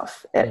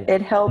yourself.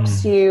 It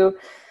helps you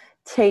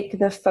take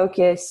the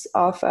focus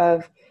off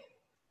of,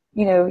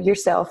 you know,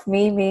 yourself.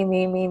 Me,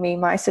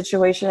 my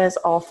situation is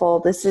awful.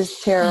 This is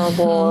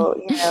terrible.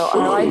 You know,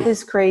 our life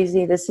is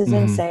crazy. This is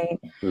insane.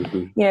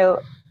 You know,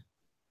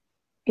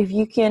 if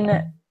you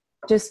can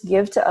just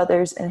give to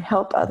others and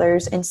help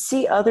others and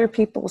see other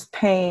people's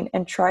pain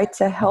and try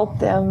to help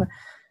them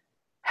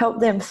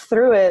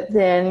through it,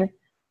 then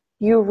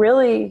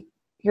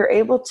you're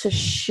able to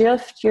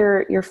shift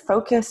your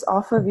focus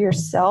off of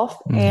yourself.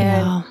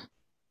 And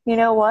you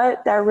know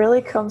what? That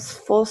really comes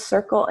full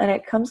circle, and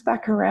it comes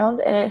back around,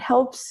 and it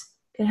helps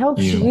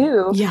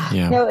you. Yeah.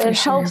 You know, it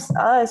helps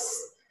us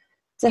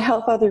to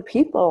help other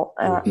people.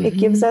 It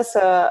gives us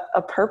a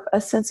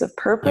sense of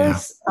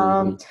purpose.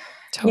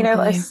 You know,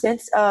 a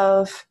sense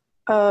of,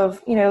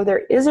 you know,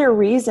 there is a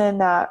reason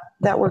that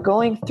we're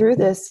going through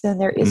this, and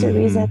there is a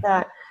reason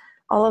that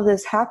all of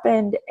this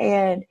happened,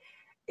 and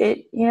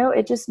it, you know,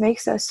 it just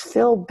makes us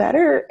feel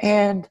better.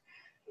 And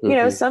you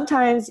know,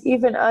 sometimes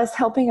even us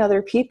helping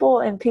other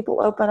people, and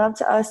people open up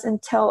to us and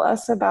tell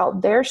us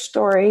about their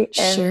story.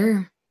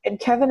 And, and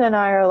Kevin and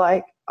I are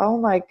like, oh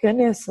my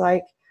goodness,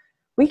 like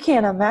we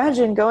can't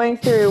imagine going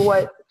through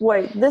what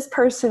this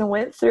person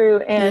went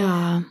through.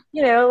 And,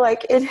 you know,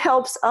 like it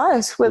helps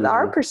us with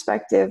our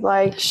perspective.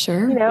 Like,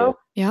 you know,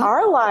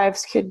 our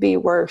lives could be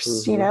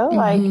worse, you know,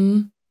 like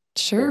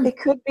it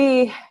could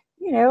be,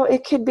 you know,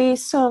 it could be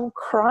some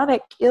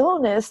chronic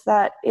illness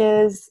that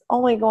is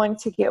only going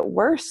to get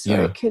worse,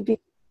 or it could be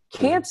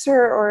cancer,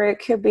 or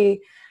it could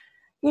be,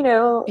 you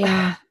know.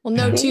 Yeah. Well,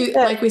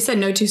 like we said,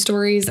 no two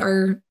stories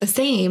are the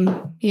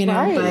same, you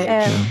know, but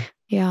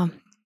and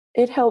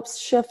it helps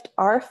shift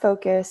our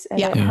focus,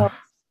 and it helps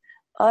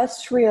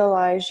us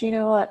realize, you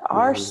know what,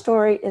 our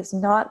story is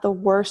not the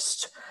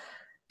worst,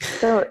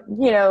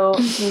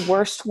 the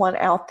worst one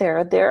out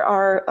there. There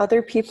are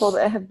other people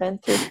that have been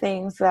through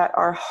things that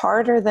are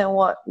harder than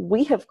what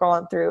we have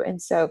gone through.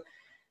 And so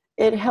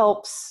it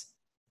helps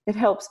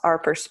our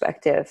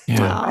perspective,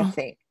 I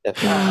think.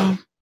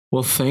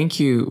 Well, thank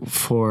you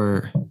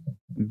for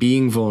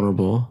being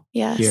vulnerable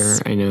here.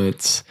 I know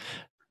it's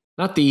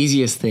not the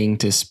easiest thing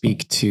to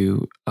speak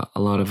to a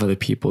lot of other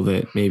people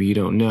that maybe you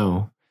don't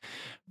know.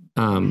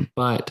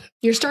 But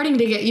you're starting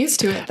to get used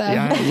to it, though.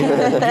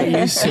 Get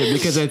used to it,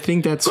 because I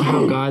think that's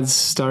how God's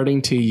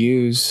starting to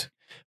use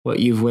what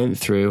you've went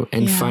through,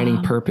 and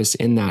finding purpose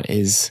in that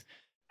is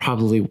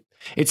probably,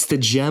 it's the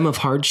gem of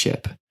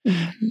hardship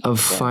of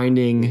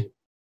finding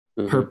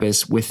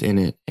purpose within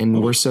it.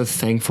 And we're so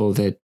thankful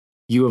that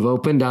you have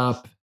opened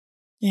up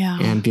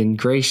and been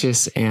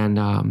gracious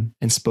and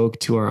spoke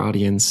to our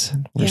audience.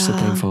 We're so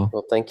thankful.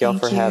 Well, thank y'all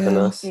for having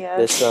us.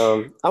 This,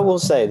 I will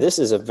say, this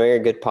is a very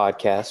good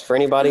podcast. For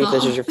anybody, if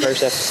this is your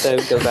first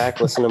episode, go back,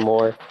 listen to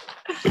more.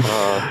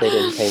 They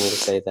didn't pay me to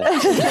say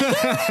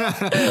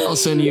that. I'll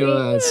send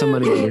you some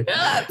money later.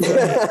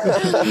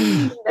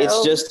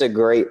 It's just a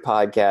great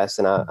podcast,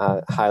 and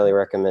I highly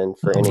recommend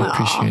for any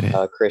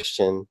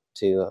Christian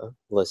to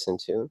listen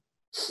to.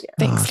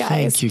 Thanks, guys.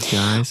 Thank you,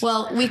 guys.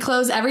 Well, we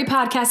close every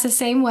podcast the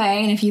same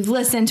way. And if you've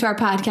listened to our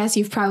podcast,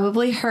 you've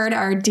probably heard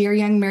our Dear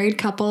Young Married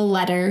Couple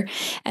letter.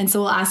 And so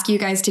we'll ask you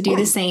guys to do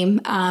the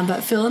same,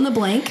 but fill in the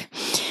blank.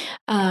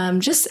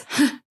 Just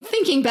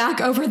thinking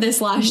back over this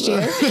last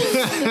year,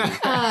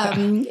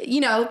 you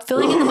know,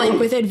 filling in the blank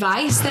with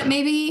advice that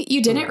maybe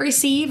you didn't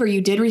receive or you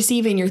did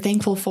receive and you're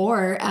thankful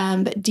for.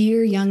 But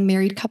Dear Young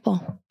Married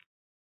Couple.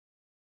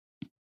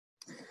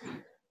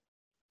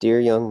 Dear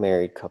young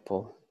married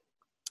couple.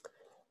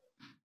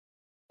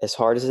 As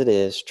hard as it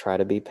is, try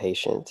to be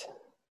patient.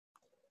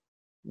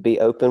 Be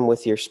open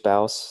with your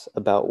spouse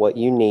about what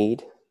you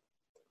need,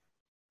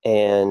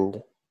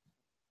 and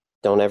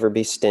don't ever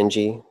be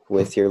stingy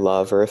with your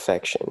love or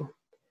affection.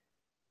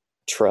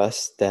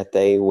 Trust that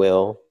they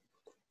will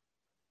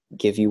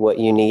give you what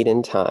you need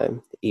in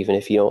time, even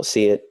if you don't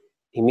see it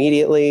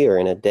immediately or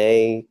in a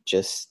day.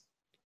 Just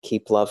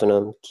keep loving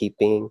them, keep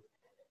being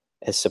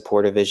as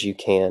supportive as you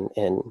can,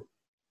 and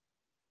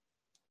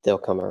they'll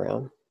come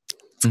around.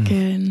 That's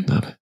good.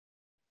 Love it.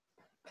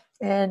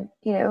 And,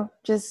 you know,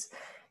 just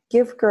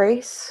give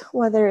grace,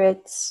 whether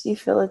it's you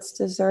feel it's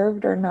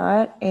deserved or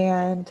not,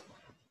 and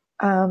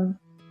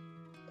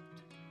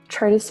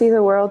try to see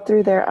the world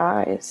through their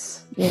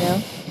eyes, you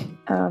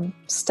know,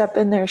 step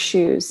in their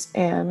shoes,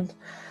 and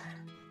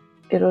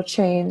it'll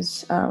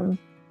change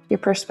your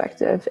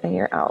perspective and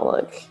your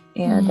outlook,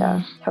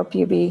 and help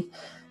you be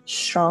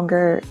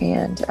stronger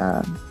and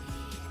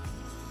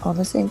on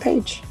the same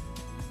page.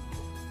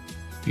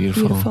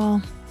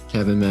 Beautiful.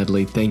 Kevin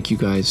Medley, thank you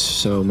guys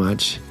so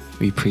much.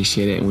 We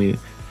appreciate it, and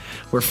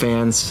we're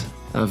fans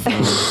of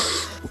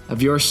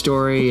your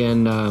story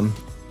and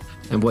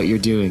what you're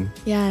doing.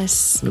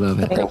 Yes. We love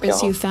it. The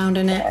purpose you found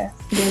in it.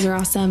 You guys are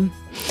awesome.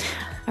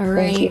 All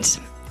right.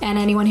 And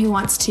anyone who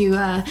wants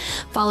to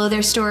follow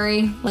their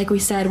story, like we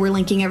said, we're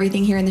linking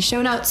everything here in the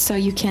show notes so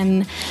you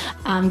can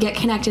get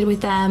connected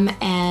with them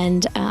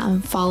and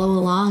follow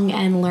along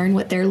and learn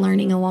what they're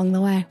learning along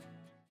the way.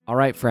 All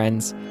right,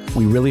 friends,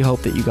 we really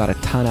hope that you got a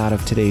ton out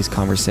of today's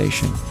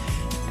conversation.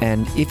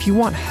 And if you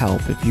want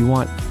help, if you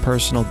want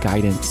personal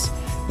guidance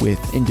with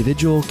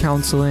individual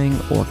counseling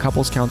or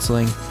couples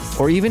counseling,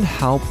 or even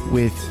help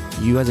with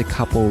you as a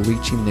couple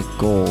reaching the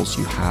goals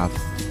you have,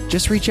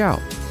 just reach out.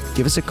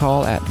 Give us a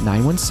call at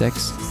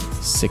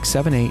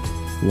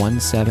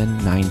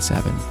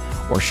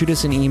 916-678-1797 or shoot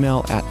us an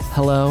email at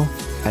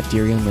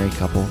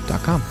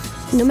hello@dearyoungmarriedcouple.com.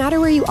 No matter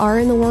where you are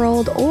in the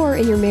world or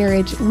in your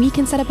marriage, we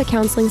can set up a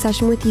counseling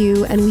session with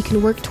you and we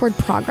can work toward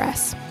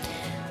progress.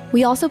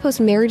 We also post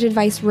marriage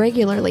advice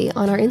regularly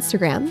on our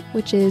Instagram,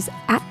 which is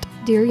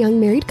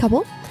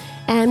 @dearyoungmarriedcouple,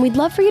 and we'd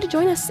love for you to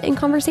join us in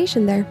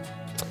conversation there.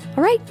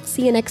 All right,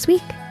 see you next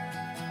week.